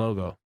pretty good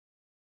logo.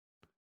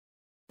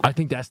 I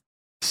think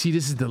See,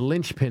 this is the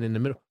linchpin in the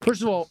middle.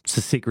 First of all, It's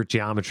the secret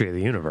geometry of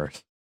the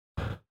universe.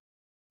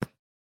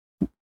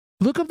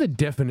 look up the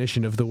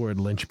definition of the word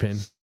linchpin.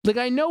 Like,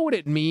 I know what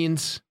it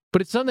means,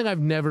 but it's something I've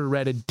never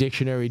read a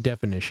dictionary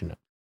definition of.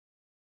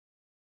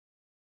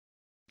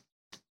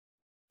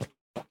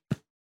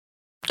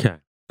 Okay.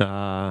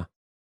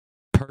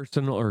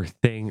 Person or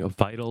thing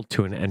vital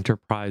to an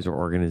enterprise or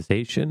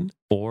organization,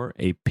 or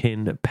a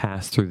pin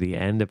passed through the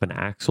end of an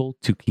axle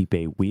to keep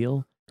a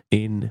wheel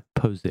in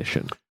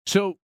position.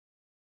 So,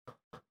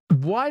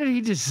 why did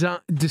he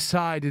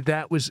decide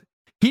that was...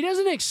 He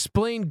doesn't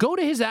explain... Go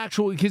to his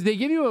actual... Because they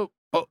give you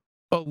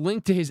a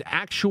link to his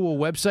actual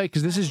website,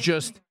 because this is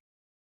just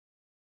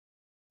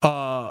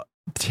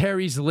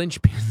Terry's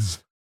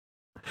Linchpins.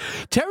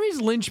 Terry's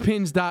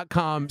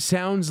Linchpins.com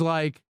sounds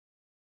like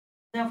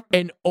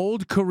an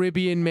old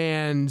Caribbean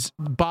man's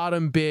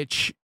bottom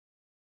bitch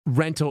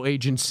rental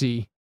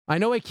agency. I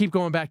know I keep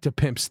going back to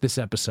pimps this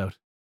episode.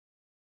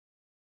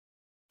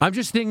 I'm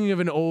just thinking of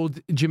an old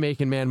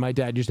Jamaican man my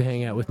dad used to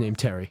hang out with named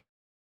Terry.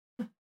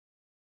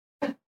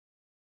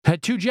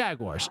 Had 2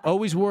 Jaguars.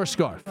 Always wore a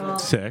scarf.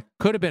 Sick.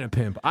 Could have been a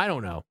pimp. I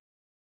don't know.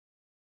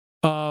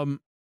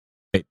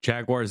 Wait,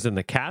 Jaguars in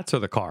the cats or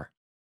the car?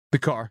 The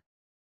car.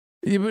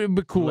 It would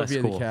be cool Less if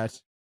you had cool. the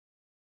cats.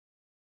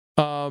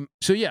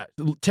 So yeah,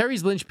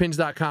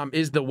 terryslinchpins.com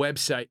is the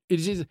website.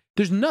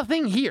 There's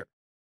nothing here.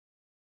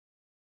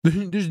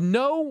 There's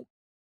no,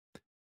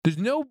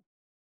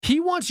 he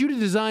wants you to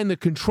design the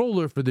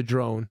controller for the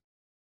drone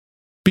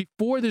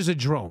before there's a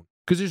drone,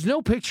 because there's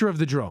no picture of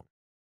the drone.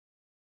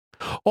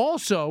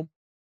 Also,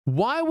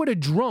 why would a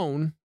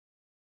drone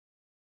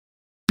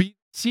be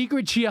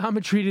secret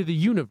geometry to the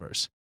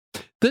universe?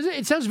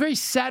 It sounds very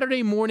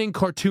Saturday morning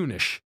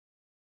cartoonish.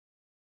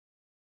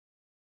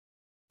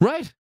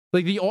 Right?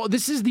 Like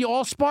this is the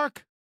Allspark?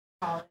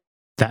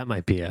 That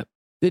might be it.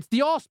 It's the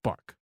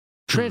Allspark.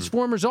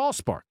 Transformers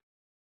Allspark.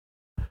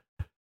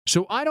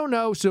 So I don't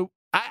know. So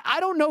I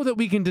don't know that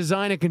we can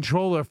design a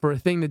controller for a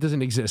thing that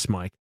doesn't exist,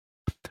 Mike.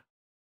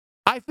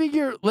 I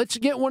figure let's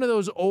get one of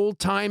those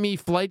old-timey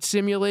flight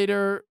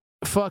simulator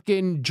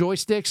fucking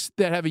joysticks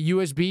that have a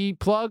USB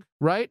plug,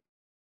 right?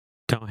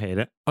 Don't hate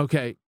it.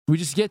 Okay. We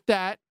just get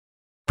that.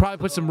 Probably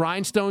put some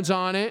rhinestones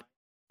on it,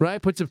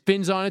 right? Put some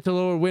fins on it to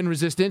lower wind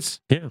resistance.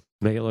 Yeah,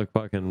 make it look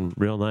fucking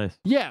real nice.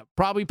 Yeah,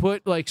 probably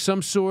put like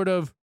some sort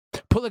of,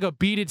 put like a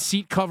beaded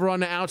seat cover on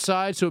the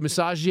outside so it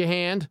massages your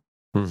hand.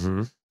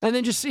 Mm-hmm. And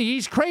then just see,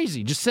 he's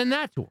crazy. Just send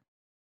that to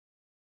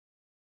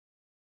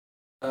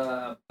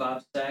him.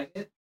 Bob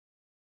Saget.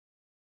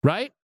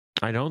 Right?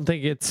 I don't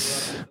think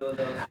that's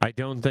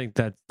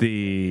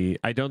the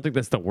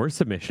worst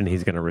submission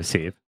he's going to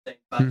receive.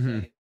 Mm-hmm.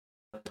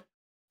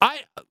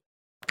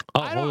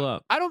 Hold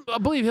up. I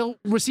don't believe he'll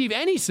receive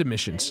any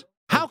submissions.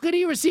 How could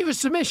he receive a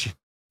submission?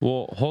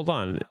 Well, hold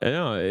on.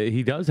 No,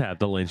 he does have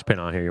the linchpin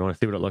on here. You want to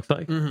see what it looks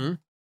like? Mm-hmm.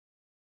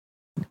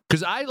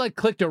 Because I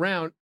clicked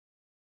around.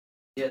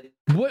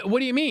 What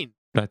do you mean?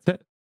 That's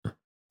it.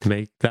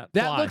 Make that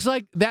fly.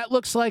 That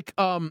looks like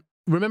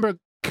remember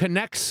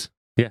Connects?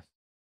 Yeah.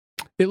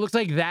 It looks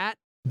like that,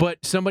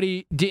 but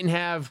somebody didn't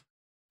have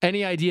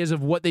any ideas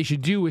of what they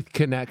should do with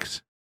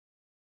Connects.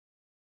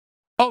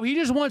 Oh, he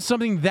just wants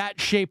something that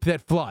shape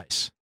that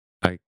flies.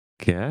 I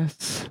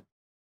guess.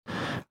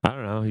 I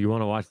don't know. You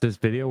want to watch this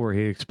video where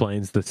he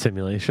explains the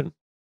simulation?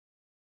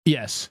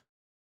 Yes.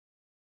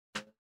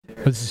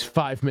 This is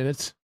 5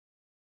 minutes.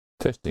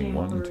 Testing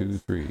 1, 2,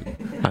 3.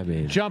 I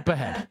mean, jump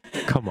ahead.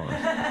 Come on.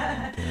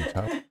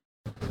 Top.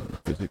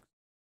 Physics.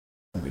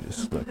 We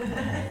just select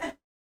one.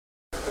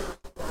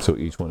 So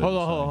each one. Hold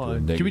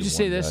on. Can we just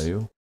say this?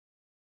 Value.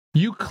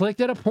 You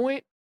clicked at a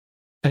point,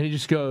 and he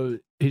just goes,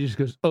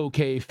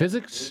 okay,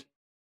 physics.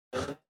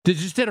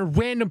 Just at a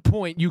random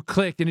point, you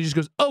clicked, and he just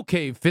goes,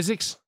 okay,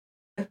 physics.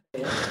 Yeah,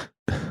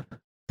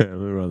 let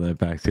me run that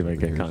back, see if I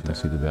get content.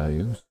 See the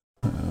values.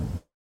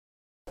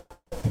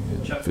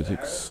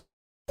 Physics.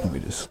 Let me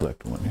just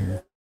select one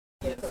here.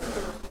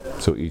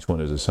 So each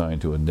one is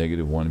assigned to a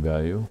 -1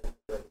 value,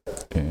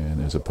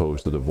 and as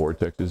opposed to the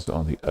vortexes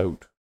on the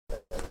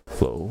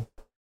outflow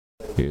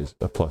is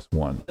a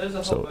 +1.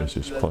 So it's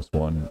just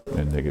 +1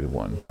 and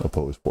 -1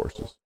 opposed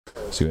forces.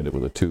 So you end up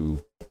with a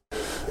two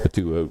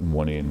out and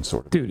one in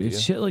sort of. Dude, idea.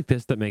 it's shit like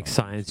this that makes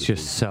science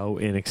just so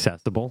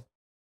inaccessible.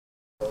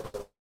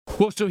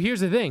 Well, so here's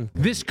the thing.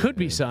 This could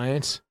be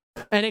science,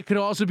 and it could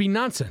also be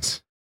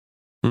nonsense.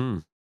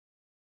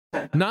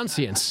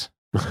 Nonsense.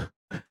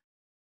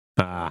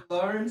 Don't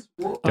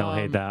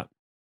hate that.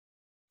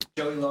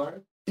 Joey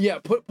Lawrence? Yeah,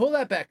 pull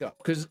that back up.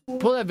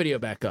 Pull that video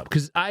back up.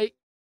 Because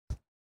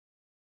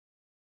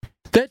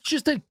that's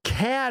just a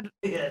CAD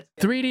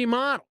 3D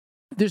model.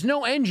 There's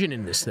no engine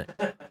in this thing.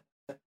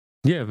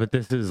 Yeah, but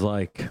this is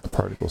like a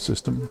particle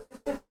system.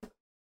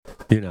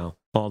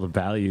 All the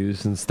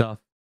values and stuff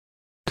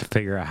to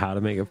figure out how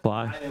to make it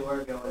fly.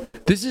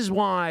 This is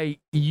why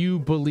you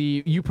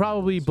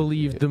probably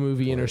believed the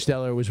movie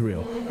Interstellar was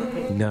real.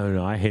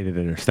 No, I hated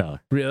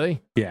Interstellar.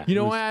 Really? Yeah. You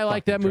know why I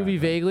like that movie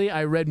vaguely?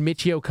 I read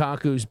Michio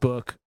Kaku's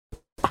book,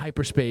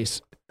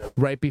 Hyperspace,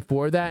 right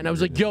before that, and I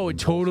was like, yo, it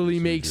totally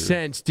makes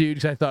sense, dude,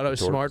 because I thought I was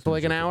smart for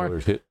like an hour.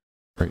 Hit,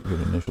 right,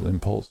 good initial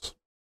impulse.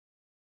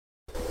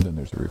 Then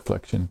there's a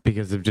reflection.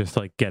 Because of just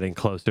like getting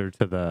closer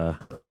to the,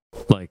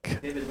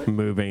 like,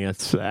 moving at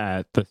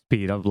the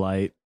speed of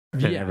light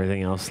and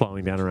everything else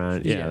slowing down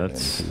around it. Yeah,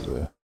 that's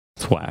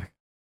whack.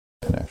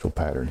 An actual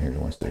pattern here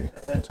once it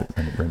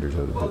renders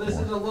out a bit more. This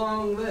is a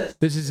long list.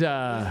 This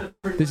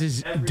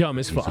is dumb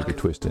as fuck. They're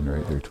twisting,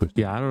 right? They're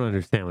twisting. Yeah, I don't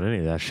understand what any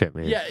of that shit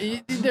means.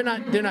 Yeah,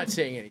 they're not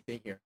saying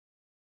anything here.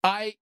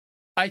 I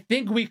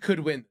think we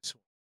could win this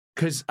one.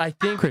 Because I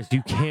think, Chris,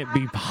 you can't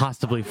be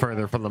possibly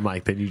further from the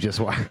mic than you just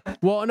were.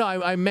 Well, no,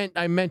 I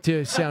meant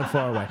to sound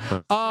far away.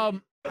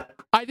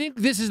 I think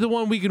this is the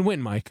one we can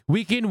win, Mike.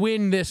 We can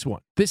win this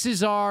one. This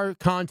is our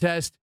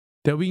contest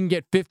that we can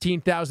get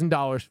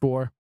 $15,000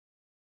 for.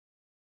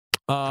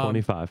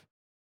 25.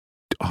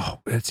 Oh,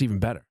 that's even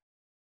better,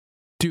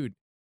 dude.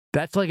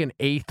 That's like an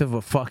eighth of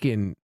a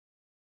fucking.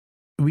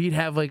 We'd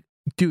have like,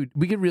 dude,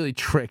 we could really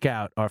trick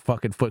out our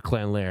fucking Foot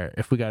Clan lair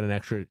if we got an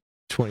extra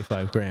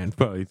 25 grand.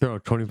 Bro, you throw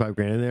 25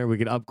 grand in there, we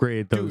could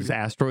upgrade those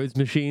asteroids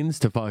machines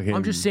to fucking.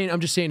 I'm just saying,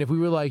 if we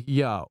were like,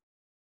 yo,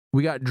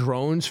 we got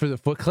drones for the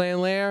Foot Clan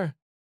lair,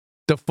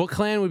 the Foot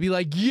Clan would be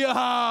like,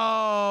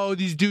 yo,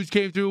 these dudes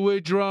came through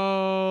with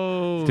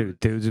drones. Dude,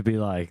 dudes would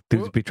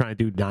be trying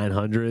to do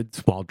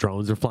 900s while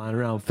drones are flying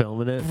around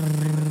filming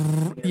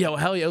it. Yo,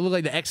 hell yeah, it looked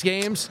like the X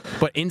Games,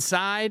 but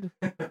inside.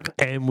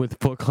 And with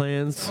Foot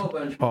Clans.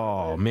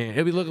 Oh, man.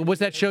 It'd be looking, what's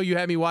that show you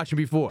had me watching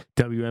before?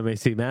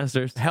 WMAC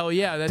Masters. Hell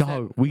yeah. That's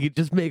Dog, we could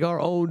just make our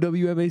own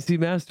WMAC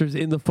Masters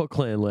in the Foot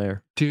Clan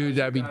lair. Dude,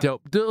 that'd be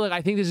dope. Dude, look,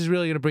 I think this is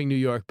really going to bring New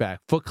York back.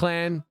 Foot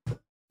Clan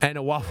and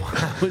a Waffle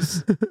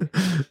House.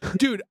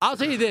 Dude, I'll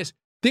tell you this.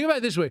 Think about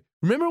it this way.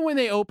 Remember when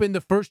they opened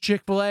the first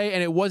Chick-fil-A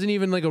and it wasn't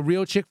even like a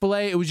real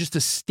Chick-fil-A? It was just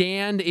a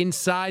stand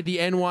inside the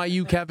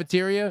NYU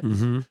cafeteria?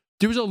 Mm-hmm.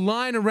 There was a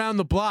line around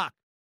the block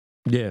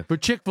for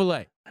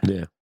Chick-fil-A.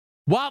 Yeah.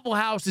 Waffle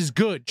House is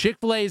good.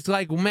 Chick-fil-A is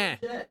like, meh.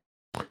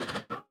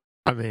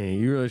 I mean,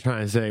 you're really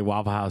trying to say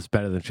Waffle House is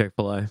better than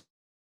Chick-fil-A?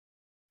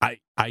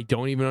 I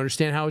don't even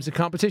understand how it's a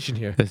competition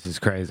here. This is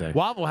crazy.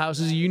 Waffle House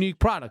is a unique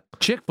product.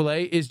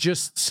 Chick-fil-A is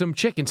just some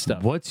chicken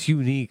stuff. What's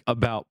unique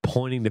about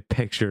pointing to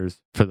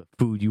pictures for the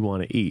food you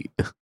want to eat?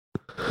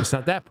 It's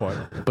not that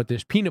part, but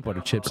there's peanut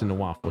butter chips in the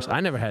waffles. I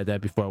never had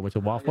that before I went to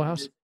Waffle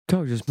House.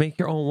 Dog, just make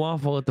your own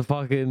waffle at the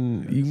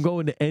fucking. You can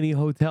go into any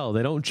hotel.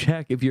 They don't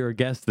check if you're a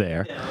guest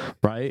there,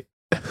 right?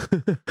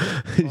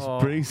 Just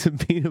bring some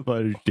peanut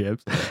butter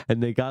chips,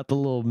 and they got the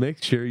little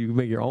mixture. You can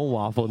make your own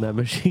waffle in that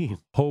machine.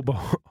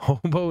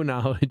 Hobo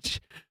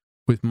knowledge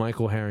with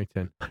Michael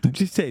Harrington.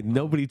 Just say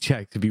nobody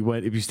checks if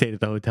you stayed at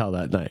the hotel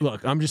that night.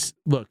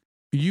 Look,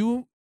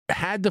 you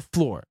had the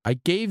floor. I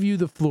gave you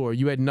the floor.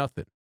 You had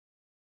nothing.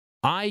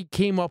 I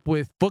came up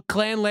with Foot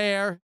Clan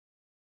lair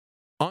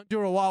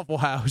under a Waffle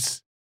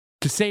House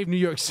to save New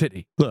York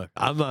City. Look,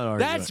 I'm not arguing.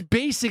 That's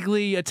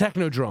basically a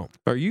technodrome.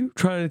 Are you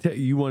trying to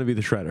you want to be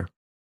the shredder?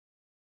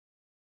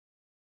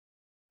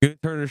 You're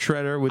gonna turn a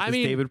shredder with this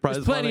David Price.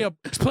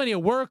 There's plenty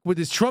of work with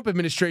this Trump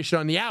administration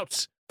on the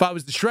outs. If I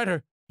was the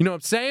shredder, you know what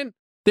I'm saying?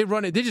 They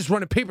just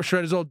run paper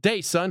shredders all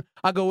day, son.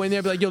 I'll go in there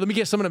and be like, yo, let me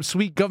get some of them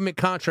sweet government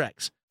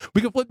contracts.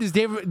 We can flip this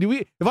David.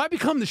 If I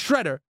become the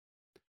shredder,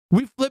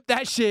 we flip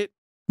that shit.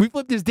 We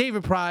flip this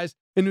David Prize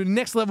into the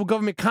next level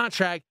government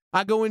contract.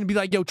 I go in and be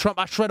like, yo, Trump,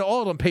 I shred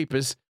all them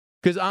papers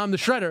because I'm the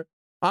shredder.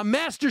 I'm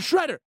master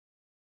shredder.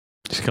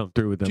 Just come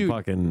through with them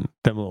fucking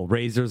them little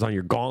razors on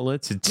your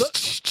gauntlets. Look,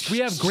 we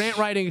have grant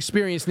writing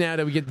experience now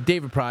that we get the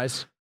David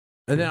Prize.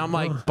 And then I'm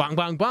like, bong,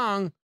 bong,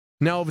 bong.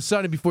 Now, all of a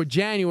sudden, before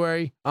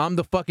January, I'm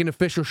the fucking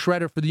official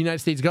shredder for the United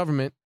States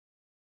government.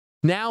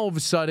 Now, all of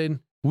a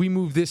sudden, we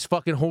move this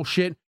fucking whole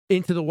shit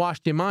into the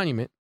Washington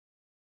Monument.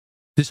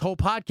 This whole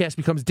podcast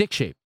becomes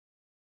dick-shaped.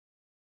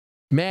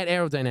 Mad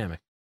aerodynamic.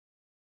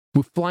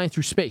 We're flying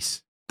through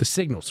space. The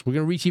signals. We're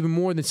going to reach even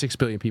more than 6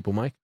 billion people,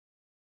 Mike.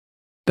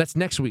 That's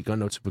next week on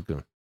Notes of a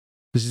Goon.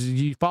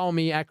 You follow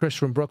me at Chris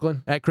from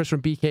Brooklyn, at Chris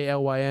from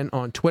BKLYN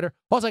on Twitter.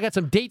 Also, I got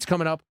some dates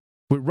coming up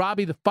with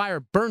Robbie the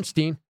Fire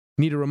Bernstein.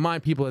 Need to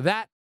remind people of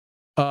that.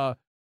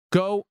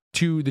 Go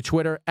to the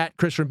Twitter at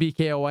Chris from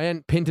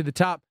BKLYN, pinned to the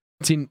top.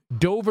 It's in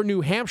Dover,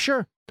 New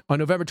Hampshire on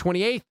November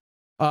 28th.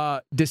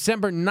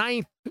 December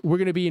 9th, we're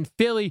going to be in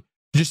Philly.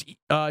 Just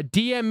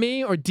DM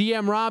me or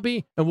DM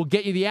Robbie, and we'll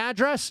get you the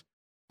address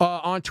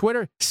on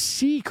Twitter.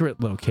 Secret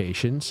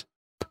locations.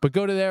 But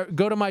go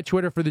to my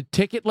Twitter for the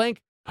ticket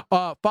link.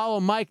 Follow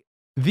Mike,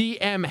 the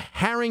M.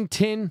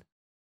 Harrington,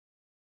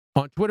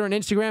 on Twitter and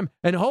Instagram.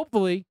 And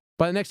hopefully,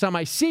 by the next time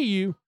I see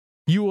you,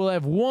 you will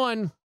have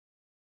won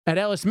at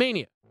Ellis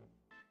Mania.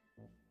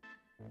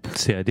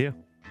 That's the idea.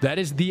 That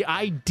is the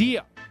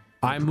idea.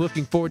 I'm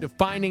looking forward to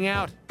finding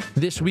out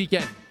this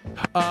weekend.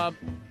 All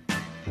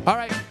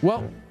right,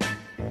 well,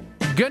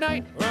 good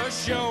night. Well,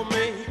 show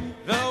me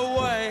the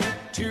way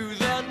to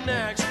the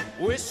next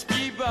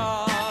whiskey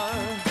bar.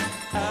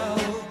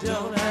 Oh,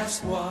 don't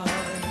ask why.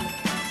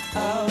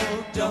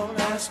 Oh, don't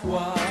ask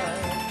why.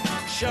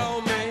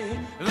 Show me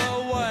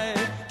the way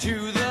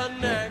to the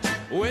next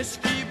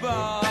whiskey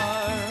bar.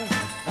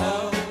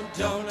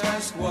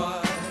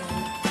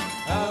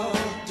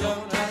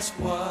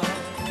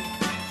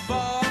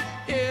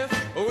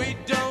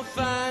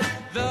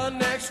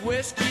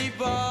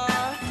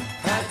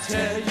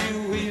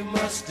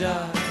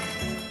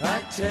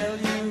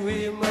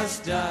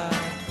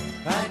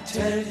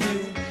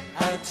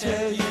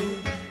 tell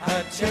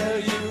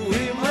you,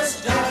 we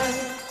must die.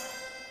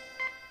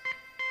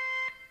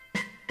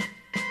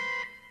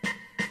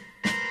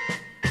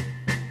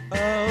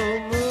 Oh,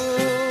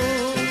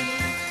 moon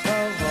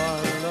of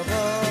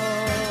Alabama,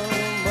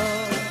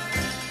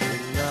 we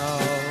now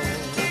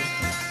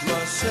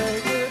must say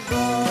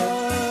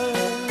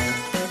goodbye.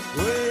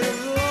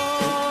 We've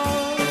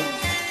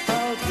lost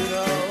our good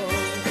old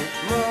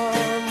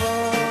mama.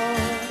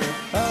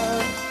 I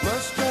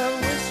must have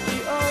whiskey,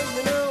 oh,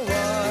 you know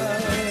why.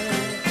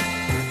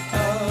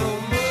 Oh,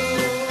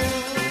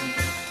 moon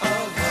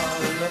of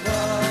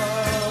Alabama,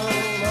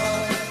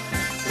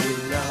 we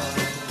now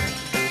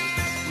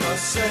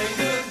must say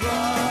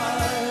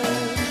goodbye.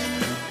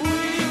 We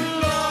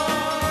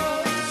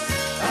lost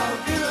our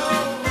good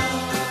old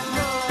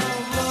mama,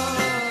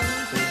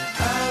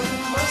 and we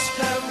must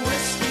have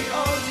whiskey,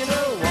 oh, you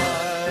know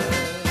why.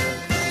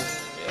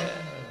 Yeah.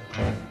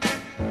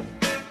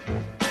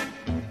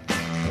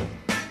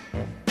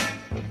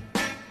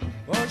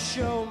 Oh,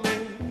 show me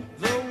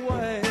the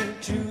way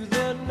to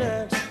the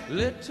next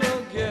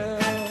little girl.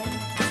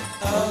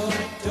 Oh,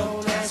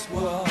 don't ask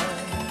why.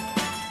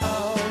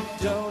 Oh,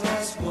 don't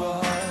ask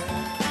why.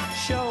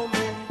 Show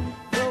me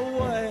the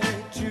way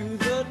to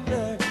the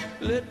next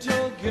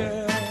little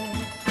girl.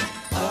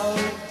 Oh,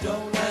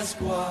 don't ask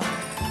why.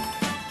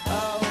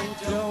 Oh,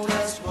 don't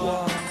ask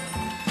why.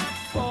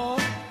 For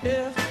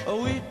if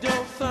we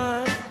don't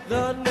find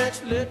the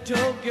next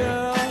little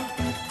girl,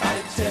 I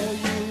tell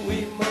you we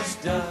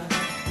must die.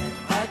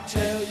 I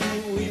tell you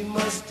we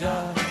must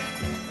die.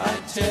 I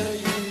tell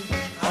you,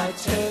 I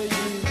tell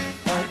you,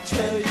 I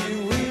tell you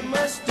we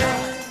must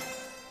die.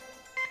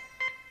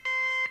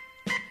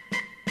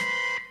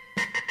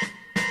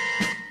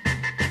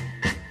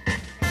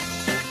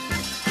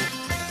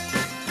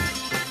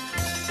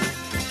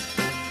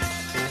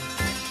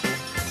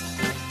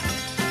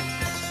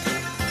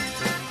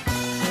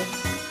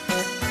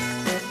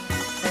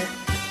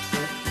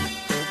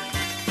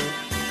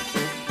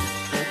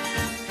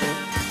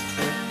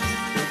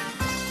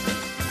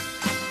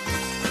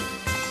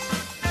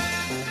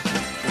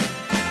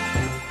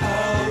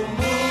 Oh,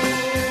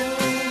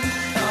 moon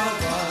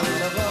of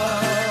Alabama,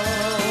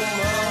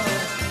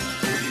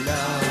 we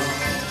now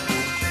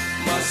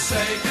must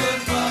say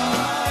goodbye.